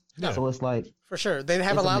us. Yeah. So it's like, for sure, they'd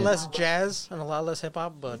have a lot less jazz and a lot less hip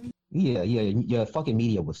hop, but yeah, fucking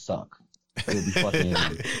media would suck. It would be fucking.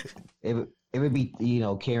 it would be, you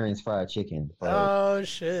know, Karen's fried chicken. But, oh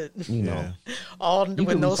shit! You know, all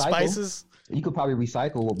with no spices. You could probably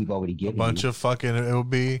recycle what we've already given. A bunch of fucking. It would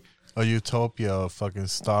be a utopia of fucking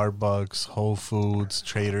Starbucks, Whole Foods,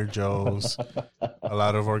 Trader Joe's, a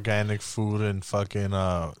lot of organic food and fucking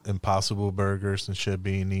Impossible burgers and shit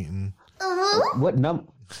being eaten. What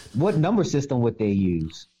number system would they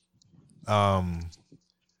use? I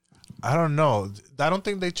don't know. I don't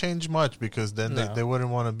think they change much, because then they wouldn't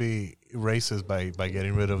want to be racist by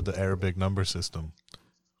getting rid of the Arabic number system.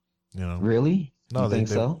 You know? Really? No,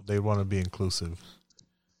 so? They want to be inclusive.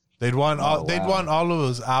 They'd want want all of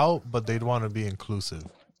us out, but they'd want to be inclusive.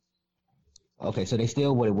 Okay, so they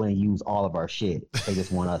still wouldn't use all of our shit. They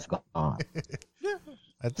just want us gone. Yeah.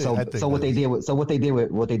 I think what they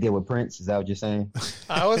did with Prince, is that what you're saying?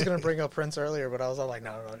 I was gonna bring up Prince earlier, but I was all like,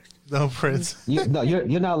 no, Prince. You're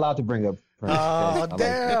not allowed to bring up Prince. Oh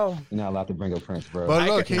damn! You're not alled to bring up Prince, bro. But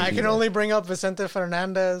look, I can only bring up Vicente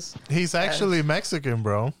Fernandez. He's actually Mexican,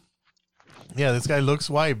 bro. Yeah, this guy looks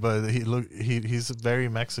white, but he's very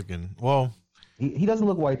Mexican. Well, he doesn't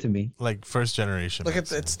look white to me. Like first generation. Look,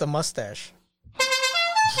 it's the mustache.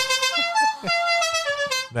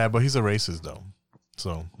 Nah, but he's a racist though.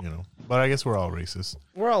 So, you know. But I guess we're all racist.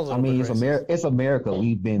 We're all it's America.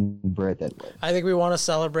 We've been bred that way. I think we want to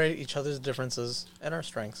celebrate each other's differences and our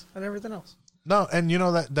strengths and everything else. No, and you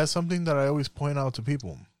know that's something that I always point out to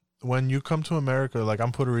people. When you come to America, like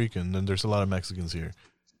I'm Puerto Rican, and there's a lot of Mexicans here.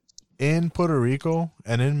 In Puerto Rico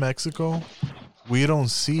and in Mexico, we don't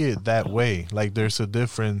see it that way. Like there's a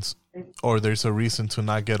difference, or there's a reason to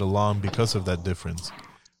not get along because of that difference.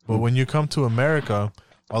 But when you come to America,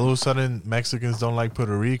 all of a sudden Mexicans don't like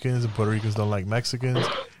Puerto Ricans and Puerto Ricans don't like Mexicans,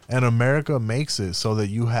 and America makes it so that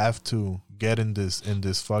you have to get in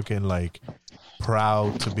this fucking like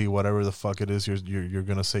proud to be whatever the fuck it is you're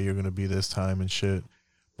gonna say you're gonna be this time and shit.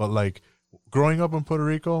 But like growing up in Puerto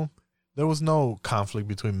Rico, there was no conflict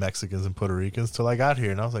between Mexicans and Puerto Ricans till I got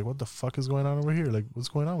here, and I was like, what the fuck is going on over here? Like, what's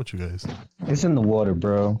going on with you guys? It's in the water,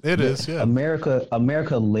 bro. It is, yeah.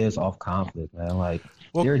 America lives off conflict, man. Like,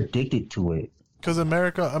 they're addicted to it. Because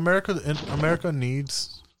America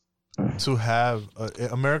needs to have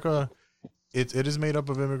America. It is made up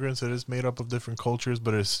of immigrants. It is made up of different cultures,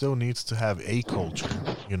 but it still needs to have a culture,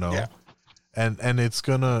 you know. Yeah. And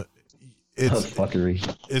it's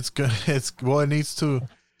fuckery. It's good. It's well, it needs to.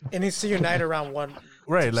 It needs to unite around one.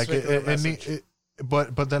 Right, like specific message.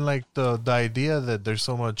 but then like the idea that there's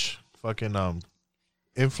so much fucking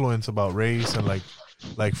influence about race and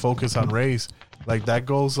like focus on race, like that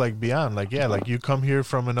goes like beyond, like, yeah, like you come here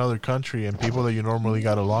from another country and people that you normally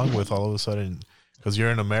got along with, all of a sudden because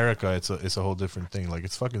you're in America, it's a whole different thing. Like,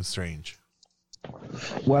 it's fucking strange.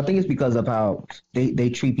 Well, I think it's because of how they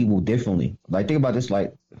treat people differently. Like, think about this,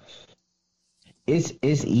 like it's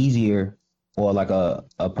easier, or like a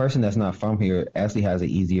person that's not from here actually has an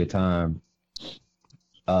easier time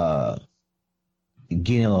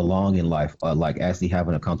getting along in life, like actually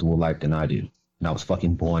having a comfortable life than I do. And I was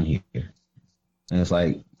fucking born here. And it's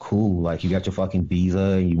like, cool, like you got your fucking visa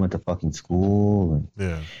and you went to fucking school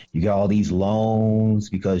and you got all these loans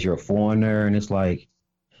because you're a foreigner, and it's like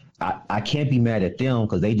I can't be mad at them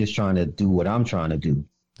because they just trying to do what I'm trying to do.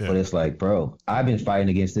 Yeah. But it's like, bro, I've been fighting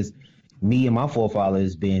against this. Me and my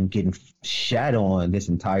forefathers been getting shat on this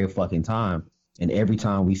entire fucking time. And every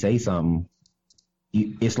time we say something,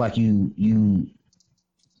 it's like you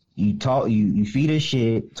feed us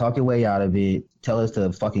shit, talk your way out of it, tell us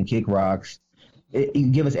to fucking kick rocks.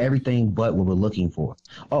 You give us everything but what we're looking for.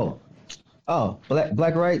 Oh,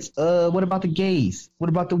 black rights. What about the gays?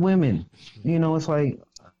 What about the women? You know, it's like,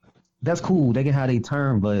 that's cool. They can have their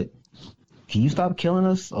turn, but can you stop killing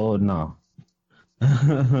us? Oh no.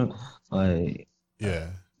 Like, yeah.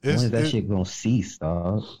 When is that shit gonna cease,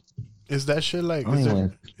 dog? Is that shit like?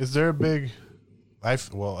 Is there a big? I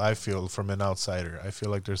feel from an outsider, I feel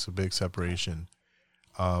like there's a big separation,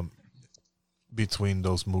 between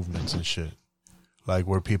those movements and shit. Like,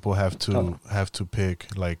 where people have to pick,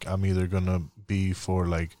 like, I'm either gonna be for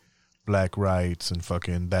like black rights and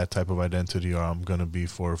fucking that type of identity, or I'm gonna be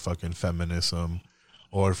for fucking feminism,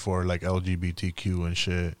 or for like LGBTQ and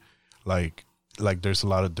shit. Like there's a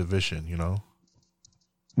lot of division, you know?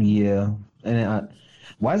 Yeah, and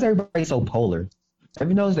why is everybody so polar? Have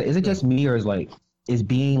you noticed that? Is it just me, or is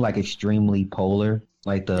being like extremely polar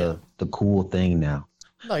like the cool thing now?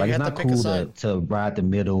 No, like, it's not cool to ride the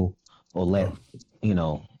middle or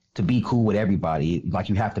to be cool with everybody. Like,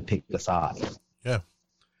 you have to pick the side. Yeah.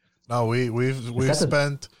 No, we've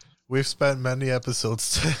spent many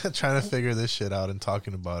episodes trying to figure this shit out and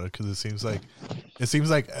talking about it, because it seems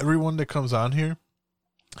like everyone that comes on here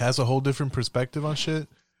has a whole different perspective on shit,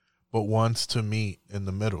 but wants to meet in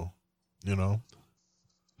the middle, you know?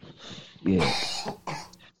 Yeah.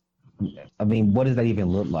 I mean, what does that even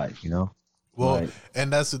look like, you know? Well,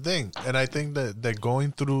 and that's the thing. And I think that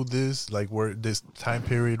going through this, like, this time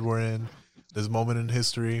period we're in, this moment in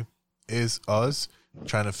history, is us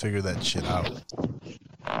trying to figure that shit out.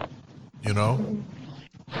 You know?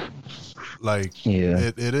 Like,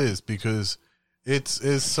 it is, because it's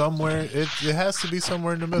somewhere, it has to be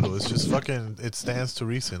somewhere in the middle. It's just fucking, it stands to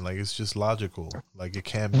reason. Like, it's just logical. Like, it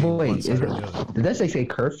can't be one side or the other. Did that say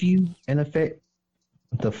curfew in effect?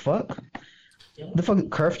 What the fuck? The fucking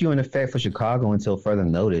curfew in effect for Chicago until further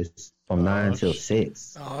notice, from 9 until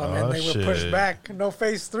 6. Oh man, they were pushed back. No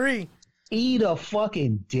phase 3. Eat a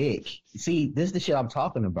fucking dick. See, this is the shit I'm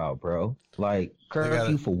talking about, bro. Like,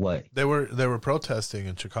 curfew for what? They were protesting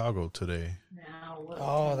in Chicago today.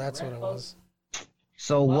 Oh, that's what it was.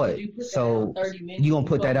 So what? So you gonna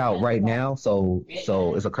put that out right now? So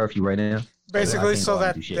it's a curfew right now? Basically, so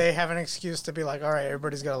that they have an excuse to be like, all right,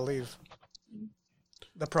 everybody's gotta leave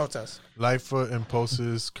the protest. Lightfoot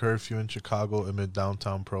imposes curfew in Chicago amid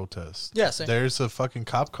downtown protests. Yes, there's a fucking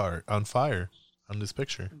cop car on fire on this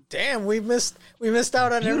picture. Damn, we missed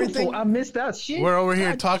out on everything. I missed out shit. We're over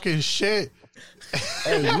here talking shit.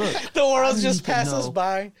 Hey, look, the world just passes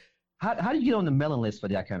by. How do you get on the mailing list for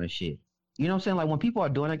that kind of shit? You know what I'm saying? Like, when people are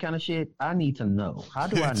doing that kind of shit, I need to know. How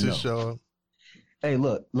do I know? Show up. Hey,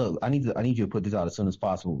 look, I need you to put this out as soon as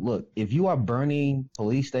possible. Look, if you are burning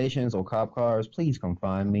police stations or cop cars, please come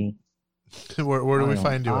find me. Where do we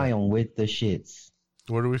find you at? I am with the shits.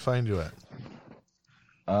 Where do we find you at?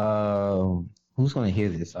 Who's going to hear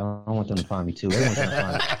this? I don't want them to find me too. Everyone's going to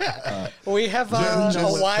find me. We have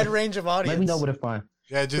a wide range of audience. Let me know where to find.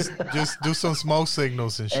 Yeah, just do some smoke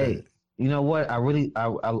signals and shit. Hey, you know what? I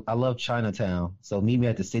love Chinatown. So meet me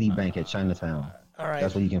at the Citibank at Chinatown. All right,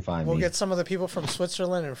 that's where you can find me. We'll get some of the people from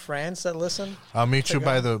Switzerland and France that listen. I'll meet you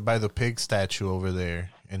by the pig statue over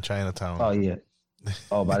there in Chinatown. Oh yeah.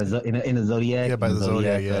 Oh, by the in the Zodiac. Yeah, by the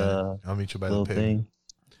Zodiac. Yeah, I'll meet you by the pig. Thing.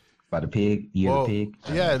 By the pig. The pig.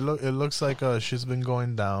 Yeah, it looks like shit's been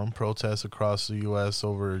going down. Protests across the U.S.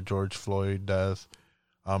 over George Floyd death.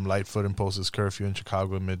 Lightfoot imposes curfew in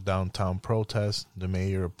Chicago amid downtown protests. The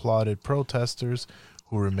mayor applauded protesters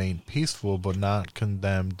who remained peaceful but not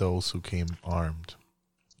condemned those who came armed.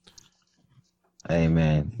 Hey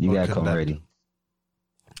man, you Or gotta come condemned. ready.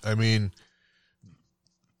 I mean,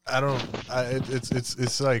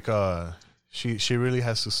 it's like she really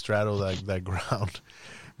has to straddle that ground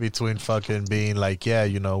between fucking being like, yeah,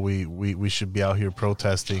 you know, we should be out here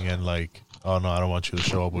protesting, and like, oh no, I don't want you to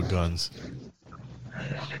show up with guns.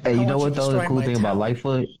 Hey, you know want what you though? The destroying cool my thing about town.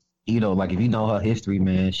 Lightfoot, you know, like if you know her history,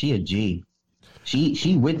 man, she a G.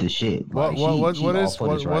 She with the shit. Like, she all for this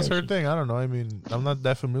What's riot her shit. thing? I don't know. I mean, I'm not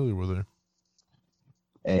that familiar with her.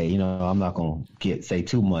 Hey, you know, I'm not gonna say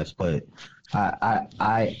too much, but I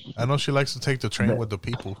I know she likes to take the train with the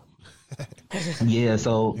people yeah.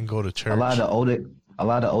 So and go to church. a lot of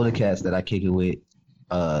the older cats that I kick it with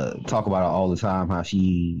talk about her all the time. How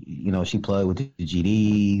she, you know, she played with the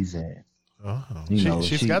GDs, and you know,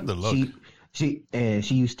 she's got the look.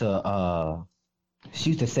 She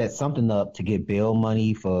used to set something up to get bail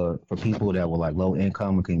money for people that were like low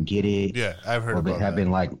income and couldn't get it. Yeah, I've heard or about have that.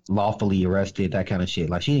 been like lawfully arrested, that kind of shit.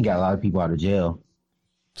 Like she didn't got a lot of people out of jail.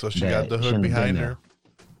 So she that got the hood shouldn't have behind been her.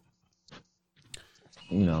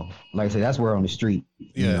 You know, like I said, that's where on the street.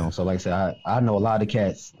 You Yeah. know, so like I said, I know a lot of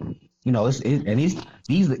cats. You know, and these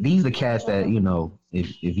the cats that, you know,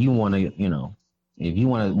 if you want to, you know, if you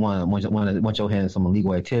want your hand in some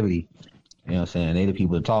illegal activity, you know what I'm saying, they the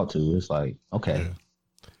people to talk to. It's like, okay,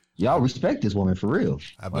 y'all respect this woman for real.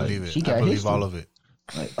 I believe it. She I got believe history. all of it.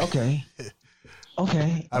 Like, okay,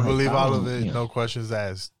 okay. I Like, believe all don't, of it. you know, No questions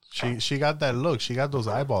asked. She got that look. She got those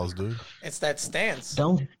eyeballs, dude. It's that stance.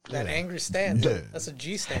 Don't. That angry stance. Yeah. That's a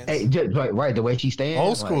G stance. Hey, just, right, the way she stands.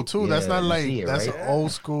 Old school like, too. That's yeah, not you like see it, that's right? an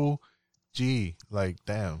old school G. Like,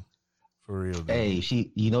 damn, for real, dude. Hey,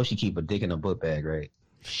 she, you know, she keep a dick in a book bag, right?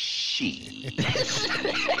 She.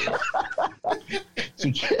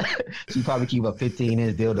 she probably keep a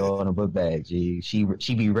 15-inch dildo in a book bag.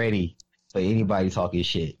 She be ready for anybody talking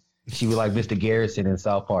shit. She be like Mr. Garrison in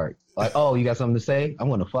South Park. Like, oh, you got something to say? I'm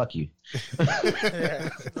gonna fuck you. Yeah,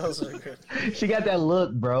 those are good. She got that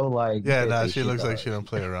look, bro. Like, Yeah, you nah, can't say she shit looks like about she don't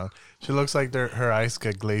play around. She looks like her eyes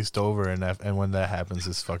get glazed over, and when that happens,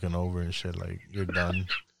 it's fucking over and shit. Like, you're done.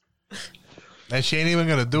 And she ain't even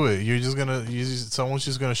gonna do it. Someone's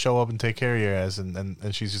just gonna show up and take care of your ass,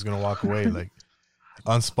 and she's just gonna walk away, like,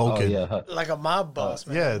 unspoken. Oh, yeah. Like a mob boss,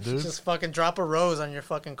 man. yeah, dude. Just fucking drop a rose on your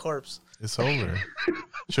fucking corpse. It's over.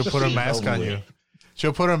 She'll put a mask on you.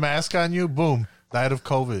 She'll put a mask on you. Boom. Died of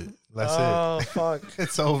COVID. That's Oh, it. fuck.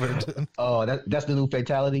 It's over, dude. Oh, that's the new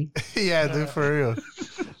fatality. Yeah, dude, for real.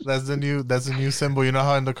 That's the new symbol. You know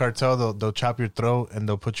how in the cartel they'll chop your throat and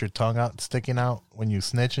they'll put your tongue out sticking out when you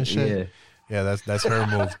snitch and shit. Yeah, that's her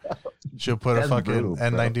move. She'll put a That's fucking brutal, bro.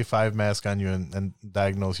 N95 mask on you and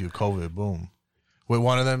diagnose you COVID. Boom. With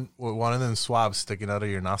one of them swabs sticking out of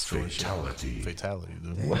your nostril. Fatality, dude.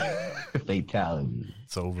 Fatality.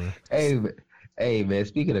 It's over. Hey, man.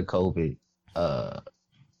 Speaking of COVID,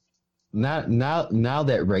 now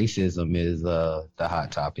that racism is the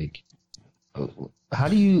hot topic, how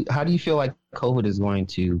do you feel like COVID is going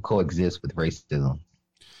to coexist with racism?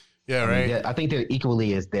 Yeah, I mean, right. I think they're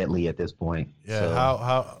equally as deadly at this point. Yeah.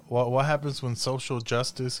 So- What happens when social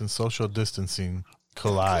justice and social distancing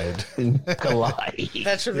collide? collide.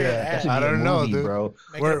 That should be an ad. I don't know, movie, dude. bro.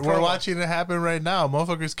 Make it a We're promo. watching it happen right now.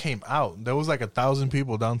 Motherfuckers came out. There was like 1,000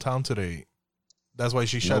 people downtown today. That's why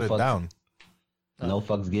she shut it fucks- down. No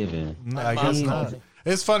fucks given. No, I guess not.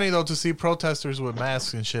 It's funny though to see protesters with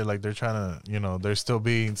masks and shit. Like they're trying to, they're still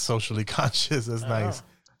being socially conscious. That's nice.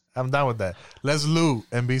 I'm down with that. Let's loot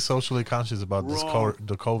and be socially conscious about the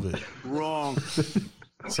COVID. Wrong.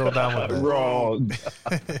 So down with that. Wrong.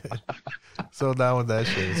 So down with that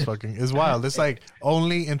shit. It's wild. It's like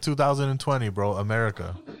only in 2020, bro.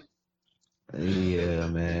 America. Yeah,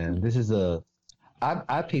 man. This is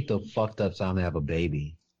I picked a fucked up time to have a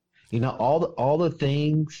baby. You know, all the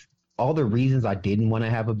things, all the reasons I didn't want to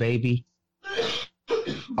have a baby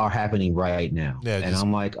are happening right now. Yeah, and just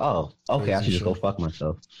I'm like, oh, okay, I crazy should just go shit. fuck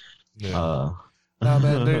myself. Yeah. Nah,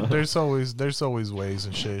 man. There's always ways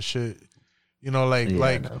and shit.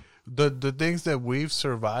 Like no. the things that we've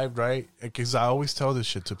survived, right? Because I always tell this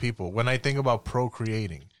shit to people when I think about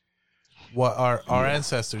procreating. What our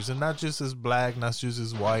ancestors, and not just as black, not just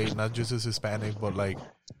as white, not just as Hispanic, but like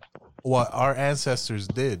what our ancestors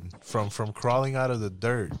did from crawling out of the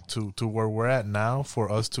dirt to where we're at now, for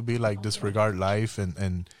us to be like disregard life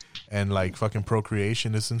and like fucking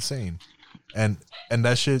procreation is insane. And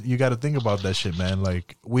that shit, you got to think about that shit, man.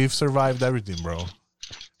 Like, we've survived everything, bro.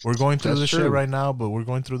 We're going through That's this true. shit right now, but we're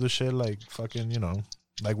going through the shit like fucking,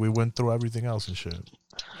 like we went through everything else and shit.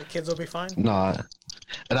 The kids will be fine. Nah,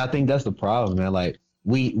 and I think that's the problem, man. Like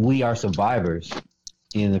we are survivors,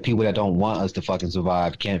 and the people that don't want us to fucking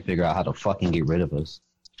survive can't figure out how to fucking get rid of us.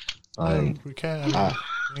 Like we can't.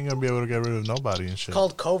 We ain't gonna be able to get rid of nobody and shit.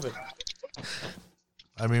 Called COVID.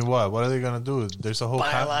 I mean, what? What are they gonna do? There's a whole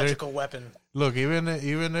biological weapon. Look, even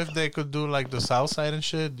if they could do like the South Side and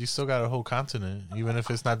shit, you still got a whole continent. Even if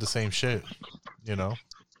it's not the same shit, you know.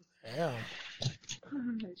 Yeah.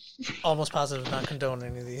 Almost positive, not condone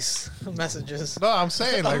any of these messages. No, I'm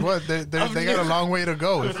saying like what they got a long way to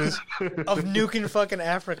go. If it's of nuking fucking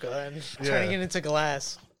Africa and turning it into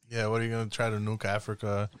glass. Yeah, what are you gonna try to nuke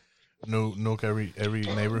Africa? Nuke every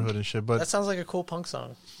neighborhood and shit. But that sounds like a cool punk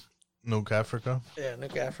song. Nuke Africa. Yeah,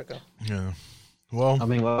 nuke Africa. Yeah. Well, I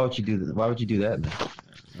mean, why would you do that, man?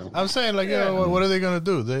 I'm saying like, what are they gonna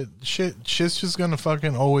do? Shit's just gonna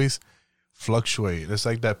fucking always fluctuate. It's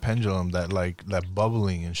like that pendulum, that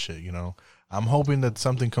bubbling and shit. You know. I'm hoping that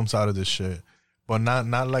something comes out of this shit, but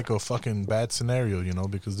not like a fucking bad scenario. You know,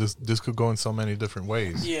 because this could go in so many different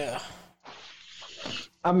ways. Yeah.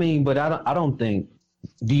 I mean, but I don't think.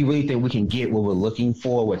 Do you really think we can get what we're looking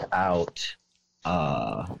for without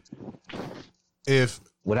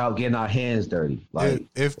getting our hands dirty? Like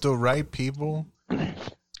if the right people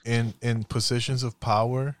in positions of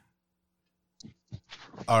power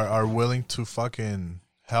are willing to fucking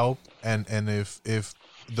help, and if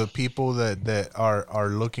the people that are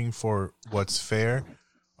looking for what's fair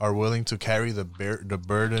are willing to carry the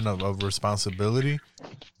burden of responsibility,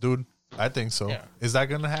 dude, I think so. Yeah. Is that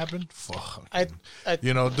gonna happen? Fuck.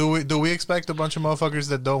 You know, do we expect a bunch of motherfuckers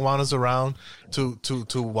that don't want us around to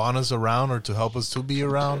want us around or to help us to be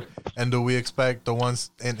around? And do we expect the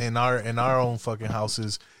ones in our own fucking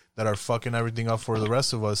houses that are fucking everything up for the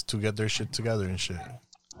rest of us to get their shit together and shit?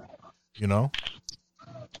 You know?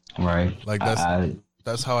 Right. Like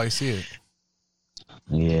that's how I see it.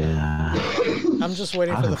 Yeah. I'm just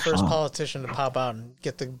waiting for the first politician to pop out and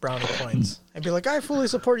get the brownie points and be like, I fully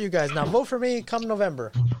support you guys. Now vote for me come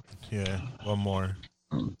November. Yeah, one more.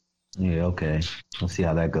 Yeah, okay. Let's see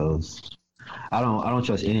how that goes. I don't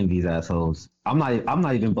trust any of these assholes. I'm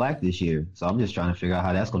not even black this year, so I'm just trying to figure out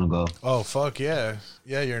how that's gonna go. Oh fuck yeah,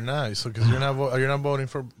 you're not. So because you're not voting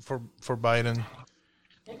for Biden.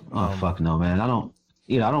 Oh fuck no, man. I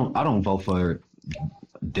don't vote for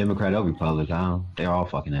Democrat or Republican. They're all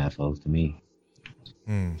fucking assholes to me.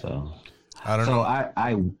 So I don't know.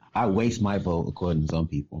 I waste my vote according to some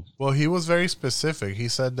people. Well, he was very specific. He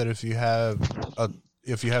said that if you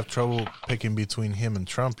have trouble picking between him and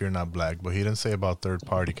Trump, you're not black. But he didn't say about third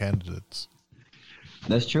party candidates.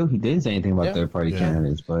 That's true. He didn't say anything about third party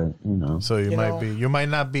candidates, but you know. So you might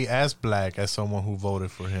not be as black as someone who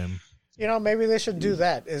voted for him. You know, maybe they should do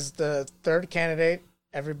that. Is the third candidate,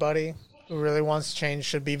 everybody who really wants change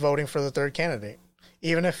should be voting for the third candidate,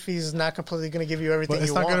 even if he's not completely going to give you everything. But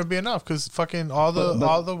it's not going to be enough because fucking all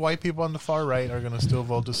the white people on the far right are going to still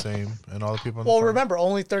vote the same, and all the people. Remember,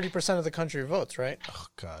 only 30% of the country votes, right? Oh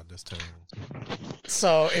God, that's terrible.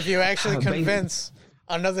 So if you actually convince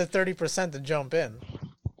another 30% to jump in,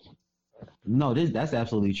 no, that's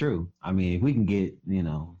absolutely true. I mean, if we can get,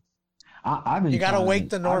 I've been. You got to wake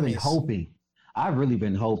the normies. I've been hoping. I've really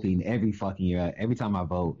been hoping every fucking year. Every time I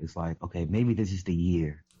vote, it's like, okay, maybe this is the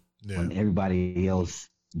year when everybody else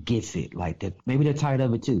gets it. Like that, maybe they're tired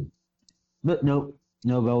of it too. But nope,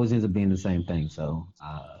 it always ends up being the same thing. So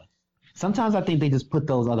sometimes I think they just put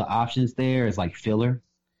those other options there as like filler,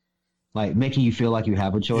 like making you feel like you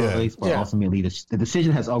have a choice, but ultimately the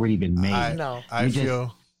decision has already been made. I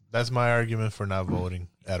feel that's my argument for not voting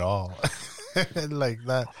at all. Like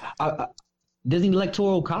that. There's an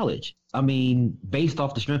electoral college. I mean, based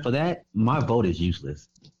off the strength of that, my vote is useless.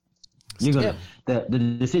 The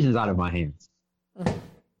decision's out of my hands.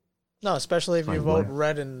 No, especially if you vote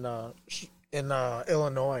red in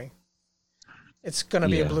Illinois, it's gonna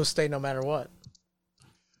be a blue state no matter what.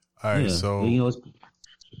 All right, so we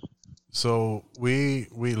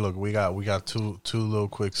got two little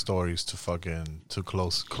quick stories to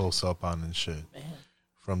close up on and shit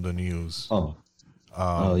from the news.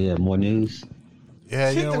 More news.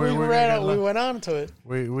 Yeah, we went on to it.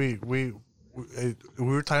 We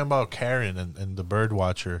were talking about Karen and the bird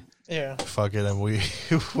watcher. Yeah. Fuck it, and we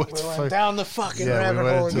went down the fucking rabbit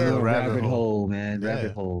hole again. Rabbit hole, man.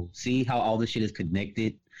 Rabbit hole. See how all this shit is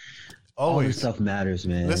connected? All this stuff matters,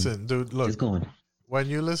 man. Listen, dude, look. It's going. When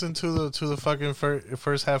you listen to the fucking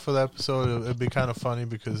first half of the episode, it'd be kind of funny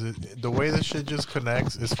because the way this shit just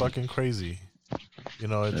connects is fucking crazy. You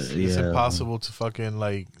know, it's impossible to fucking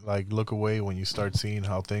like look away when you start seeing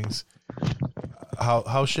how things,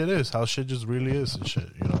 how shit is, how shit just really is and shit.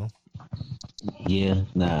 You know. Yeah.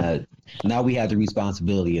 Now we have the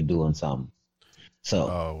responsibility of doing something.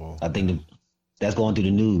 So I think that's going through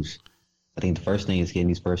the news. I think the first thing is getting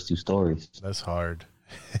these first two stories. That's hard.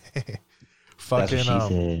 Fucking. That's what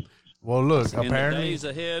she said. Well, look, In the apparently, days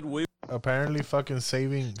ahead, we fucking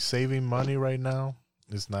saving money right now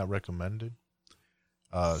is not recommended.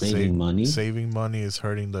 Saving money? Saving money is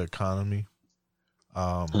hurting the economy.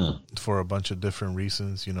 For a bunch of different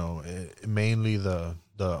reasons, you know, mainly the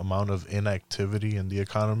amount of inactivity in the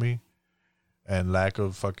economy and lack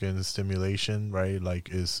of fucking stimulation, right? Like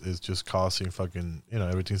is just causing fucking, you know,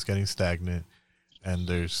 everything's getting stagnant, and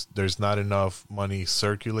there's not enough money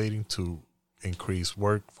circulating to increase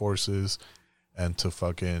workforces and to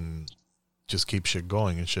fucking just keep shit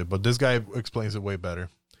going and shit. But this guy explains it way better.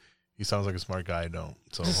 He sounds like a smart guy. I don't.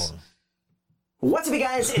 So hold on. What's up, you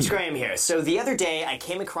guys? It's Graham here. So the other day, I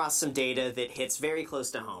came across some data that hits very close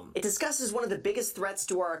to home. It discusses one of the biggest threats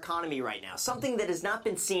to our economy right now, something that has not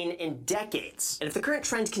been seen in decades. And if the current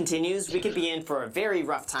trend continues, we could be in for a very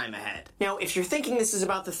rough time ahead. Now, if you're thinking this is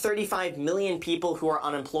about the 35 million people who are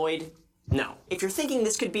unemployed, no. If you're thinking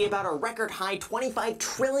this could be about a record high $25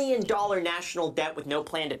 trillion national debt with no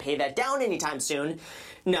plan to pay that down anytime soon,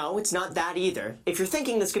 no, it's not that either. If you're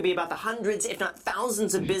thinking this could be about the hundreds, if not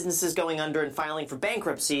thousands of businesses going under and filing for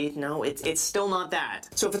bankruptcy, no, it's still not that.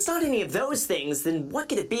 So if it's not any of those things, then what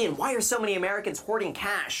could it be, and why are so many Americans hoarding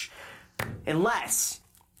cash? Unless,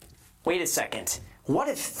 wait a second, what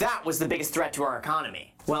if that was the biggest threat to our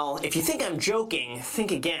economy? Well, if you think I'm joking,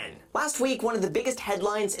 think again. Last week, one of the biggest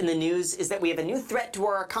headlines in the news is that we have a new threat to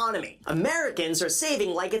our economy. Americans are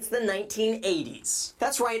saving like it's the 1980s.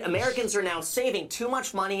 That's right, Americans are now saving too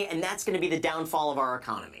much money, and that's going to be the downfall of our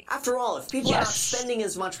economy. After all, if people are not spending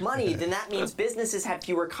as much money, then that means businesses have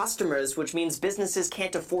fewer customers, which means businesses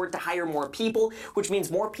can't afford to hire more people, which means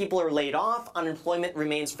more people are laid off, unemployment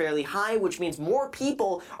remains fairly high, which means more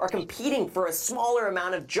people are competing for a smaller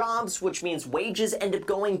amount of jobs, which means wages end up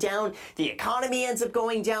going down, the economy ends up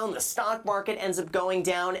going down, the stock market ends up going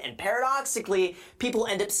down, and paradoxically, people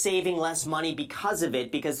end up saving less money because of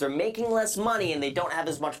it, because they're making less money and they don't have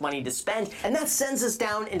as much money to spend, and that sends us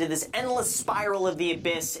down into this endless spiral of the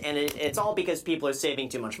abyss, and it's all because people are saving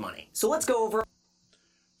too much money. So let's go over.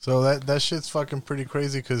 So that shit's fucking pretty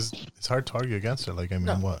crazy because it's hard to argue against it. Like, I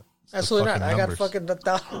mean, what? It's Absolutely not. I got numbers. fucking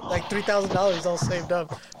like $3,000 all saved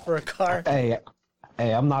up for a car.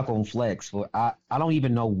 Hey, I'm not gonna flex. I don't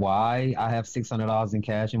even know why I have $600 in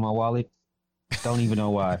cash in my wallet. Don't even know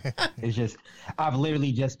why. It's just I've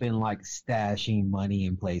literally just been like stashing money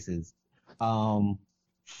in places.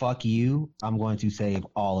 Fuck you. I'm going to save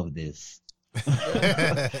all of this.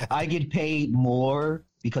 I get paid more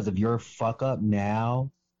because of your fuck up now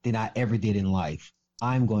than I ever did in life.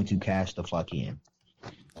 I'm going to cash the fuck in.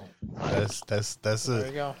 That's There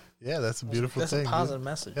you go. Yeah, that's a beautiful That's thing. a positive dude.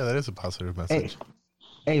 message. Yeah, that is a positive message.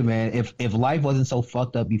 Hey man, if life wasn't so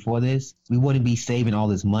fucked up before this, we wouldn't be saving all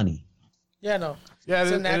this money. Yeah, no. Yeah,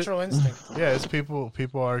 It's a natural instinct. Yeah, it's people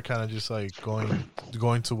are kind of just like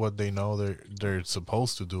going to what they know they're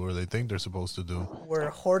supposed to do or they think they're supposed to do. We're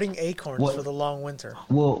hoarding acorns What? for the long winter.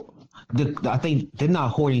 Well, I think they're not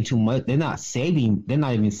hoarding too much. They're not saving. They're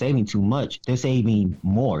not even saving too much. They're saving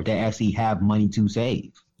more. They actually have money to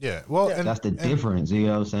save. Yeah, well, That's the difference. You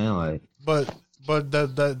know what I'm saying? Like, but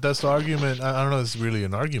that's the argument. I don't know. It's really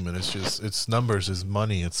an argument. It's just it's numbers, it's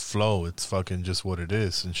money, it's flow. It's fucking just what it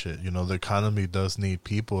is and shit. You know, the economy does need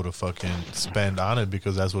people to fucking spend on it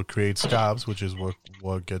because that's what creates jobs, which is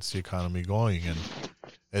what gets the economy going.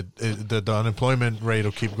 And the unemployment rate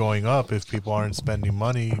will keep going up if people aren't spending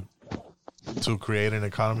money to create an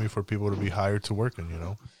economy for people to be hired to work in. You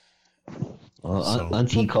know. well,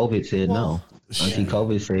 Auntie COVID said no. Auntie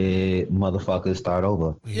COVID said motherfuckers start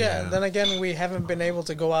over. Yeah, then again, we haven't been able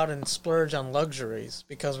to go out and splurge on luxuries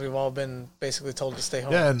because we've all been basically told to stay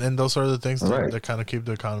home. Yeah, and those are the things Right. that kind of keep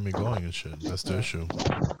the economy going and shit. That's the issue.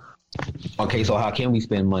 Okay, so how can we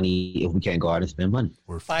spend money if we can't go out and spend money?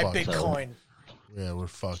 We're Buy fucked. Bitcoin. Yeah, we're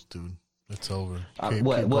fucked, dude. It's over. What? Keep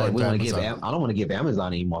We going want to to give? Amazon. I don't want to give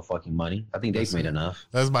Amazon any more fucking money. I think they've made enough.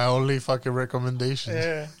 That's my only fucking recommendation.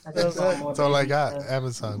 Yeah, That's all I got.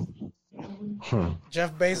 Amazon.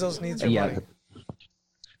 Jeff Bezos needs your money.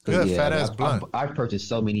 Look at that fat ass blunt. I've purchased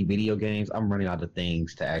so many video games. I'm running out of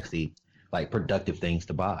things to actually, like, productive things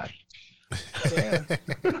to buy.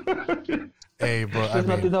 Hey, bro. There's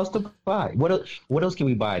nothing else to buy. What else can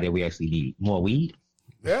we buy that we actually need? More weed?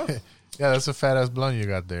 Yeah. Yeah, that's a fat ass blunt you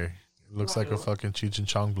got there. It looks like a fucking Cheech and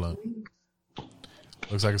Chong blunt.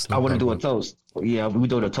 Looks like a Snoop I want to Dogg do a blunt. toast. Yeah, we're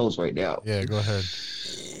doing a toast right now. Yeah, go ahead.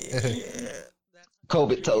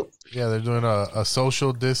 COVID toast. Yeah, they're doing a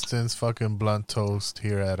social distance fucking blunt toast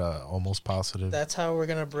here at Almost Positive. That's how we're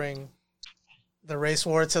gonna bring the race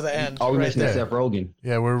war to the end. Oh, we right mentioned there. Seth Rogen.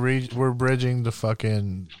 Yeah, we're bridging the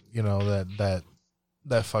fucking, you know, that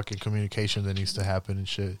that fucking communication that needs to happen and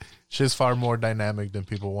shit. Shit's far more dynamic than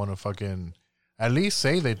people want to fucking at least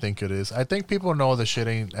say they think it is. I think people know the shit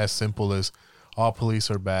ain't as simple as all police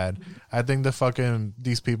are bad. I think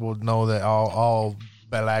these people know that all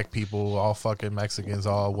black people, all fucking Mexicans,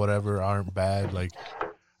 all whatever aren't bad. Like,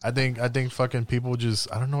 I think fucking people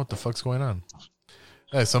just, I don't know what the fuck's going on.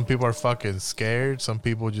 Yeah, some people are fucking scared. Some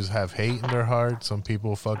people just have hate in their heart. Some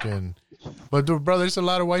people fucking, but bro, there's a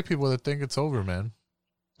lot of white people that think it's over, man.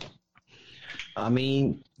 I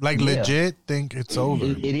mean, like legit think it's over.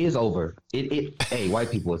 It is over. Hey, white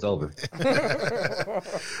people, it's over.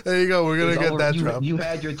 There you go. We're gonna get that drop. You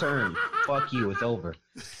had your turn. Fuck you. It's over.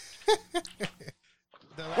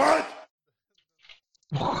 What?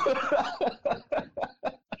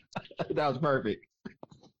 That was perfect.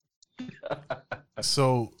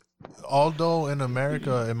 So, although in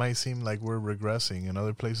America it might seem like we're regressing, in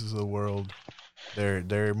other places of the world,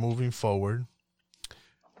 they're moving forward.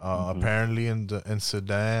 Apparently, in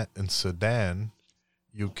Sudan,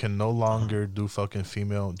 you can no longer do fucking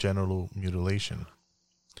female genital mutilation.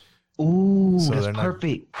 Ooh, so that's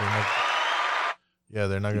perfect.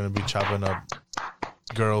 They're not going to be chopping up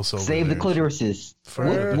girls over Save there. the clitorises.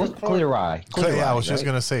 What's clitori? Yeah, I was just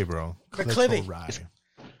going to say, bro. The clitty.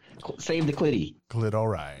 Save the clitty.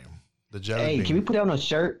 Clitori. The jelly bean. Hey, can we put it on a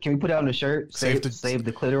shirt? Save the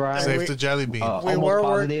clitori. Save the jelly bean. We were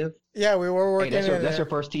positive. Yeah, we were working. Hey, that's your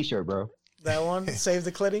first T-shirt, bro. That one, save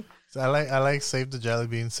the clitty. So I like save the jelly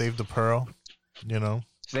bean, save the pearl. You know,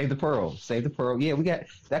 save the pearl. Yeah, we got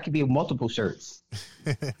that. Could be multiple shirts.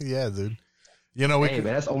 Yeah, dude. You know, man,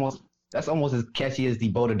 that's almost as catchy as the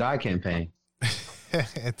Bow to Die campaign.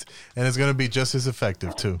 And it's gonna be just as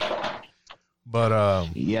effective too. But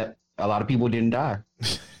yeah, a lot of people didn't die.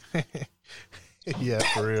 Yeah,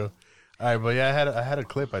 for real. All right, but yeah, I had a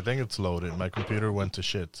clip. I think it's loaded. My computer went to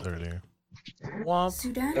shit earlier.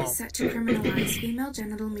 Sudan is set to criminalize female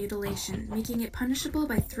genital mutilation, making it punishable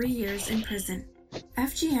by 3 years in prison.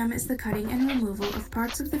 FGM is the cutting and removal of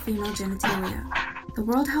parts of the female genitalia. The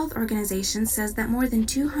World Health Organization says that more than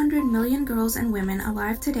 200 million girls and women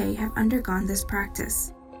alive today have undergone this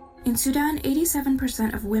practice. In Sudan,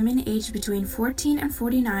 87% of women aged between 14 and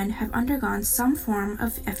 49 have undergone some form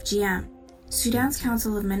of FGM. Sudan's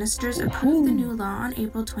Council of Ministers approved the new law on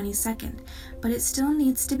April 22nd, but it still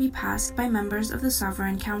needs to be passed by members of the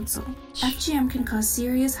Sovereign Council. FGM can cause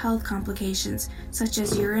serious health complications, such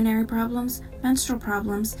as urinary problems, menstrual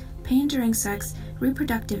problems, pain during sex,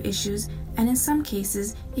 reproductive issues, and in some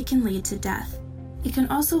cases, it can lead to death. It can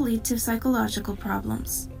also lead to psychological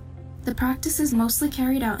problems. The practice is mostly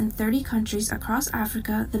carried out in 30 countries across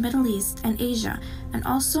Africa, the Middle East, and Asia, and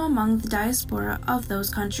also among the diaspora of those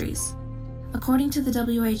countries. According to the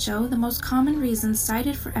WHO, the most common reason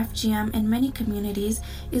cited for FGM in many communities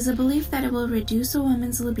is a belief that it will reduce a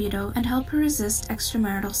woman's libido and help her resist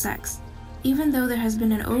extramarital sex. Even though there has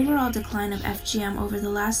been an overall decline of FGM over the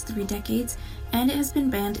last 3 decades, and it has been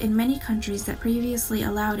banned in many countries that previously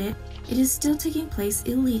allowed it, it is still taking place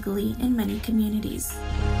illegally in many communities.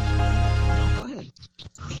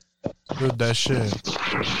 Dude, that shit.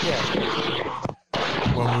 Yeah.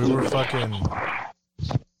 When we were fucking...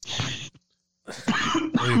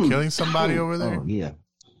 Are you killing somebody over there? Oh, yeah.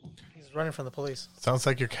 He's running from the police. Sounds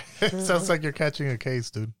like you're catching a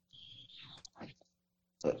case, dude.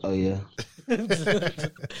 Oh yeah.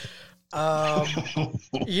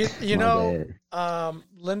 You know,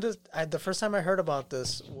 Linda. The first time I heard about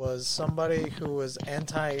this was somebody who was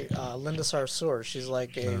anti Linda Sarsour. She's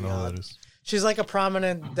like she's like a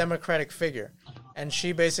prominent Democratic figure, and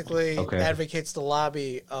she basically advocates the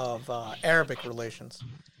lobby of Arabic relations.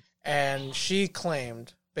 And she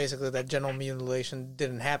claimed basically that genital mutilation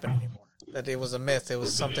didn't happen anymore. That it was a myth. It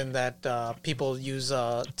was something that people use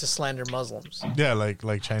to slander Muslims. Yeah,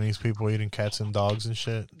 like Chinese people eating cats and dogs and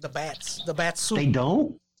shit. The bat soup. They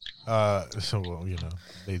don't? So, well, you know,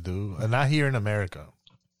 they do. Not here in America.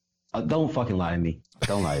 Don't fucking lie to me.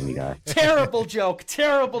 Don't lie to me, guy. Terrible joke.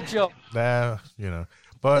 Terrible joke. Nah, you know.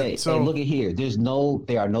 But hey, look at here.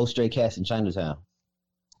 There are no stray cats in Chinatown.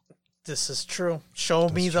 This is true. Show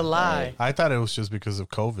me the lie. I thought it was just because of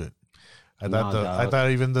COVID. I thought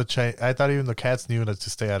even the cats knew not to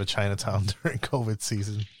stay out of Chinatown during COVID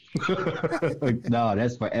season. No,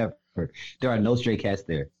 that's forever. There are no stray cats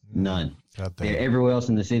there. None. They're everywhere else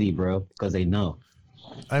in the city, bro, because they know.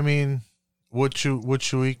 I mean, would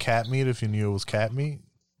you eat cat meat if you knew it was cat meat?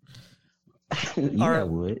 I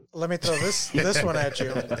would. Let me throw this one at you.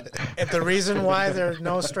 And the reason why there are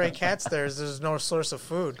no stray cats there is there's no source of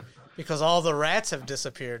food. Because all the rats have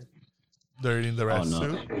disappeared. They're eating the rat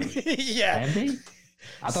soup? Yeah. Have they?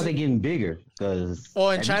 I thought they're getting bigger because.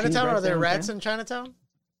 Well, in Chinatown, are there rats in Chinatown?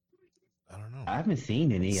 I haven't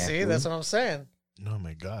seen any. See, actually. that's what I'm saying. Oh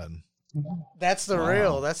my god. That's the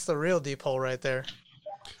real deep hole right there.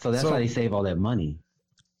 So that's why they save all that money.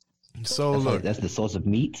 So that's look, that's the source of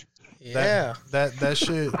meat. Yeah. That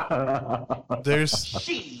shit.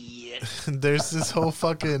 There's this whole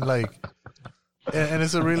fucking like, and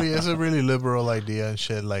it's a really liberal idea and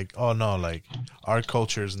shit. Like, oh no, like our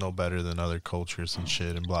culture is no better than other cultures and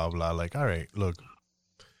shit and blah blah. Like, all right, look.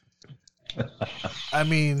 I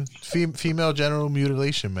mean, female genital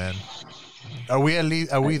mutilation, man. Are we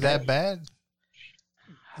that bad?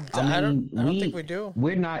 I don't think we do.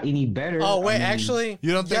 We're not any better. Oh wait, actually,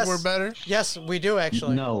 you don't think yes. we're better? Yes, we do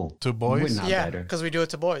actually. No, to boys. We're not yeah, better. because we do it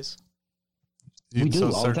to boys. We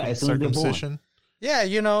do all the time. As soon as they're born. Circumcision. Yeah,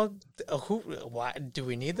 you know, why do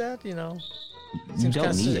we need that? You know, You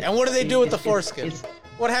don't need it. And what do they do with the foreskin?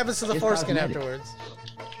 What happens to the foreskin cosmetic. afterwards?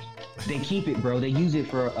 They keep it, bro. They use it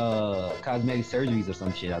for cosmetic surgeries or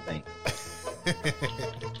some shit, I think.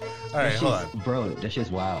 All right, hold on, bro. That's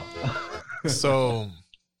just wild. So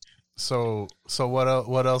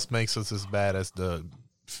what else makes us as bad as the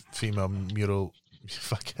female mutil?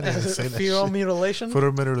 If I can't even say that Female shit. mutilation.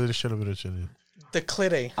 The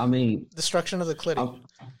clitty. I mean, destruction of the clitty.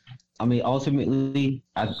 I mean, ultimately,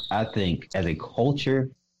 I think as a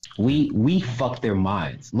culture, we fuck their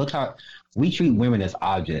minds. Look how we treat women as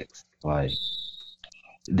objects. Like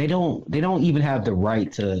they don't even have the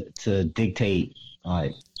right to dictate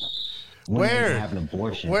like when they can have an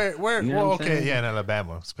abortion. Where? You know Well, what I'm okay, saying? yeah, in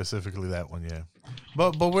Alabama specifically that one, yeah.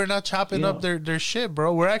 But we're not chopping up their shit,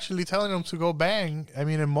 bro. We're actually telling them to go bang. I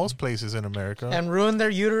mean, in most places in America, And ruin their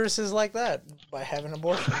uteruses like that by having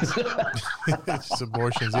abortions. just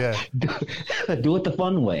abortions, yeah. Do it the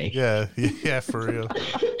fun way. Yeah, for real.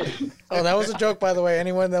 Oh, that was a joke, by the way.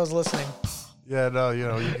 Anyone that was listening. Yeah, no, you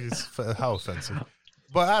know, how offensive.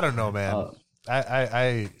 But I don't know, man.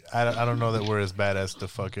 I don't know that we're as bad as the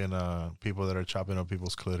fucking people that are chopping up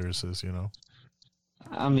people's clitorises, you know.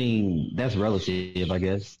 I mean, that's relative, I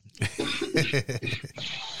guess.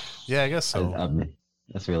 Yeah, I guess so. I mean,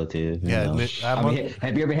 that's relative. Yeah, you know?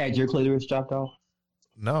 Have you ever had your clitoris chopped off?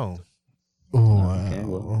 No. Okay,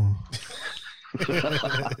 well.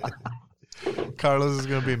 Carlos is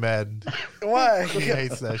gonna be mad. Why? He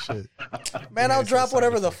hates that shit. Man, I'll drop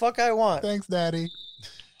whatever the fuck I want. Thanks, Daddy.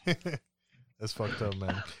 That's fucked up,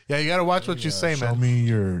 man. Yeah, you gotta watch what you say, man. Show me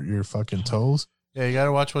your fucking toes. Yeah, you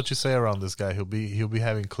gotta watch what you say around this guy. He'll be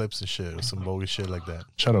having clips and shit or some bogus shit like that.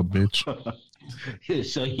 Shut up, bitch. He'll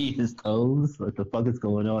show you his toes. What the fuck is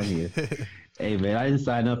going on here? Hey, man, I didn't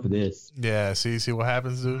sign up for this. Yeah, see what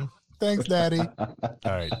happens, dude? Thanks, Daddy. All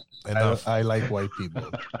right, enough. I like white people.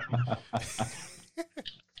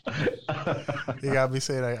 You got me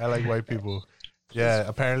saying I like white people. Yeah,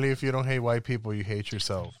 apparently if you don't hate white people, you hate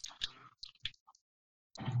yourself.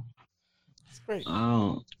 It's great.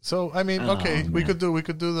 So I mean, okay, we could do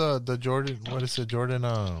the Jordan. What is it, Jordan?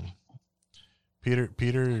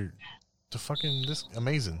 Peter, the fucking this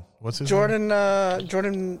amazing. What's his Jordan name?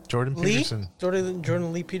 Jordan Lee? Peterson.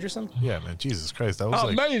 Jordan Lee Peterson. Yeah, man, Jesus Christ, that was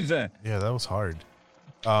amazing. Yeah, that was hard.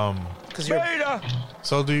 Because you're.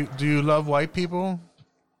 So do you love white people?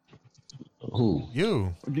 Who?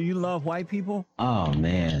 You. Do you love white people? Oh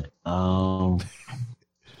man. I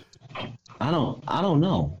don't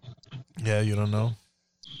know. Yeah, you don't know.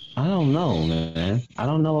 I don't know, man. I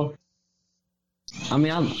don't know. I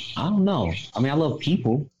mean, I don't know. I mean, I love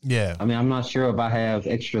people. Yeah. I mean, I'm not sure if I have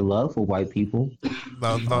extra love for white people.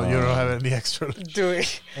 No, you don't have any extra. Do we?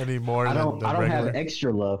 Any more? I don't regular? have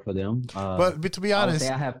extra love for them. But to be honest,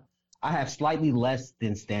 I have slightly less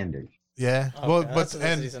than standard. Yeah. Okay, Well, that's but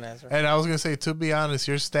a decent answer. and I was gonna say, to be honest,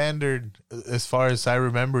 your standard, as far as I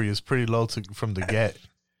remember, is pretty low from the get.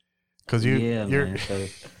 Because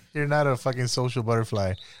you're not a fucking social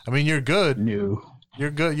butterfly. I mean, you're good. No. You're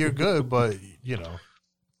good, but you know,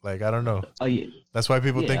 like I don't know. Oh yeah. That's why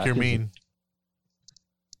people think you're mean.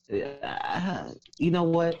 You know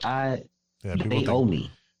what? They owe me.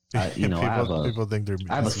 You know, people think they're.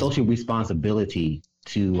 I have a social responsibility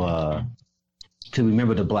to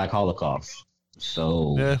remember the Black Holocaust.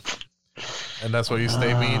 So yeah, and that's why you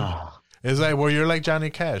stay mean. It's like, well, you're like Johnny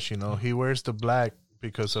Cash. You know, he wears the black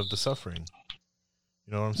because of the suffering.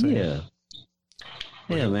 You know what I'm saying? Yeah.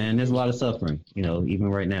 Yeah, man. There's a lot of suffering. You know, even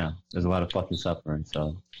right now, there's a lot of fucking suffering.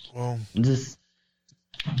 So, well, just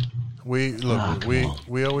we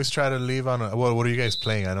always try to leave on a. Well, what are you guys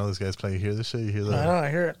playing? I know this guy's playing. You hear this shit? You hear that? I know. I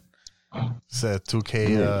hear it. It's a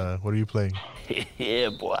 2K. What are you playing? Yeah,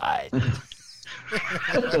 boy.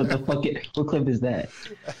 What clip is that?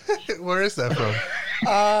 Where is that from?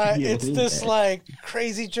 It's this like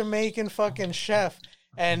crazy Jamaican fucking chef,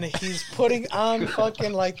 and he's putting on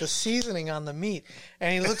fucking like the seasoning on the meat,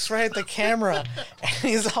 and he looks right at the camera, and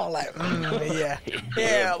he's all like, yeah,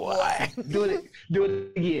 boy. Do it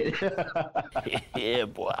again. Yeah,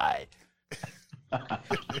 boy.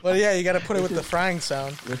 Well, yeah, you got to put it with the frying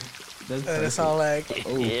sound. That's and it's all like,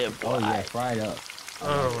 yeah, boy. Oh yeah, fried up.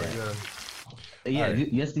 Oh my god. Yeah,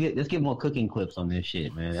 Right. let's get more cooking clips on this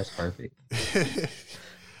shit, man. That's perfect.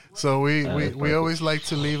 So we perfect. always like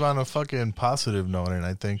to leave on a fucking positive note, and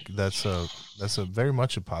I think that's a very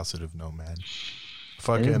much a positive note, man. It is a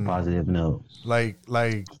Fucking positive note.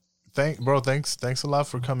 thanks a lot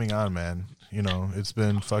for coming on, man. You know, it's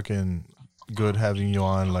been fucking good having you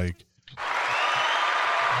on. Like,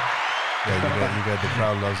 yeah, you got the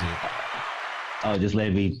crowd loves it. Oh, just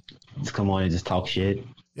let me just come on and just talk shit.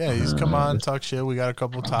 Yeah, he's come on, talk shit. We got a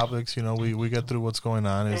couple topics. You know, we get through what's going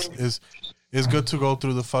on. It's good to go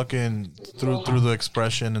through the fucking through the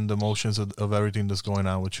expression and the emotions of everything that's going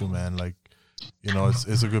on with you, man. Like, you know,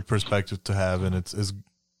 it's a good perspective to have, and it's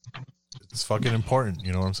fucking important.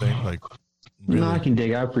 You know what I'm saying? Like, really. No, I can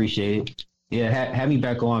dig. I appreciate it. Yeah, have me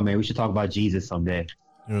back on, man. We should talk about Jesus someday.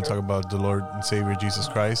 You want to talk about the Lord and Savior Jesus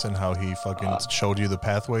Christ and how he fucking showed you the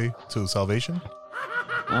pathway to salvation?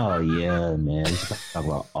 Oh yeah, man. We should talk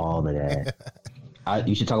about all of that.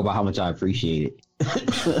 You should talk about how much I appreciate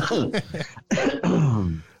it.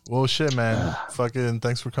 Well, shit, man. Fucking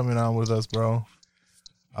thanks for coming on with us, bro.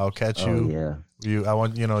 I'll catch you. Yeah. I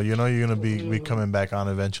want you're gonna be coming back on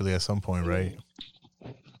eventually at some point, right?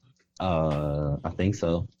 I think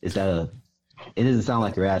so. Is that it doesn't sound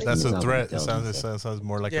like you're asking. That's a sounds threat. like It sounds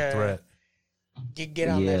more like a threat. Get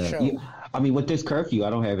on that show. Yeah. I mean, with this curfew, I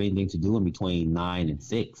don't have anything to do in between 9 and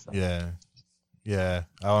 6. So. Yeah.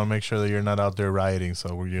 I want to make sure that you're not out there rioting,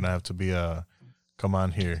 so you're gonna have to be come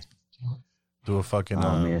on here, do a fucking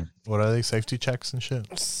man. What are they? Safety checks and shit.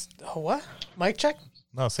 What? Mic check?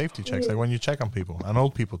 No, safety checks. Like when you check on people, on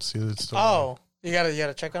old people to see that it's still. Oh, you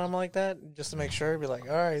gotta check on him like that just to make sure. Be like,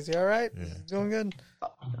 all right, is he all right? Yeah. He's doing good.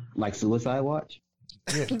 Like Suicide Watch.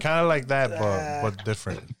 Yeah, kind of like that, but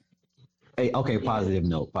different. Hey, okay, positive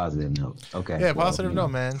note. Okay. Yeah, positive note,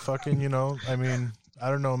 man. Fucking, you know, I mean, I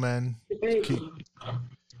don't know, man.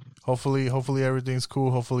 Hopefully everything's cool.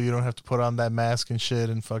 Hopefully you don't have to put on that mask and shit,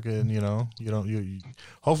 and fucking, you know,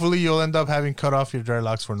 hopefully you'll end up having cut off your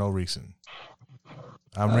dreadlocks for no reason.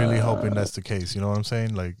 I'm really hoping that's the case. You know what I'm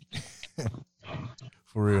saying? Like,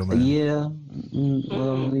 for real, man. Yeah.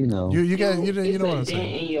 Well, you know. You know what I'm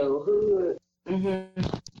saying? In your hood. Mm-hmm.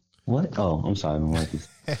 What? Oh, I'm sorry, my wife is.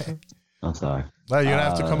 I'm sorry. Well, you're gonna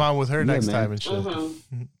have to come on with her next man. time and shit.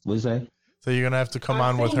 Mm-hmm. What'd you say? So you're gonna have to come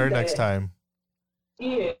on with her next time.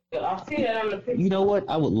 Yeah, I see that on the picture. You know what?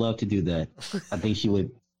 I would love to do that. I think she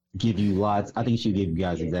would give you lots. I think she would give you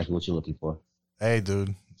guys exactly what you're looking for. Hey,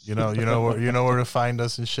 dude. You know where to find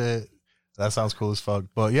us and shit. That sounds cool as fuck.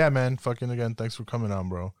 But yeah, man. Fucking again, thanks for coming on,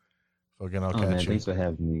 bro. Fucking, I'll catch man, you. Thanks for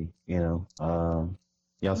having me. You know,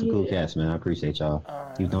 y'all some cool cats, man. I appreciate y'all.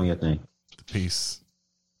 Keep doing your thing. Peace.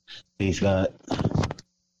 Peace, God.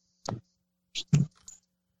 And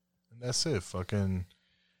that's it. Fucking.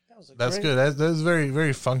 That's great- good. That's very,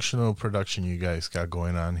 very functional production you guys got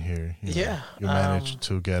going on here. You know, you managed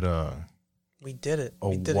to get we did it. a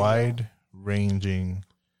We did it, wide-ranging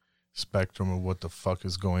spectrum of what the fuck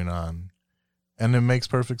is going on, and it makes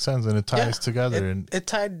perfect sense, and it ties together, and it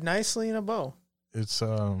tied nicely in a bow. it's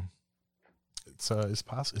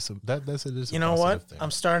possible. That's it. Is You know what?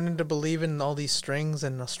 I'm starting to believe in all these strings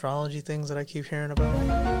and astrology things that I keep hearing about.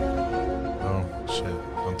 Oh shit!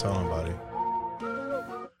 Don't tell him about it.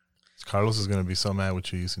 Carlos is gonna be so mad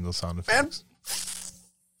with you using those sound effects.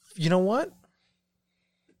 You know what?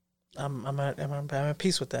 I'm at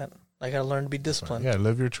peace with that. I gotta learn to be disciplined. Yeah,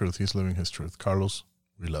 live your truth. He's living his truth. Carlos,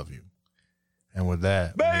 we love you. And with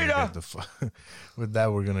that, we're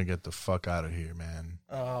gonna get the fuck out of here, man.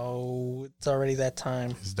 Oh, it's already that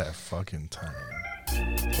time. It's that fucking time.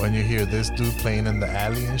 When you hear this dude playing in the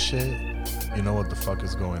alley and shit, you know what the fuck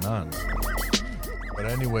is going on. But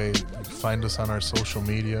anyway, find us on our social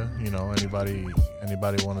media. You know, anybody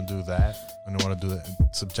want to do that? And want to do that?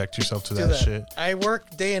 Subject yourself to Do that shit. I work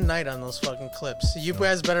day and night on those fucking clips. You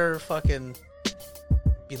guys better fucking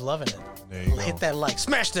be loving it. There you Hit go. that like.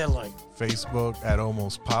 Smash that like. Facebook at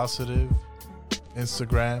Almost Positive,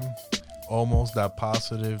 Instagram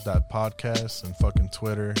almost.positive.podcast, and fucking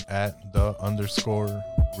Twitter at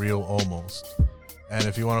 @the_real almost. And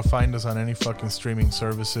if you want to find us on any fucking streaming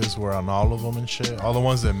services, we're on all of them and shit. All the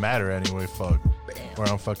ones that matter anyway, fuck. We're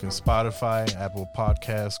on fucking Spotify, Apple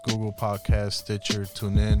Podcasts, Google Podcasts, Stitcher,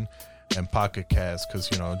 TuneIn, and Pocket Cast, because,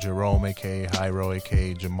 you know, Jerome, aka Hyro,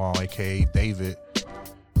 aka Jamal, aka David,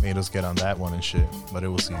 made us get on that one and shit, but it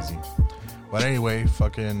was easy. But anyway,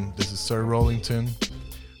 fucking, this is Sir Rollington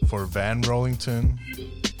for Van Rollington,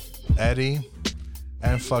 Eddie,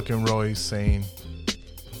 and fucking Roy saying,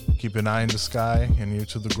 keep an eye in the sky and ear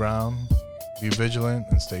to the ground, be vigilant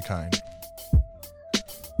and stay kind.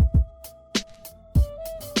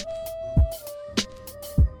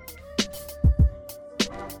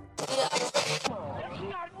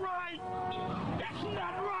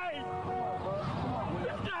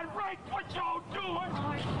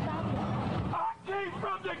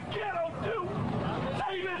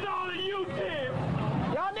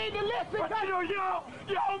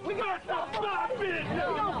 We got to stop business.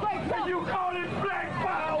 And you call it black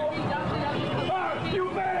power. You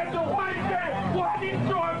mad at the white man. Why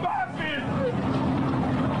destroy my business?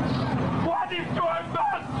 Why destroy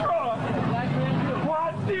my truck? Why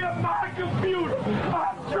steal my computer?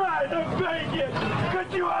 I'm trying to make it. Could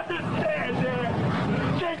you understand that?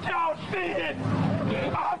 Can't y'all see it?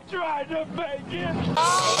 I'm trying to make it.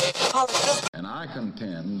 And I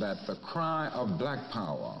contend that the cry of black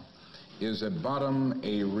power is at bottom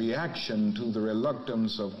a reaction to the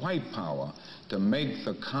reluctance of white power to make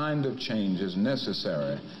the kind of changes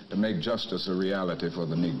necessary to make justice a reality for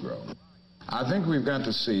the Negro. I think we've got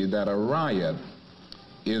to see that a riot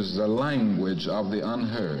is the language of the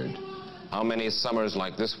unheard. How many summers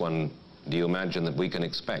like this one do you imagine that we can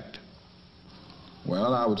expect?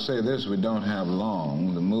 Well, I would say this, we don't have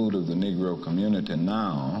long. The mood of the Negro community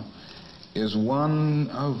now is one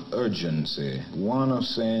of urgency, one of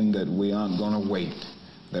saying that we aren't going to wait,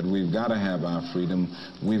 that we've got to have our freedom.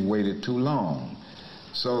 We've waited too long.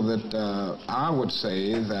 So that I would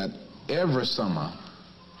say that every summer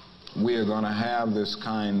we are going to have this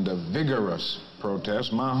kind of vigorous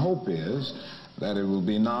protest. My hope is that it will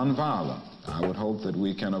be nonviolent. I would hope that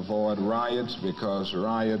we can avoid riots, because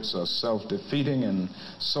riots are self-defeating and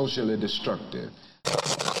socially destructive.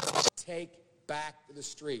 Take back the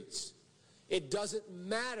streets. It doesn't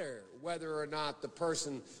matter whether or not the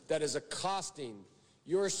person that is accosting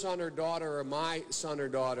your son or daughter or my son or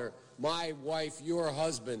daughter, my wife, your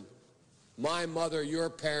husband, my mother, your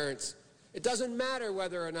parents, it doesn't matter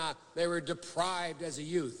whether or not they were deprived as a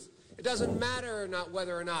youth. It doesn't matter or not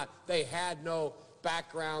whether or not they had no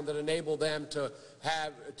background that enabled them to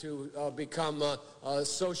have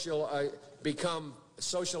become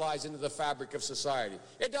socialized into the fabric of society.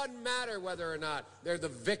 It doesn't matter whether or not they're the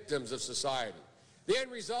victims of society. The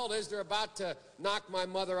end result is they're about to knock my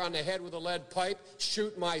mother on the head with a lead pipe,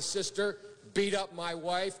 shoot my sister, beat up my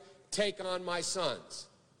wife, take on my sons.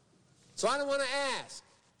 So I don't want to ask,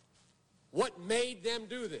 what made them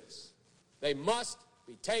do this? They must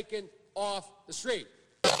be taken off the street.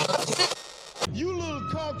 You little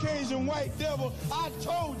Caucasian white devil, I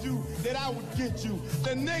told you that I would get you.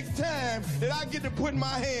 The next time that I get to put my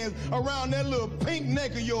hands around that little pink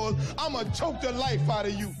neck of yours, I'ma choke the life out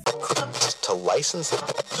of you. To license